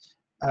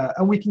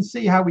 And we can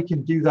see how we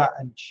can do that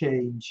and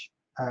change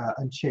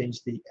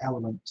the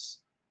elements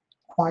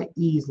quite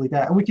easily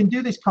there. And we can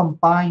do this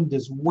combined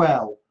as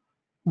well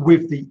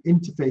with the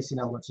interfacing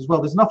elements as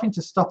well. There's nothing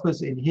to stop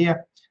us in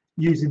here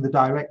using the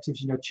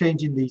directives,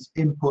 changing these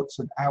inputs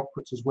and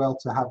outputs as well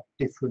to have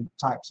different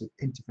types of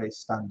interface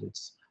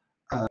standards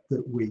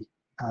that we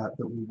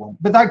want.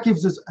 But that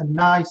gives us a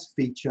nice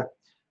feature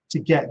to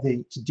get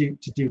to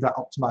do that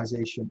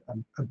optimization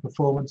and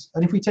performance.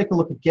 And if we take a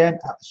look again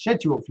at the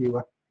schedule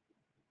viewer,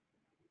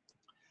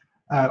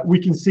 we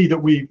can see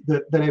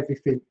that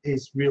everything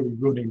is really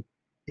running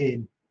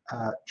in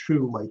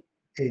truly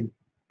in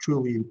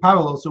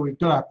parallel. So we've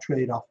done our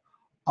trade-off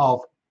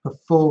of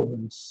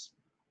performance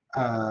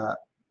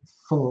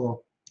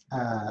for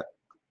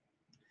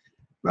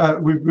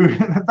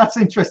that's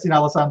interesting,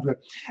 Alessandra.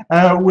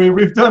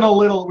 We've done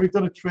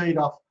a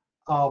trade-off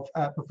of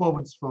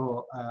performance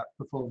for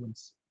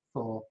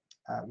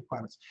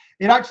requirements.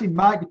 It actually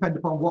might depend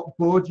upon what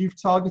board you've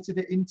targeted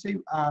it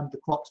into and the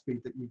clock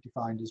speed that you've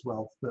defined as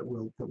well that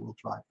will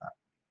drive that.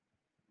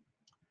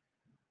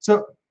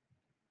 So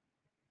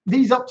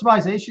these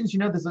optimizations,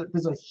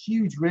 there's a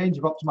huge range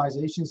of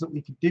optimizations that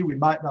we could do. We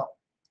might not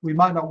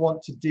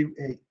want to do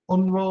a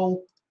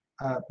unroll,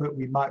 but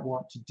we might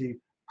want to do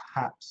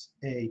perhaps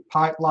a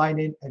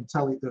pipelining and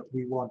tell it that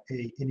we want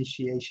a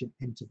initiation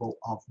interval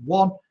of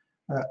 1,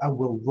 and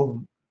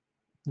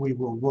we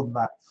will run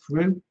that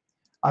through.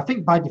 I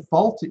think by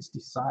default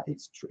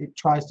it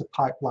tries to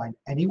pipeline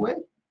anyway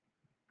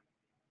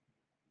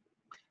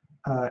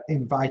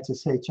in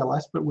Vitis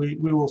HLS, but we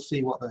will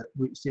see what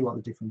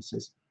the difference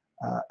is,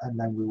 and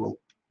then we will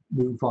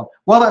move on.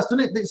 Well, that's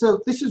done it.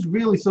 So this is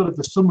really sort of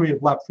the summary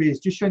of Lab 3, is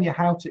just showing you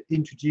how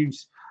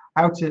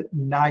to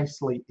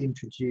nicely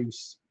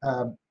introduce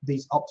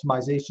these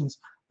optimizations,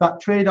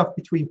 that trade-off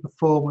between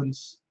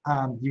performance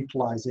and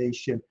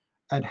utilization,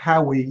 and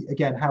how we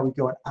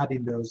go and add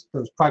in those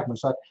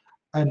pragmas,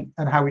 and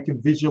how we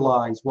can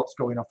visualize what's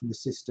going on in the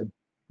system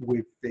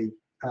with the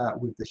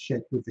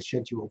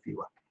schedule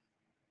viewer.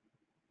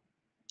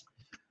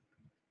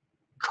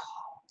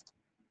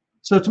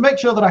 So to make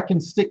sure that I can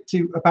stick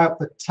to about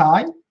the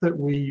time that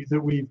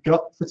we've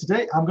got for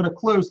today, I'm going to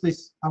close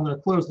this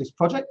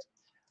project.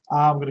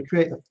 I'm going to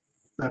create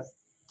a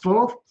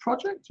 4th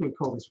project. We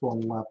call this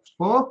one Lab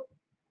 4.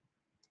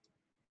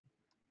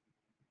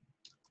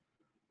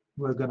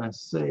 We're going to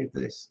save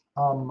this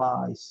on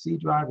my C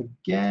drive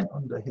again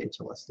under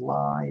HLS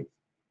Live.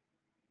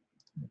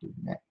 We'll do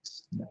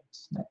next.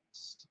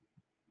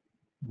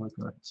 We're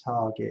going to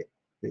target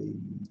the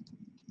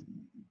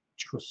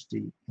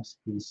trusty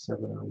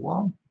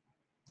SP701.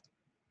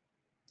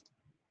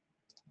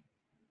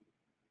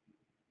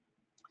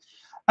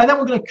 And then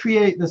we're going to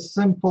create the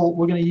simple.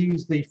 We're going to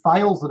use the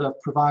files that are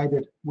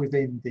provided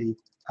within the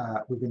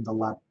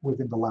Lab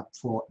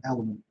 4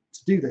 element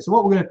to do this. So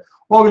what we're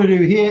going to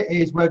do here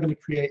is we're going to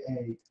create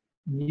a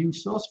new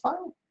source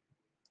file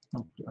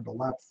under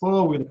Lab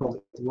 4. We're going to call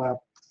it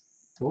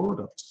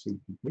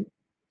lab4.cpp.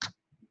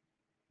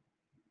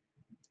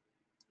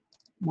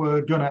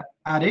 We're going to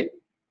add in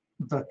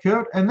the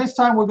code, and this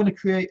time we're going to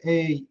create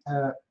a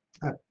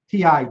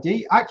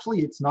PID.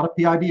 Actually, it's not a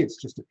PID; it's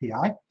just a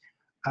PI.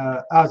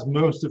 As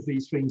most of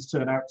these things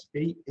turn out to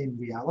be in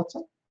reality.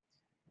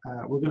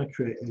 We're going to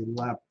create a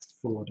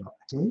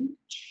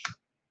lab4.h.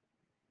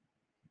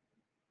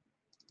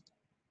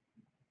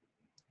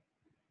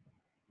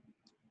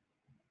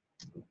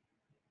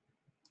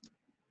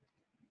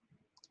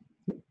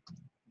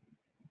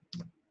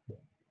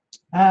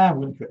 And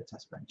we're going to create a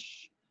test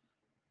bench.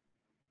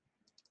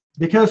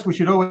 Because we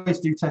should always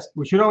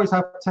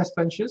have test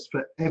benches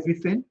for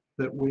everything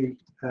that we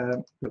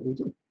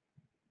do.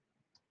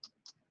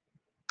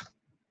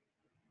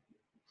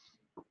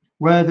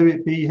 Whether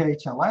it be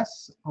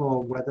HLS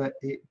or whether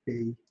it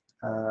be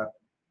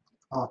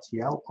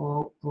RTL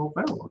or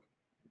Verilog.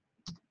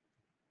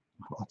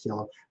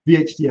 RTL,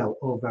 VHDL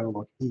or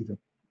Verilog even.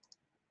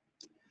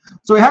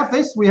 So we have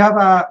this. We have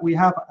our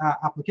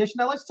application.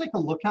 Now let's take a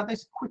look at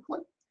this quickly.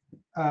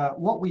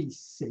 What we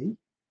see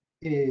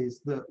is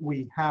that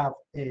we have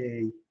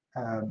a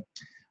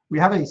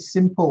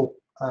simple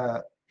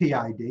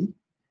PID.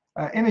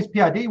 In this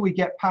PID, we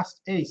get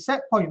past a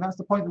set point. That's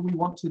the point that we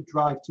want to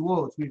drive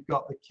towards. We've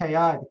got the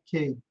KI,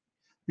 the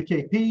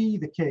KP,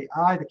 the KI,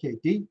 the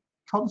KD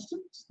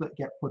constants that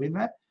get put in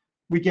there.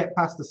 We get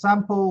past the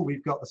sample.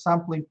 We've got the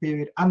sampling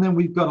period, and then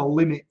we've got a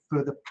limit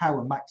for the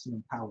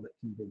maximum power that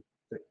can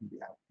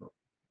be output.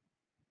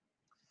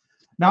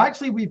 Now,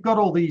 actually, we've got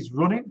all these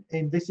running.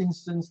 In this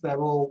instance,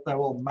 they're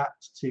all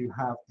mapped to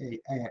have a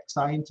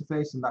AXI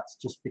interface, and that's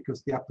just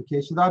because the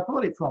application that I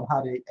bought it from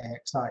had a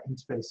AXI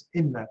interface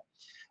in there.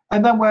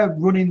 And then we're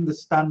running the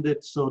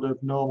standard sort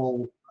of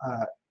normal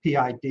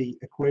PID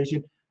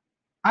equation.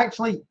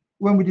 Actually,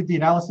 when we did the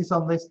analysis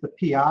on this, the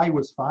PI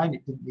was fine.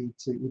 It didn't need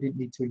to. We didn't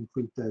need to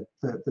include the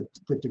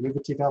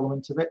derivative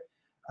element of it.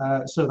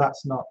 So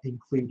that's not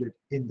included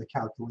in the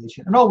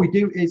calculation. And all we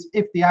do is,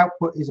 if the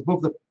output is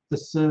above the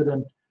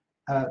certain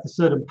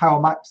power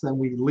max, then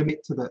we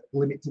limit to the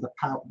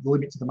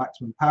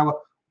maximum power.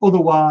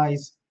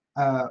 Otherwise,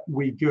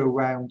 we go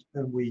around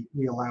and we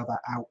allow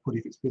that output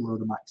if it's below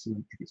the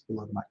maximum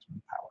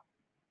power.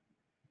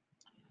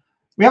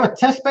 We have a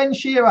test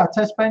bench here. Our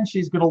test bench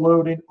is going to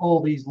load in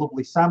all these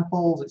lovely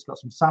samples. It's got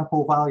some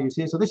sample values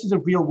here. So this is a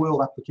real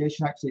world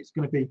application. Actually, it's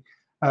going to be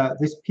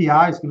this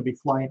PI is going to be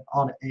flying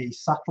on a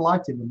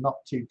satellite in the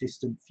not too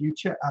distant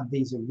future, and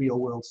these are real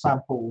world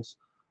samples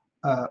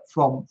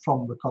from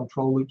the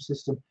control loop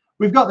system.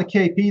 We've got the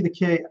KP,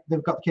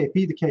 they've got the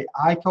KP, the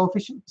KI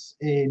coefficients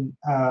in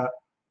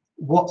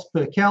watts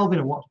per Kelvin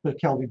and watts per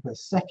Kelvin per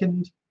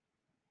second.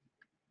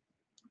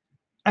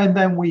 And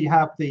then we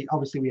have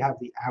obviously we have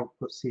the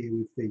outputs here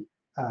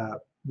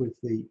with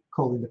the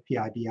calling the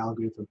PID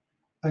algorithm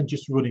and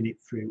just running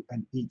it through,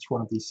 and each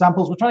one of these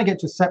samples we're trying to get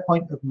to a set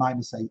point of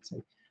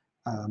 -80.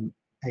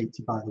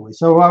 80 by the way.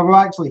 So we're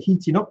actually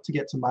heating up to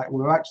get to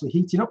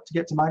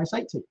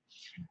 -80,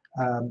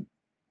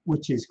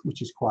 which is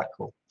quite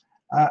cool.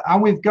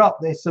 And we've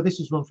got this, so this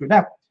is run through.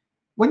 Now,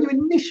 when you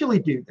initially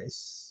do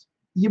this,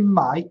 you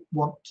might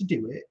want to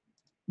do it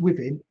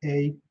within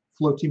a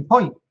floating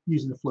point,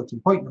 using the floating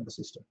point number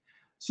system.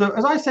 So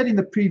as I said in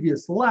the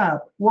previous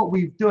lab, what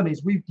we've done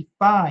is we've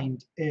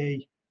defined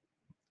a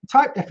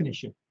type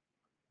definition,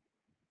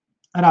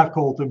 and I've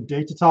called them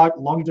data type,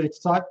 long data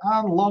type,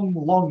 and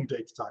long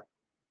data type.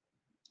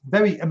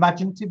 Very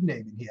imaginative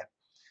naming here.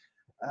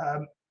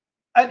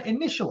 And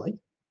initially,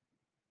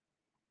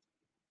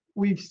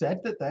 we've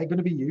said that they're going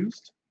to be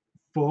used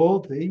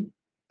for the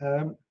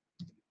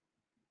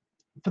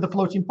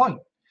floating point.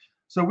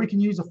 So we can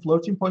use a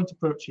floating point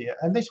approach here,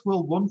 and this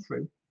will run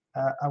through,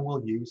 and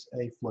we'll use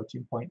a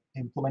floating point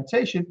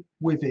implementation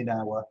within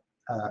our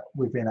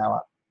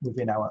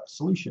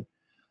solution.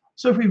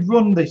 So if we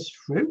run this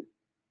through,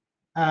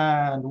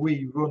 and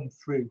we run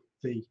through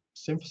the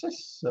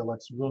synthesis, so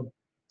let's run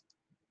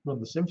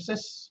the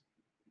synthesis.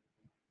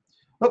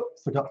 Oh,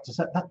 forgot to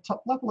set that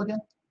top level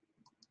again.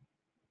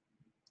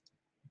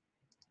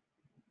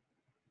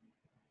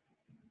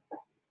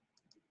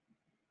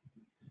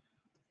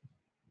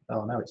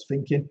 Oh, now it's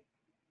thinking.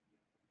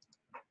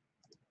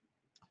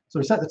 So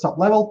we set the top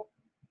level.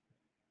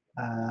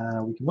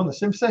 We can run the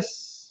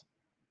synthesis.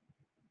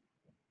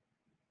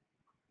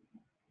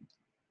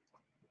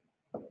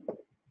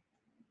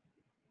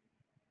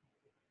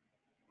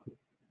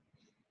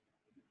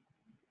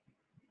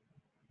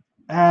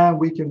 And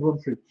we can run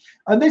through.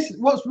 And this,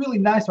 what's really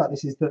nice about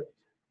this is that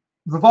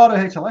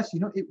Vitis HLS,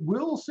 it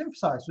will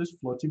synthesize those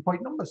floating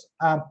point numbers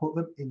and put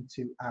them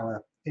into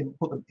our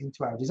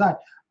design.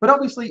 But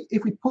obviously,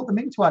 if we put them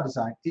into our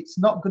design, it's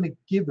not going to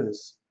give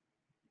us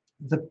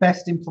the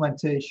best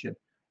implementation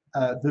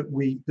that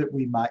we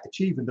might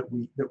achieve and that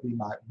we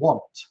might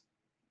want,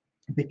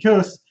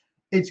 because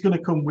it's going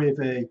to come with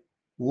a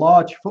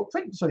large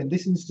footprint. So in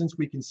this instance,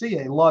 we can see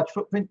a large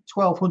footprint: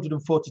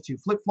 1,242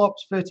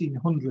 flip-flops,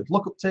 1,300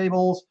 lookup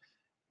tables,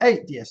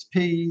 8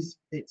 DSPs.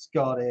 It's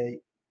got a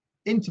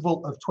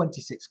interval of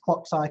 26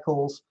 clock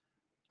cycles,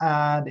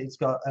 and it's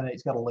got a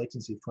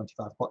latency of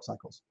 25 clock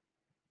cycles.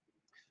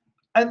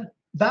 And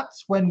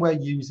that's when we're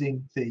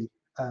using the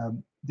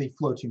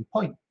floating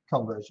point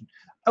conversion.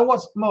 And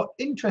what's more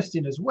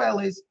interesting as well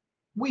is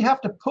we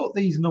have to put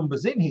these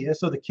numbers in here.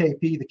 So the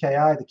KP, the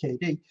KI, the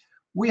KD,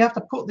 we have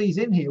to put these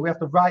in here. We have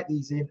to write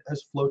these in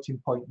as floating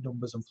point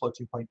numbers and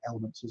floating point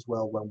elements as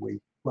well when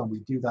we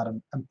do that,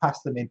 and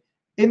pass them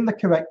in the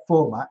correct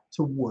format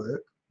to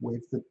work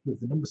with the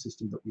number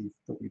system that we've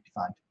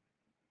defined.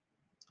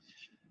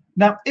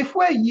 Now, if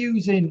we're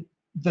using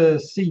the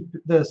C++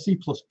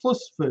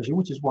 version,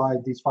 which is why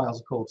these files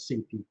are called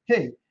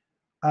CPP,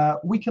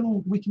 we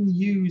can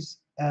use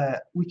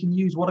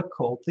what are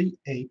called the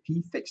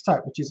AP fixed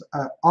type, which is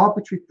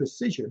arbitrary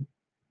precision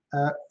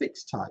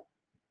fixed type.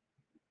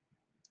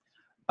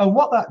 And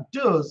what that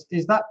does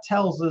is that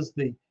tells us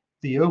the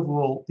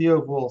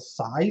overall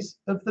size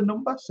of the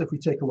number. So if we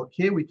take a look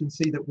here, we can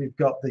see that we've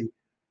got the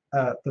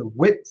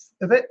width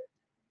of it,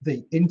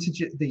 the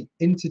integer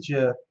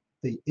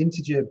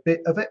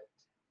bit of it,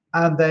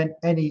 and then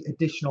any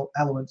additional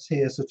elements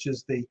here, such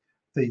as the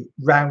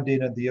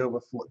rounding and the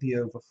overflow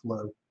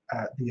mode.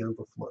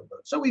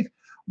 So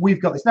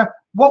we've got this. Now,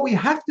 what we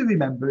have to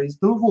remember is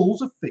the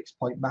rules of fixed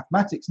point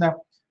mathematics.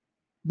 Now,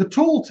 the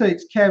tool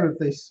takes care of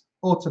this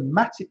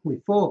automatically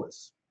for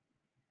us,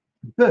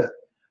 but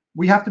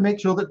we have to make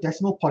sure that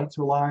decimal points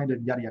are aligned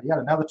and yada yada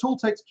yada. Now, the tool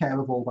takes care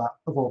of all that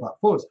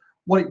for us.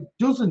 What it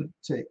doesn't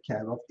take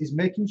care of is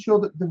making sure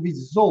that the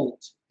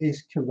result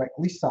is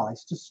correctly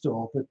sized to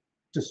store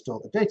store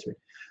the data in.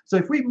 So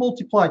if we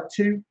multiply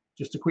two,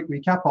 just a quick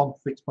recap on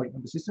fixed point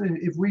number system,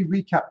 if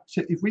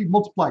we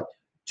multiply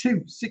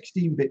two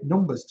 16-bit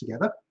numbers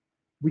together,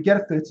 we get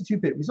a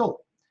 32-bit result.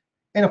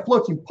 In a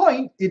floating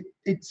point,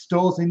 it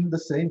stores in the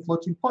same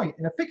floating point.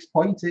 In a fixed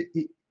point,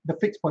 the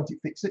fixed point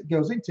it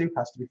goes into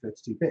has to be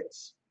 32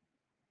 bits.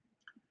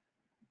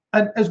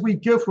 And as we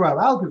go through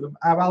our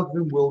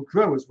algorithm will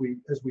grow as we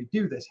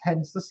do this,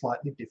 hence the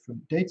slightly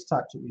different data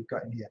types that we've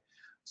got in here.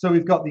 So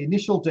we've got the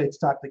initial data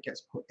type that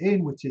gets put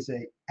in, which is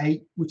a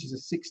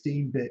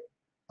 16-bit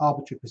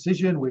arbitrary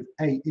precision with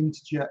 8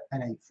 integer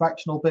and 8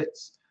 fractional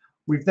bits.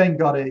 We've then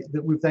got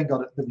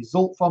the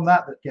result from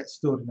that gets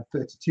stored in a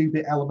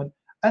 32-bit element,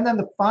 and then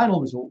the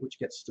final result, which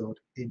gets stored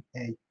in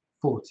a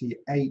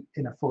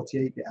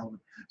 48-bit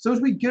element. So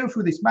as we go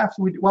through this math,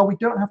 while we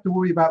don't have to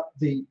worry about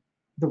the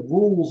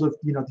rules of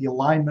the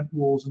alignment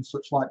rules and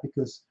such like,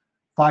 because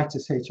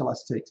Vitis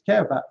HLS takes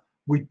care of that,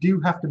 we do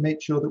have to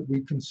make sure that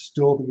we can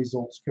store the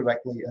results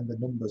correctly and the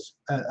numbers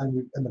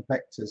and the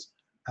vectors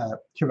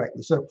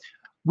correctly. So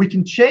we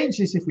can change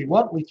this if we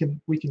want. We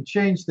can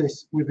change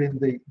this within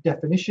the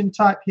definition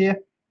type here.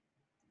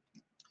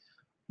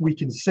 We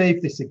can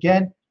save this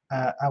again,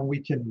 and we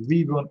can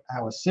rerun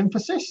our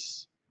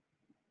synthesis.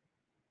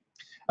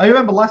 I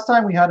remember last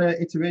time we had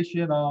an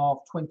iteration of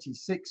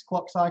 26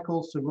 clock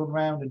cycles to run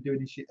around and do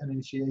an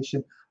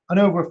initiation, and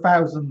over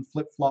 1,000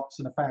 flip-flops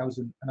and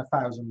 1,000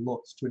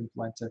 LUTs to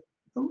implement a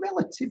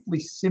relatively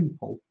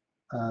simple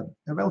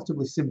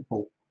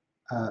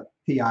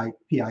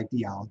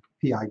PID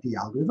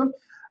algorithm.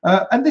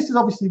 And this is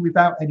obviously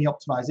without any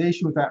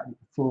optimization, without any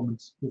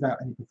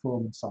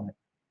performance on it.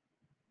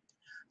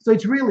 So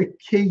it's really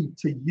key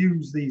to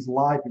use these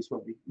libraries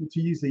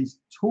to use these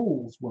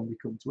tools when we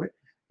come to it,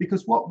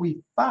 because what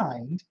we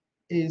find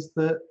is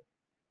that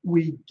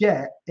we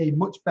get a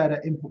much better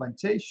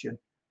implementation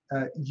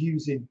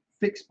using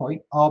fixed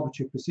point,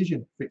 arbitrary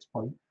precision fixed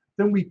point,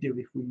 than we do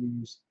if we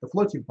use the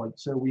floating point.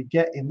 So we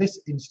get, in this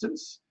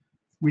instance,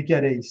 we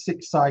get a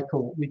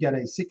 6-cycle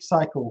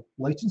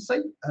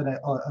latency and a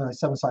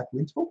 7-cycle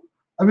interval.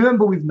 And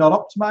remember, we've not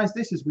optimized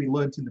this as we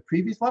learned in the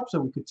previous lab, so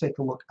we could take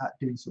a look at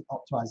doing some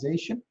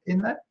optimization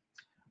in there.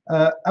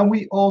 And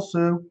we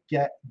also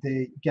get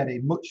a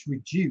much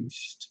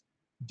reduced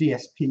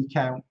DSP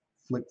count,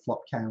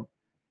 flip-flop count,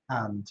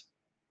 and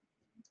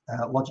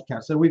logic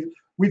count. So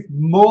we've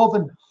more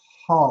than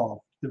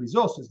halved the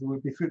resources.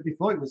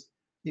 Before it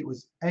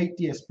was 8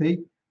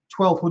 DSP,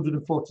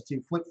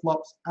 1,242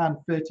 flip-flops, and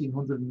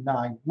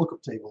 1,309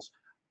 lookup tables,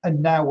 and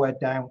now we're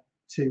down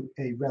to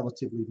a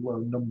relatively low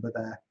number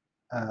there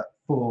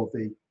for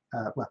the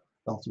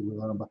relatively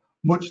low number,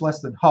 much less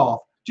than half,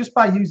 just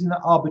by using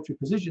that arbitrary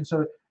precision.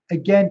 So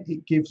again,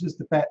 it gives us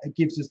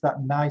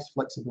that nice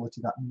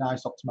flexibility, that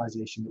nice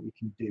optimization that we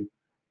can do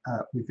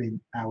within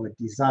our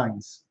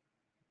designs.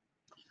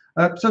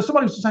 So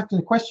someone who's just asking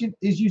the question,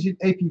 is using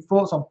AP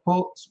thoughts on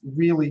ports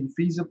really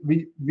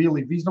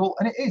reasonable?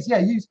 And it is,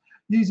 yeah.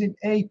 Using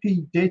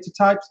AP data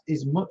types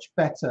is much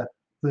better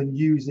than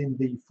using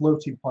the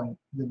floating point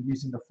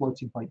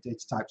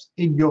data types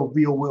in your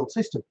real world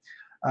system.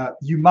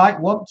 You might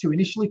want to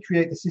initially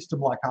create the system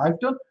like I've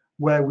done,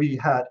 where you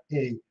have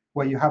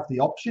the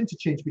option to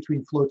change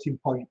between floating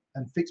point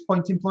and fixed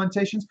point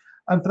implementations.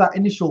 And for that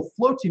initial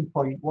floating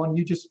point one,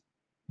 you just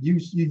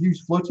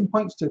use floating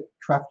points to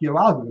craft your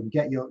algorithm,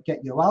 get your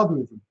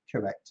algorithm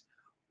correct.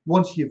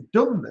 Once you've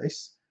done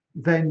this,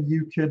 then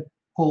you can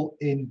pull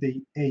in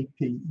the AP.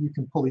 You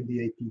can pull in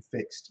the AP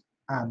fixed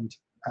and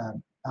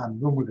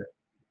run with it.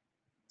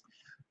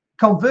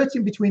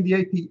 Converting between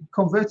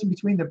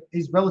them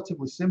is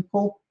relatively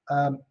simple.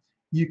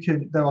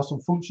 There are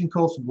some function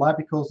calls, some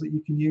library calls that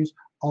you can use.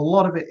 A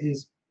lot of it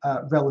is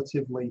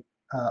relatively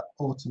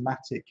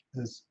automatic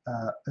as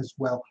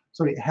well.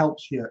 So it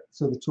helps you.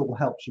 So the tool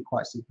helps you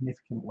quite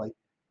significantly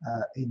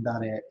in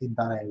that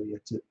area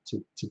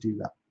to do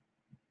that.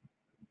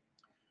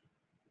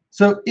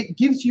 So it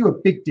gives you a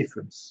big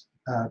difference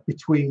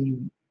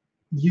between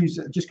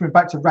just coming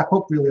back to wrap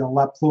up really on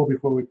lab 4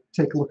 before we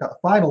take a look at the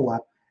final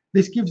lab.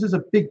 This gives us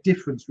a big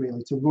difference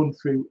really to run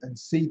through and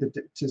see the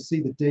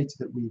data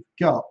that we've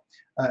got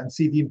and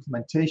see the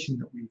implementation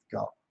that we've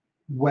got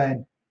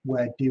when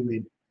we're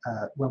doing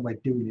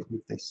it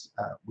with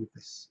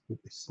this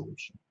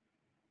solution.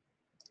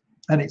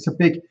 And it's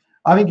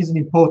I think it's an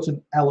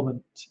important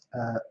element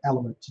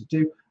to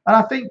do. And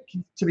I think,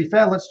 to be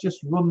fair, let's just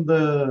run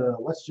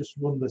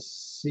the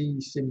C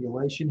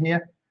simulation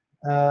here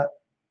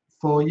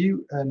for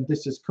you. And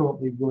this is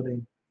currently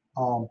running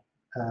on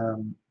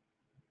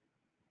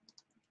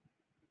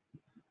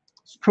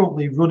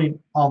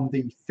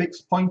the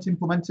fixed point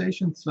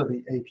implementation, so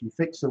the AP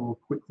fix. So we'll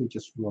quickly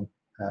just run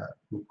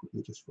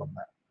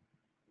that.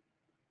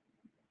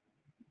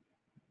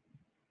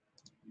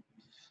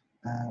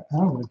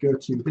 I'm going to go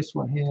to this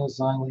one here,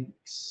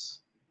 Xilinx.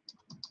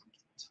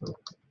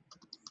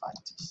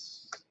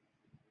 Vitis.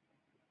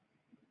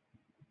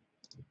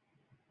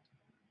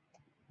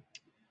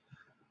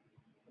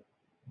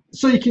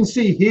 So you can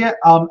see here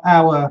on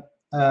our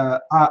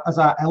as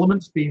our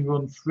elements being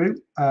run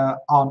through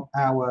on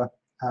our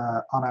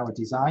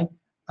design.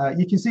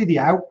 You can see the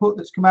output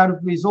that's come out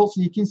of the results,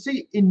 and you can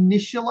see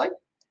initially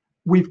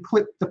we've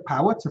clipped the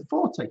power to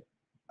 40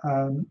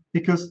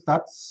 because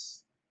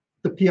that's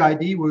the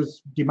PID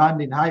was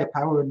demanding higher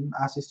power, and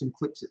our system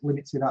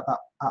limits it at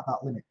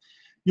that limit.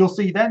 You'll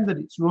see then that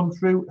it's run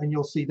through, and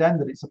you'll see then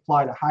that it's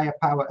applied a higher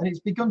power, and it's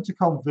begun to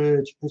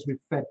converge as we've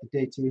fed the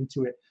data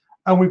into it.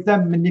 And we've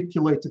then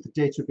manipulated the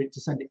data a bit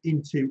to send it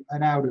into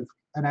and out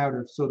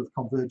of sort of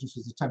convergence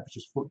as the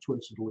temperatures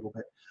fluctuated a little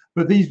bit.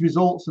 But these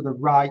results are the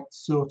right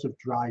sort of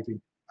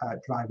driving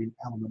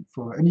element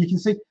for it. And you can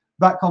see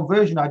that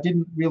conversion, I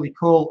didn't really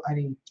call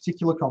any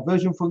particular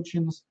conversion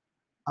functions.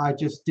 I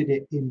just did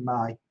it in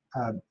my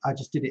in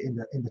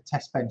the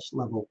test bench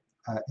level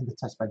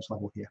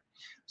here.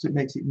 So it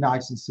makes it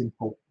nice and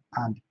simple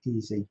and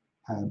easy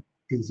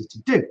to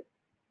do.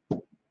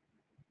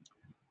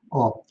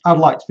 Or I'd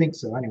like to think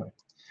so anyway.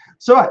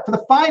 So right, for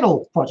the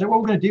final project,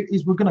 what we're going to do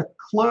is we're going to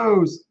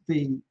close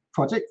the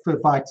project for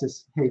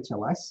Vitis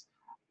HLS,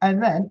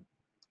 and then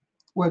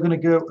we're going to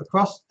go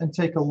across and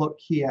take a look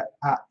here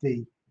at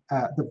the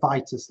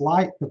Vitis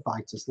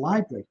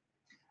library.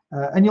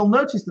 And you'll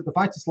notice that the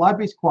Vitis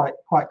library is quite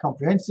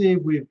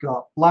comprehensive. We've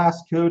got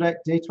BLAST, codec,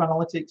 data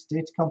analytics,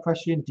 data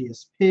compression,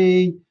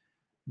 DSP,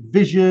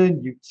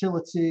 vision,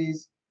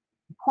 utilities,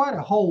 quite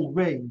a whole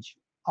range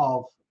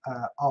of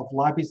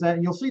libraries there,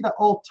 and you'll see that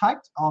all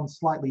tagged on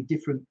slightly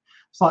different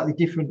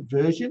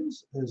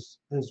versions as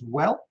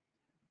well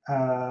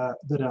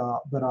that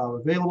are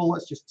available.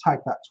 Let's just tag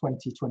that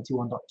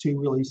 2021.2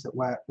 release that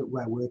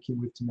we're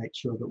working with to make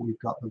sure that we've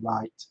got the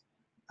right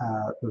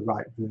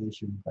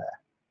version there.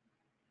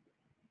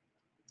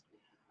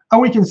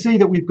 And we can see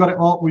that we've got it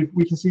all.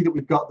 We can see that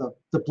we've got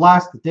the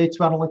BLAST, the data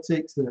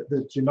analytics,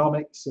 the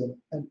genomics,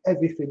 and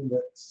everything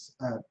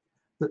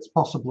that's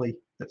possibly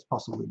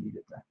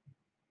needed there.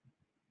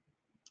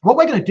 What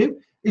we're going to do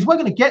is we're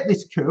going to get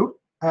this code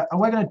and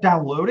we're going to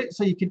download it.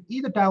 So you can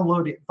either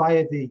download it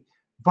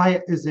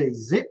via as a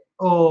zip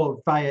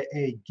or via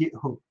a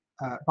GitHub,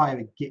 via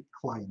a Git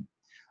client.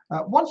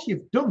 Once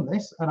you've done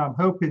this, and I'm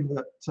hoping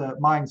that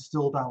mine's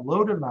still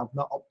downloaded and I've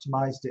not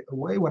optimized it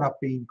away when I've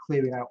been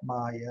clearing out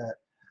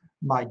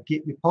my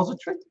Git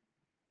repository.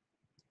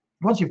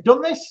 Once you've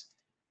done this,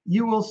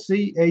 you will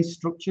see a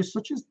structure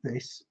such as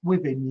this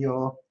within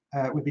your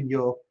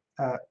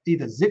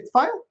either zip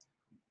file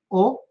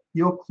or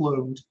your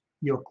cloned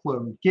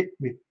Git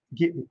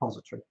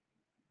repository.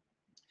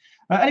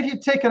 And if you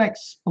take an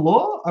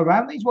explore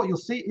around these, what you'll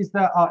see is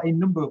there are a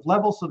number of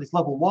levels. So there's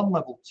level 1,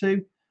 level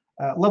 2.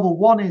 Level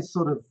 1 is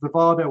sort of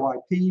Vivado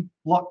IP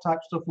block type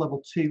stuff.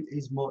 Level 2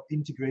 is more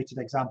integrated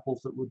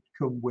examples that would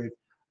come with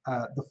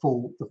the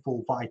full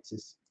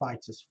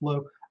Vitis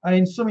flow. And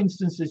in some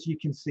instances, you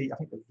can see, I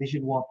think the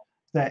Vision one,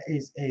 there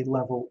is a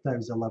level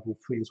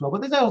 3 as well.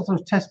 But there's also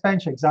test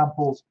bench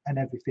examples and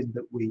everything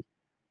that we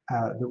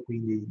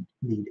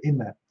need in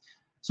there.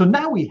 So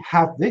now we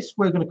have this,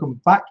 we're going to come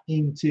back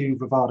into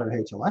Vivado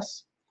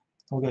HLS.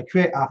 We're going to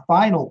create our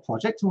final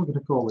project, and we're going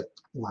to call it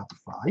Lab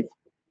 5.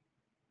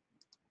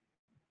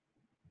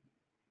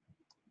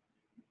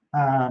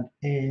 And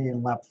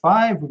in Lab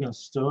 5, we're going to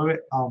store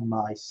it on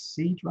my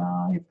C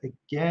drive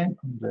again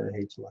under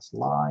HLS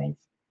Live.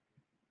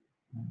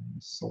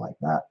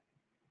 Select that.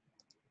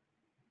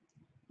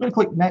 We're going to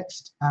click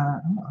Next.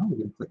 We're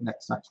going to click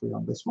Next actually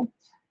on this one.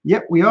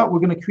 Yep, we are.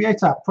 We're going to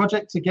create our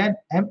project again,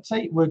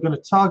 empty. We're going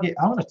to target,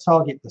 I'm going to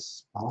target the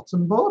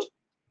Spartan board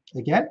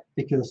again,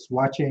 because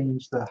why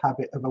change the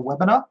habit of a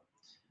webinar?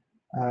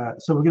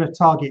 So we're going to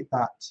target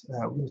that.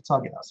 We're going to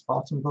target that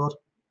Spartan board.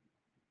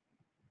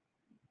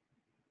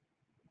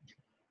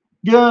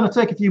 Going to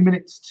take a few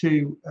minutes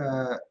to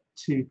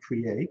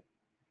create,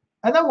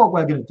 and then what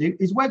we're going to do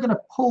is we're going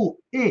to pull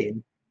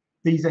in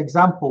these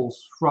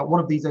examples from one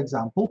of these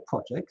example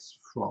projects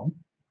from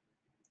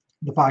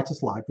the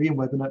Vitis library, and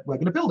we're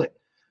going to build it.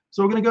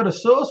 So we're going to go to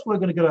source. We're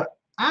going to go to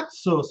add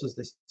sources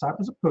this time,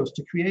 as opposed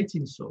to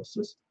creating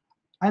sources,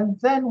 and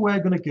then we're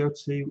going to go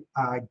to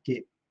our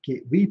Git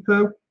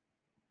repo.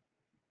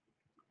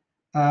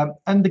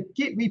 And the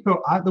Git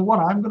repo, the one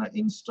I'm going to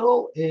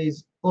install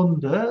is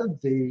under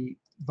the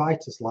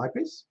Vitis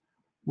libraries.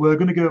 We're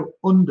going to go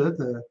under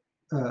the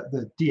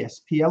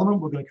DSP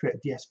element. We're going to create a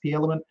DSP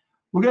element.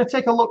 We're going to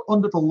take a look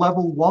under the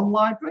level 1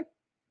 library,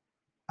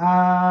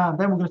 and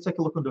then we're going to take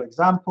a look under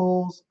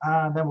examples,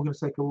 and then we're going to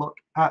take a look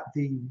at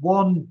the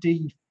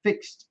 1D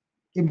fixed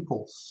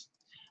impulse.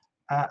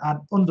 And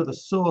under the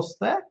source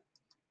there,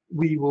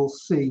 we will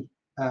see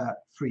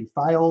 3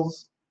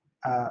 files,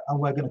 and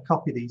we're going to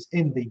copy these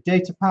in the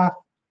data path,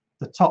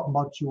 the top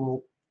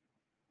module,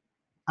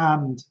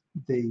 and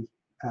the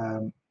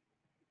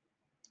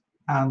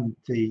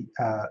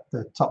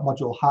top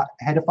module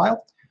header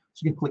file.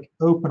 So you can click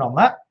open on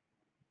that,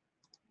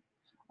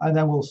 and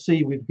then we'll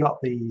see we've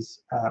got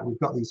these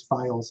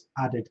files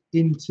added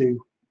into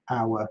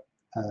our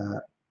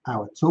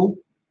tool.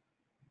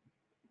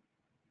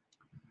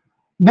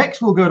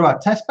 Next, we'll go to our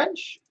test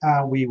bench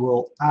and we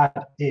will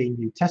add a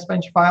new test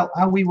bench file,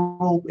 and we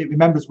will, it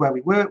remembers where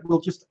we were,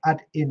 we'll just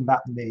add in that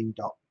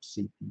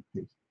main.cpp.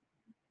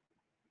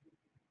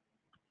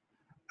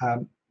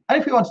 And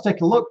if we want to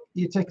take a look,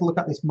 you take a look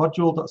at this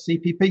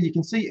module.cpp, you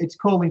can see it's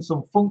calling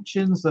some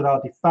functions that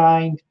are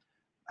defined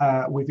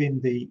within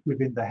the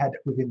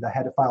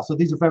header file. So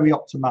these are very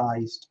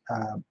optimized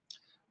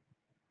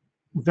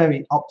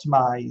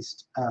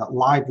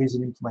libraries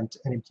and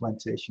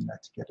implementation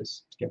there to get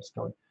us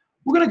going.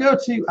 We're going to go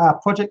to our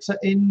project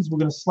settings. We're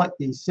going to select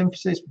the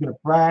synthesis. We're going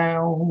to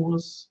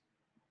browse,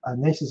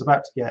 and this is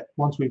about to get.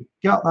 Once we've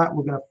got that,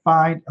 we're going to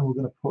find and we're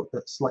going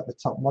to select the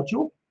top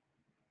module.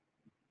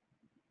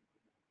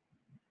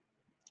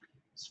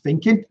 It's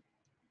thinking.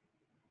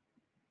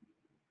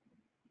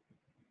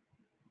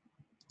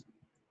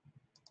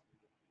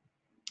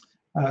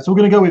 So we're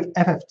going to go with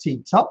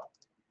FFT top.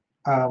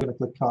 We're going to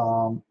click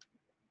on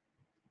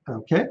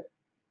OK.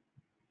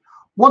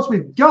 Once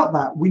we've got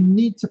that, we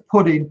need to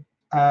put in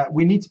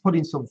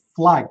some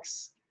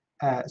flags,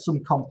 some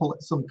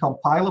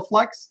compiler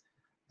flags.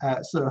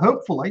 So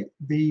hopefully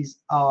these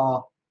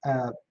are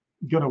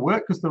going to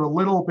work because they're a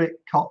little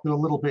bit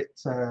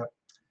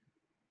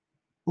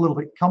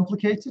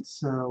complicated.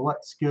 So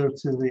let's go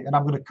to the, and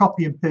I'm going to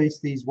copy and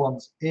paste these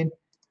ones in.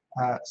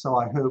 So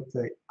I hope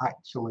they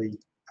actually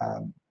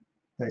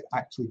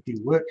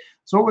do work.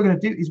 So what we're going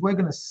to do is we're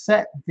going to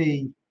set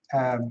the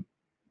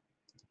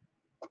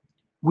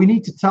we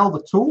need to tell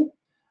the tool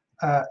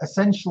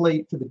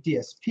essentially for the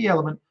DSP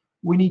element,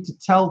 we need to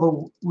tell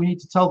the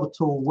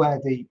tool where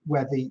these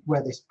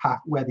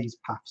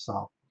paths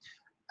are.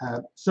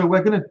 So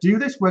we're going to do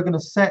this. We're going to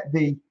set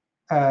the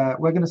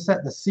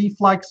C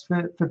flags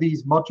for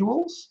these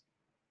modules.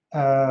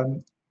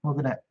 We're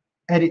going to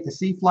edit the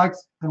C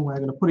flags, and we're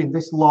going to put in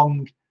this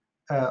long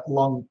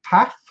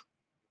path.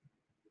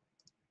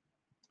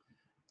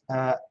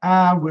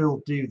 And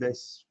we'll do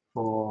this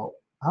for.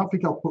 I don't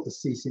think I'll put the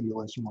C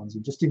simulation ones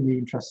in, just in the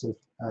interest of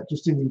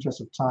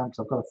time, because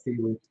I've got a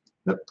feeling.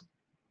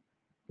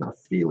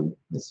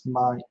 This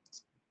might.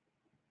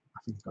 I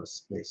think I've got a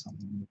space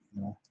on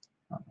there.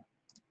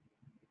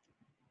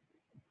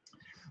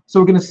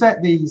 So we're going to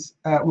set these.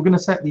 We're going to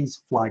set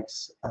these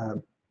flags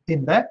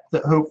in there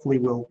that hopefully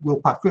will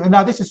path through. And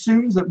now this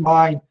assumes that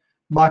my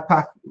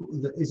path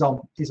is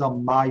on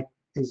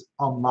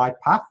my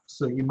path.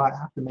 So you might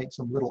have to make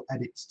some little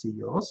edits to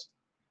yours.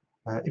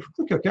 If we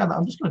click OK on that,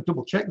 I'm just going to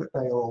double check that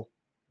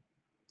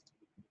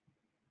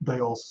they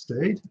all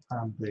stayed,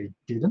 and they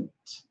didn't.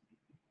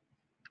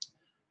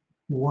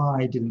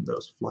 Why didn't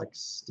those flags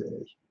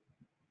stay?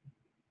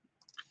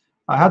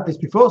 I had this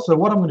before, so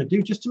what I'm going to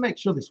do just to make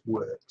sure this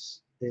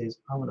works is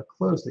I'm going to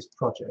close this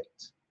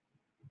project,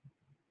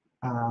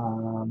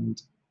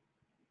 and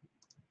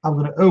I'm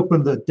going to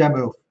open the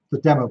demo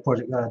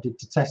project that I did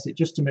to test it,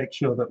 just to make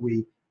sure that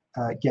we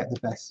get the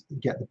best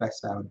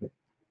out of it.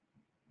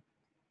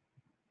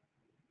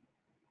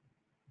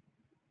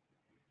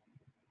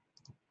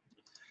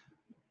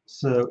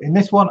 So in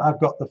this one, I've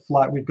got the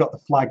flag. We've got the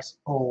flags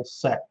all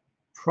set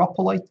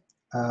properly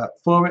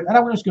for it, and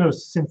I'm just going to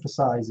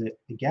synthesize it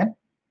again.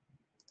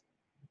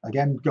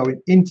 Again,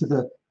 going into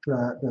the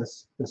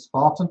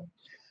Spartan,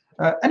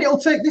 and it'll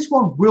take. This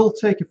one will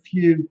take a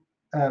few.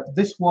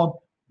 This one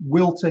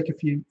will take a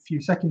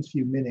few seconds,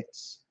 few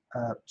minutes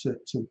to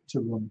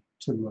run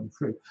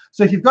through.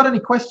 So if you've got any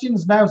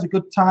questions, now's a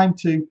good time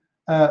to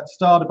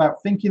start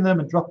about thinking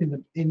them and dropping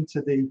them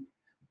into the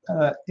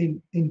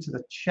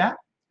chat.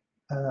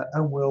 And I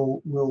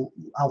will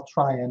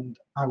try and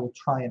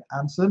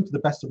answer them to the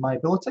best of my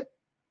ability.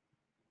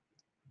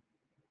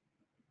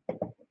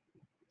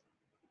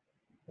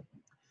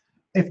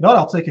 If not,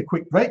 I'll take a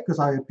quick break because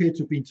I appear to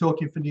have been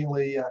talking for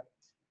nearly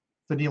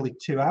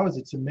 2 hours.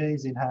 It's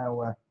amazing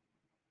how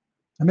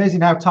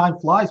time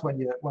flies when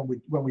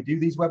we do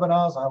these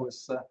webinars. I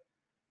was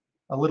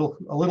a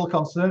little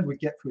concerned we'd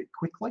get through it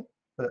quickly,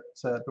 but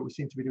we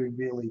seem to be doing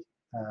really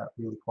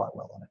quite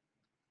well on it.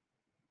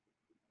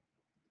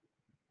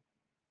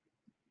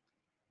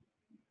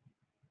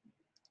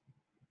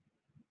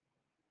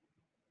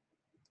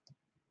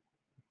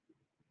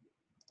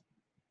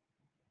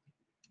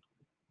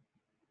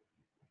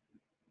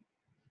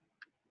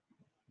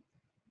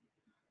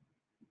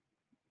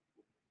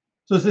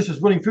 So as this is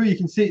running through, you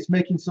can see it's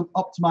making some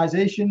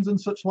optimizations and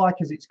such like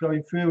as it's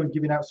going through and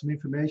giving out some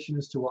information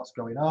as to what's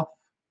going on.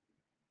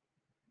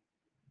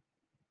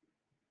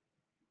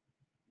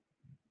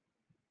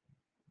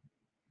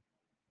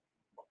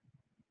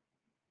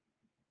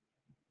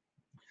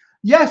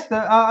 Yes, so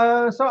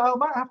I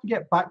might have to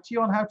get back to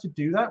you on how to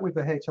do that with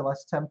the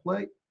HLS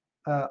template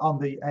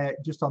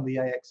just on the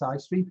AXI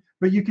stream.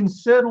 But you can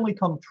certainly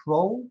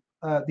control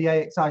the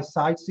AXI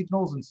side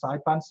signals and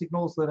sideband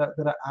signals that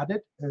are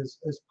added as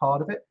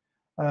part of it.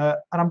 And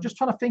I'm just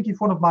trying to think if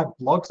one of my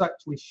blogs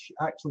actually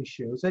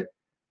shows it.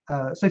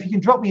 So if you can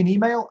drop me an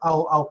email,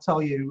 I'll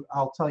tell you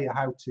how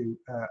to.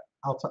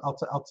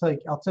 I'll take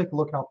a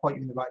look and I'll point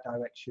you in the right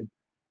direction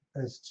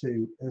as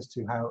to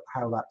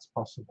how that's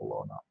possible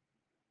or not.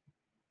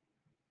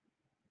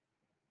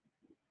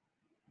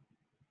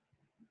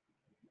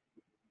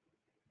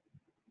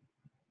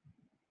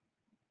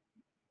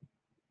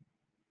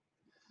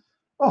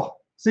 Oh,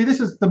 see, this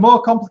is the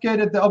more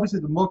complicated.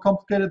 Obviously, the more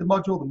complicated the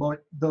module,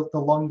 the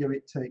longer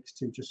it takes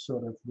to just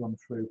sort of run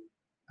through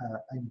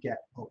and get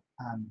up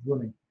and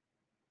running.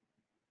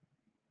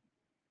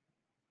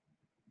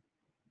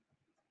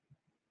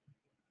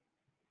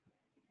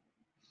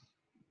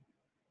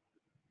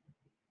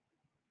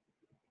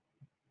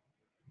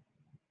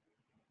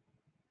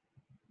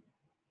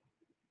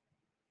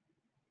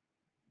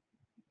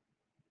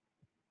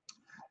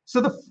 So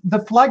the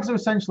flags are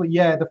essentially,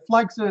 yeah, the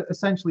flags are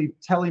essentially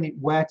telling it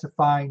where to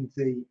find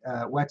the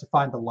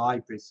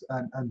libraries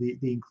and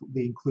the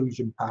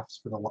inclusion paths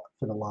for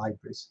the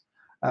libraries.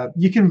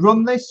 You can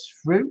run this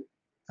through.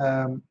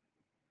 You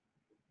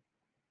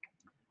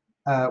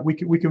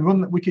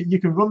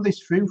can run this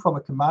through from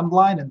a command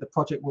line, and the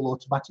project will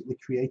automatically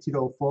create it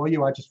all for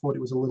you. I just thought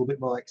it was a little bit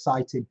more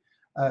exciting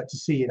to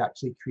see it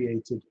actually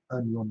created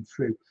and run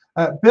through.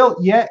 Built,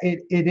 yeah,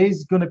 it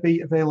is going to be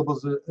available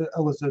as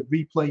a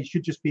replay. You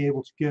should just be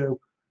able to go.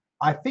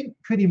 I think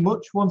pretty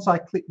much once I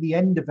click the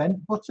end event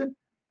button,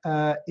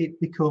 it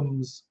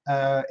becomes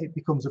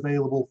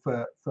available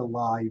for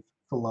live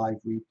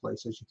replay.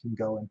 So you can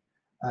go and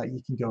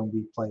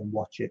replay and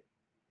watch it.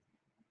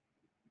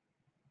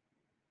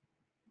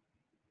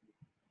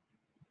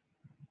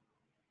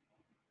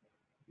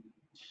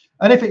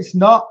 And if it's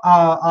not,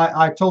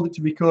 I told it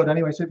to record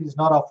anyway. So if it's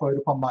not, I'll throw it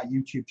up on my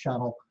YouTube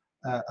channel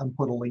and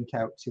put a link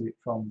out to it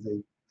from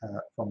the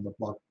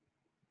blog.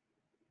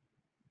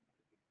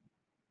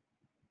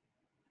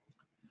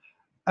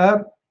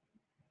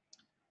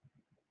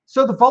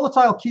 So the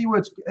volatile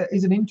keywords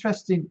is an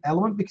interesting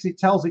element because it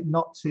tells it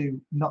not to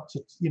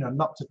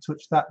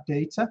touch that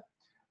data.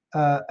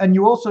 And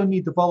you also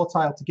need the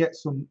volatile to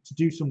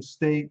do some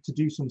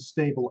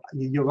stable.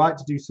 You're right,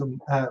 to do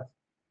some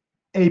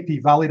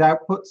AP valid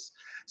outputs.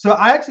 So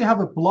I actually have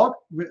a blog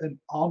written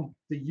on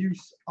the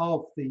use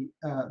of the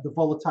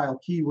volatile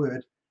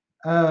keyword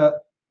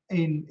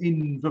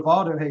in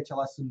Bravado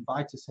HLS and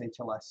Vitis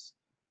HLS,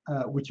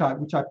 which I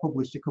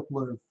published a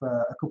couple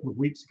of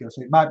weeks ago.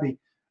 So it might be,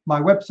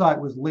 my website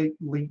was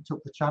linked up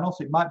the channel,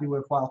 so it might be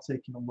worthwhile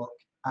taking a look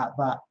at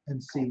that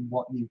and seeing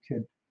what you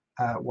can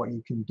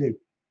do.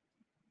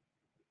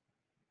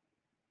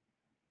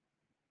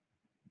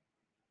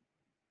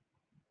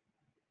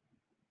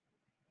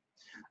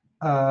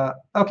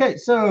 Okay,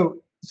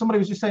 so somebody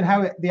was just saying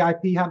how the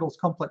IP handles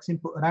complex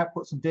input and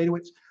outputs and data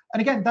widths,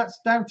 and again, that's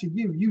down to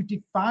you. You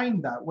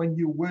define that when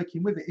you're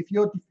working with it. If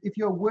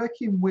you're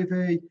working with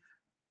a,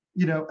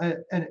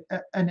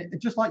 and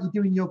just like you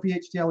do in your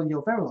VHDL and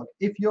your Verilog,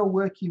 if you're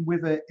working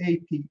with a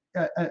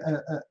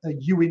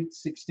UINT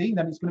 16,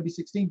 then it's going to be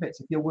 16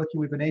 bits. If you're working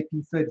with an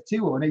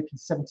AP32 or an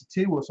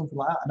AP72 or something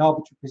like that, an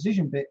arbitrary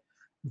precision bit,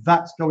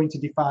 that's going to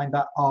define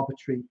that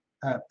arbitrary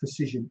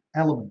precision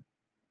element.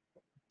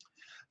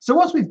 So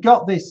once we've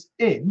got this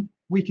in,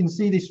 we can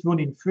see this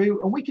running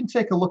through, and we can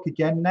take a look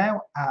again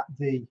now at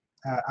the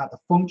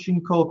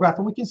function call graph,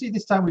 and we can see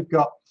this time we've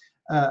got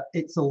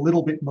it's a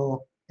little bit more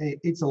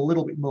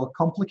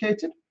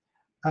complicated.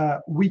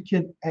 We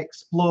can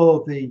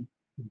explore the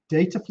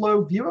data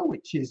flow viewer,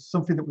 which is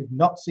something that we've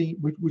not seen,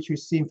 which we've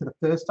seen for the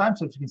first time.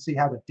 So you can see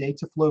how the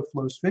data flow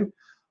flows through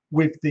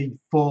with the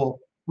four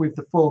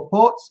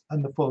ports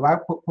and the 4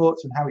 output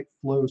ports, and how it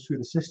flows through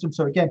the system.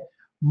 So again,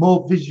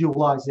 more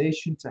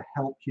visualization to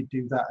help you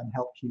do that and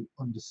help you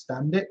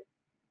understand it.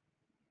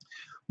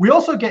 We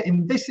also get,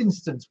 in this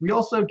instance,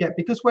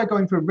 because we're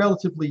going for a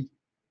relatively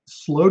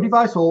slow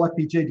device, all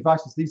FPGA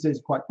devices these days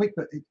are quite quick,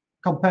 but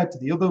compared to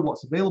the other,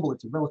 what's available,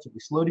 it's a relatively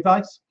slow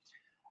device.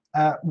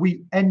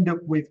 We end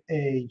up with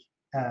we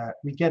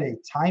get a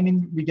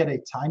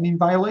timing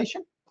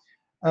violation.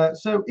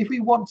 So if we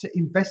want to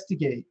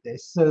investigate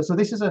this, so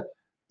this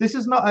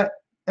is not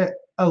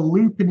a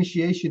loop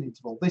initiation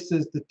interval. This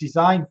is the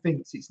design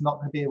thinks it's not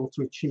going to be able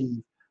to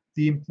achieve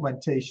the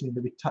implementation in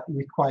the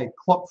required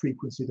clock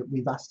frequency that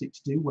we've asked it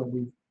to do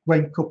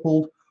when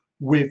coupled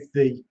with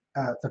the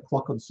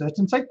clock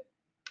uncertainty.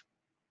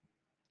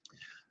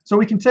 So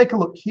we can take a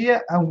look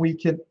here, and we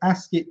can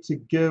ask it to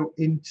go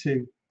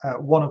into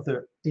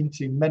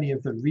many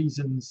of the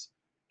reasons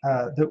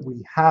that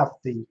we have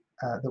the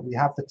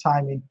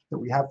timing,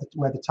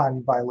 where the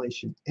timing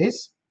violation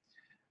is.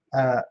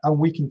 And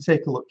we can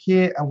take a look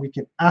here, and we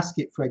can ask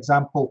it, for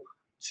example,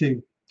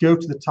 to go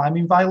to the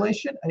timing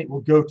violation, and it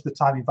will go to the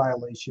timing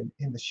violation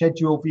in the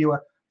schedule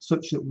viewer,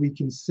 such that we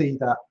can see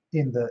that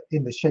in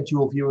the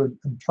schedule viewer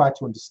and try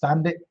to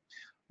understand it.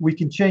 We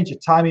can change a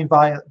timing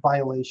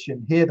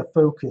violation here, the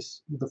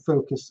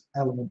focus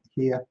element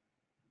here.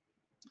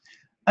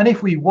 And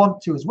if we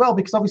want to as well,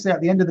 because obviously at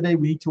the end of the day,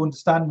 we need to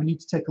understand, we need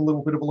to take a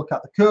little bit of a look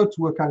at the code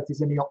to work out if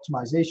there's any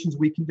optimizations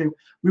we can do.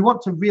 We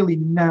want to really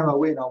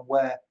narrow in on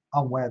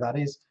where that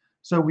is.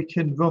 So we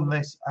can run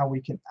this, and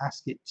we can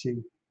ask it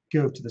to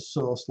go to the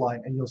source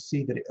line, and you'll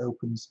see that it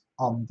opens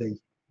on the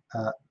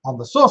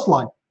source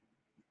line.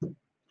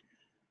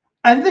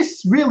 And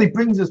this really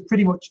brings us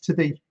pretty much to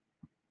the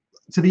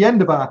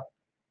end of our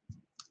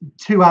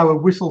 2-hour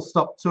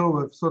whistle-stop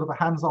tour of sort of a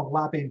hands-on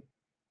lab in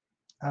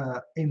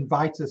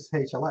Vitis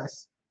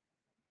HLS.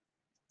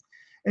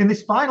 In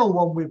this final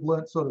one, we've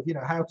learned sort of,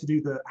 how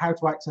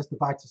to access the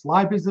Vitis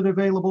libraries that are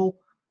available,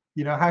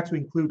 how to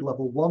include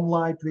level 1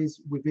 libraries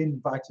within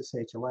Vitis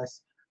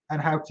HLS,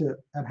 and how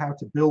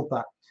to build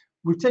that.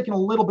 We've taken a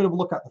little bit of a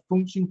look at the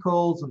function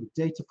calls and the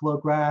data flow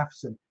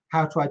graphs and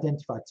how to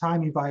identify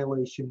timing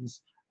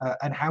violations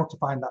and how to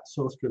find that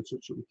source code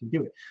such that we can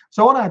do it.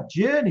 So on our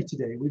journey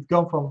today, we've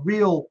gone from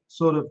real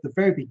sort of the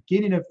very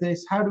beginning of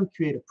this, how do we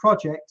create a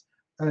project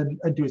and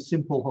do a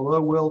simple hello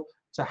world,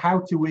 to how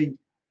do we,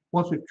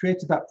 once we've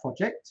created that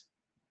project,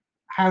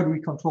 how do we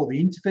control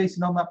the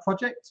interfacing on that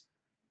project?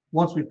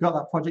 Once we've got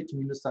that project and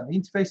we understand the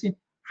interfacing,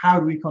 how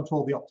do we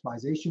control the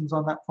optimizations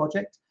on that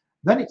project?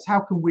 Then it's how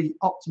can we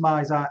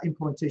optimize our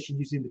implementation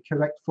using the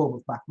correct form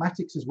of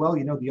mathematics as well,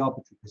 the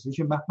arbitrary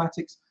precision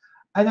mathematics.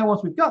 And then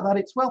once we've got that,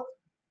 it's, well,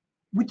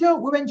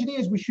 we're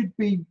engineers, we should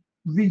be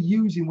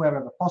reusing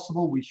wherever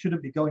possible. We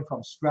shouldn't be going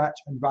from scratch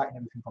and writing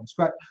everything from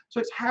scratch. So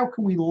it's how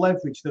can we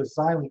leverage those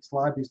Xilinx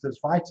libraries, those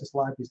Vitis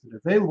libraries that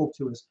are available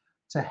to us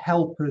to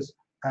help us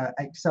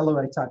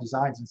accelerate our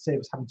designs and save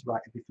us having to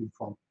write everything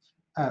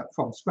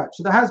from scratch.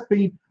 So there has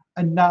been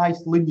a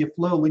nice linear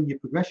flow, linear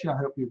progression, I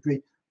hope you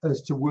agree,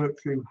 as to work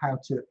through how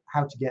to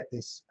get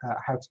this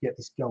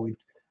going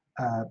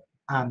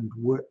and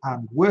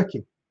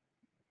working.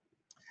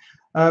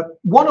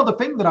 One other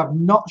thing that I've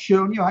not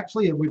shown you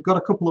actually, and we've got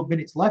a couple of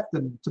minutes left,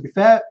 and to be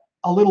fair,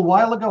 a little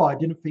while ago I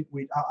didn't think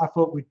I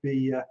thought we'd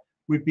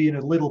be in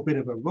a little bit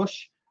of a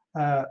rush.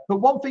 But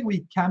one thing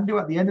we can do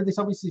at the end of this,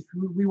 obviously, if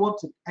we want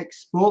to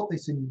export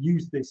this and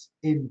use this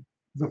in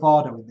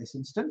Vivado in this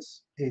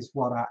instance, is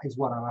what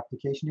our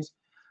application is.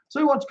 So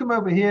we want to come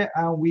over here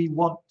and we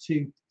want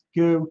to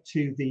go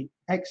to the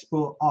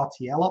export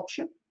RTL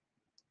option.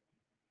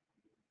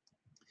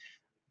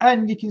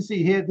 And you can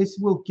see here, this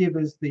will give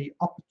us the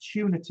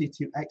opportunity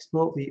to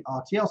export the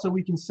RTL. So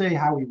we can say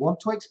how we want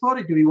to export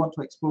it. Do we want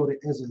to export it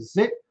as a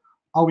zip?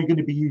 Are we going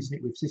to be using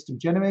it with system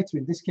generator?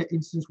 In this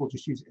instance, we'll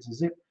just use it as a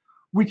zip.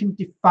 We can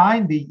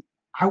define the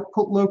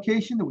output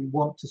location that we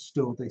want to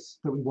store this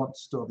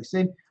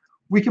in.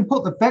 We can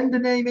put the vendor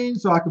name in,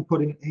 so I can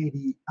put in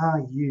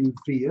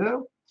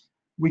ADIUVO.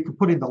 We can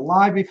put in the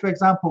library, for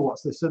example.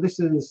 What's this? So this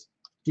is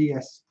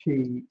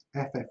DSP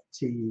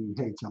FFT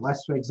HLS,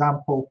 for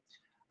example.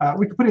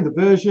 We can put in the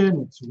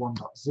version, it's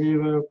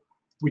 1.0.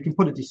 We can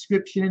put a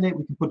description in it.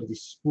 We can put a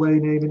display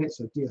name in it,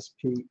 so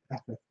DSP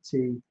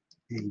FFT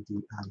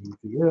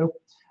ADIUVO.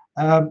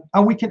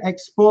 And we can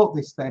export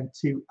this then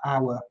to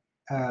our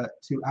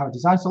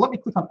design. So let me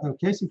click on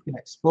OK, so we can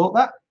export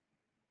that.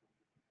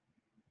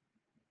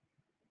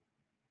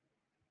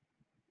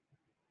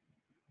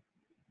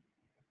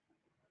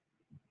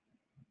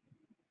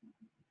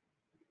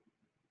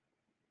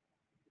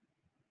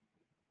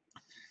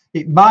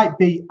 It might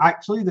be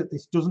actually that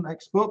this doesn't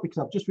export, because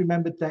I've just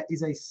remembered there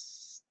is a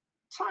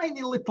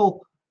tiny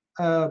little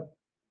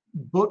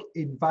bug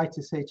in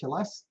Vitis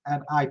HLS,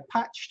 and I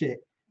patched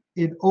it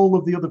in all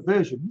of the other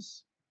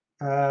versions.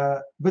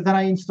 But then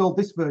I installed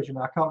this version,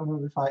 and I can't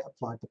remember if I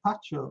applied the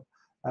patch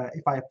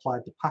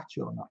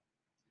or not.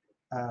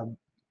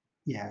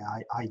 Yeah,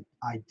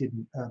 I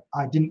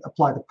didn't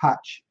apply the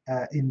patch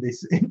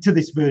into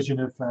this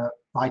version of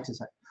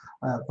Vitis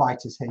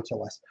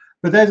HLS.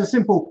 But there's a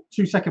simple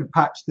 2-second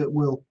patch that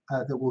will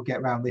get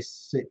around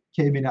this. It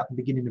came in at the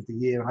beginning of the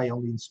year. I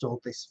only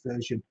installed this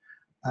version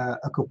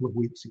a couple of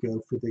weeks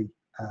ago for the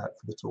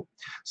tool.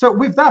 So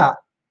with that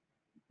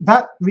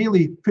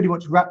really pretty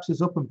much wraps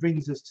us up and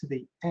brings us to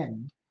the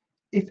end.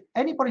 If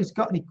anybody's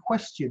got any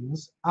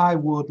questions, I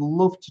would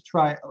love to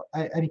try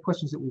any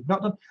questions that we've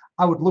not done.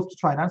 I would love to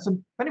try and answer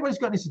them. If anybody's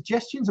got any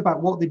suggestions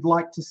about what they'd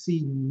like to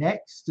see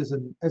next as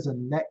a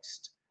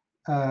next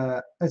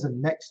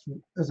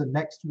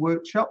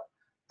workshop,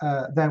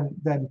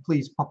 then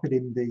please pop it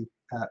in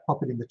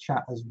the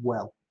chat as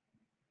well.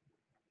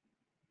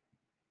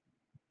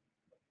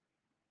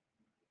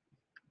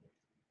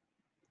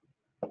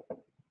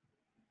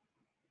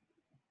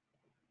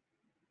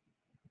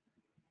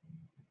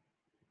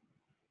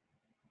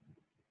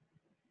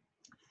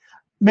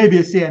 Maybe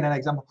a CNN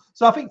example.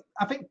 So I think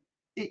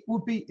it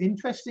would be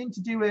interesting to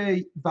do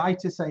a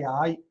Vitis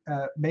AI.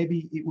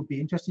 Maybe it would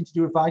be interesting to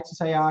do a Vitis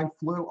AI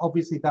flow.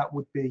 Obviously, that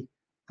would be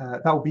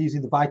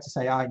using the Vitis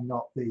AI,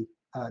 not the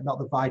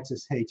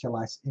Vitis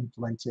HLS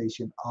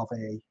implementation of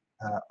a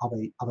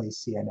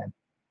CNN.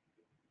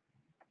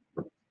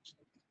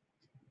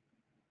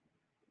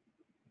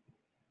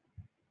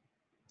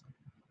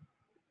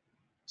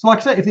 So like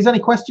I said, if there's any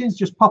questions,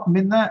 just pop them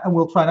in there and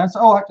we'll try and answer.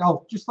 Oh,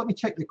 I'll just let me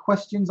check the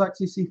questions,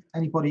 actually, see if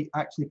anybody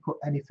actually put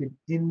anything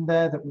in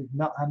there that we've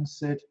not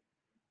answered.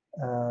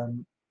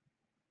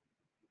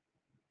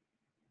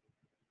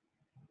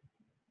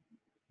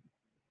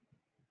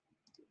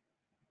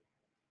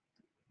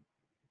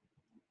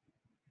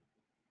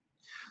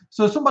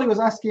 So somebody was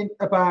asking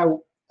about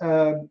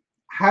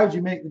how do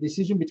you make the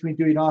decision between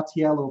doing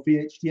RTL or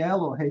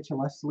VHDL or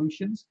HLS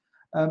solutions?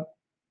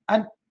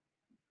 And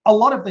a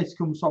lot of this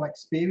comes from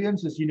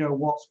experience, as you know,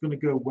 what's going to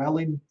go well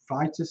in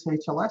Vitis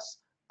HLS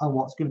and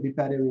what's going to be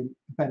better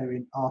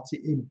in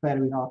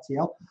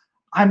RTL.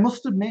 I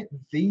must admit,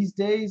 these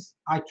days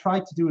I try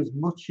to do as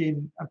much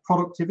in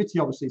productivity.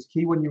 Obviously, is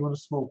key when you run a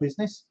small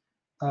business.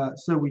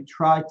 So we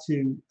try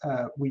to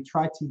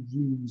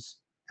use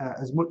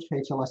as much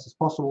HLS as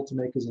possible to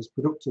make us as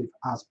productive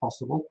as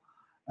possible.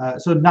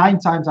 So 9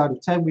 times out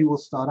of 10, we will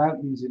start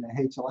out using a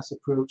HLS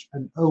approach,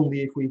 and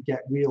only if we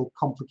get real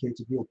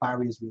complicated, real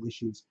barriers, real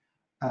issues,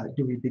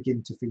 do we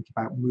begin to think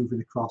about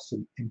moving across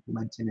and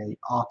implementing an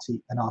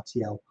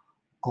RTL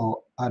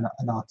or an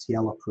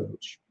RTL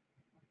approach.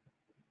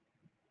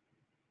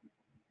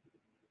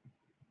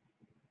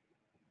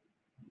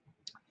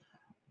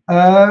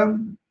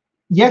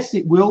 Yes,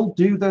 it will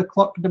do the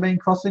clock domain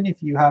crossing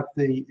if you have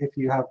the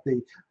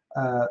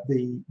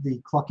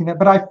clock in it.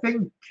 But I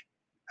think,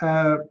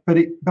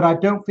 but I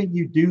don't think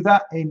you do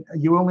that in.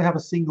 You only have a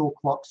single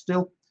clock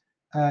still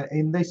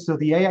in this. So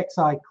the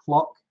AXI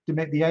clock, to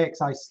make the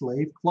AXI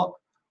slave clock,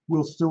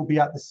 will still be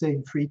at the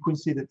same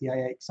frequency that the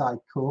AXI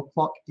core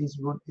clock is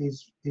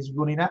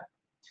running at,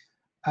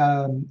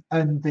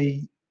 and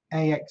the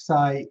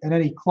AXI and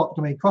any clock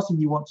domain crossing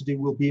you want to do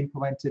will be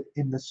implemented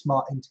in the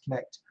smart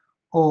interconnect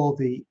or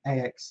the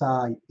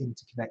AXI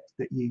interconnect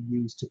that you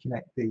use to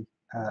connect the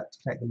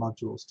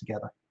modules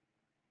together.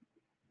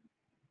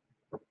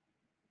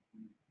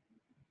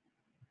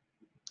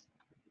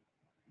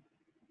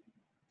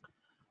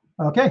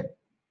 Okay.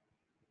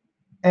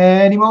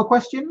 Any more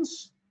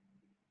questions?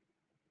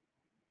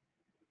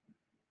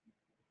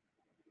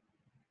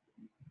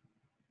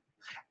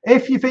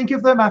 If you think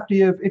of them after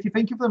you've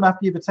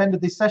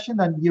attended this session,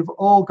 then you've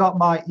all got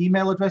my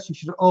email address. You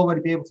should already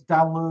be able to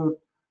download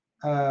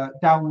that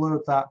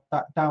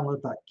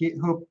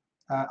GitHub.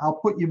 I'll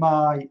put you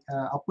my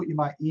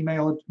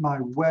email, my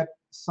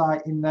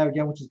website in there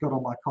again, which has got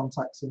all my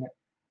contacts in it.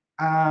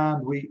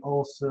 And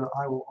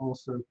I will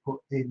also put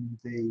in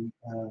the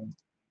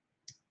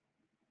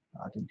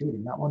I didn't do it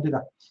in that one, did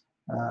I?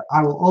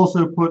 I will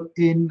also put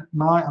in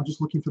my. I'm just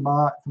looking for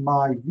my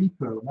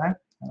repo now.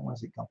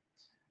 Where's it gone?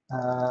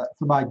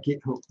 For my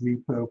GitHub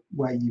repo,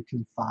 where you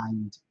can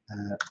find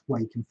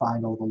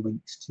all the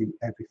links to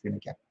everything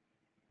again.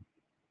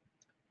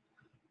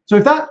 So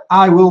with that,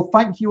 I will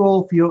thank you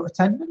all for your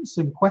attendance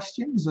and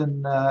questions,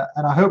 and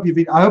I hope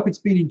it's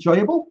been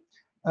enjoyable,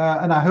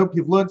 and I hope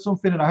you've learned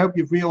something, and I hope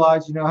you've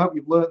realised, I hope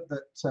you've learned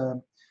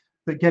that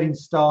that getting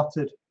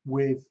started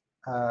with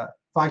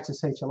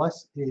Vitis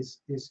HLS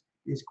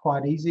is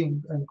quite easy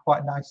and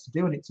quite nice to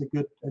do, and it's a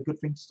good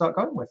thing to start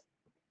going with.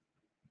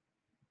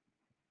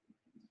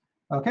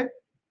 Okay,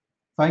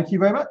 thank you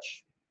very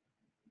much.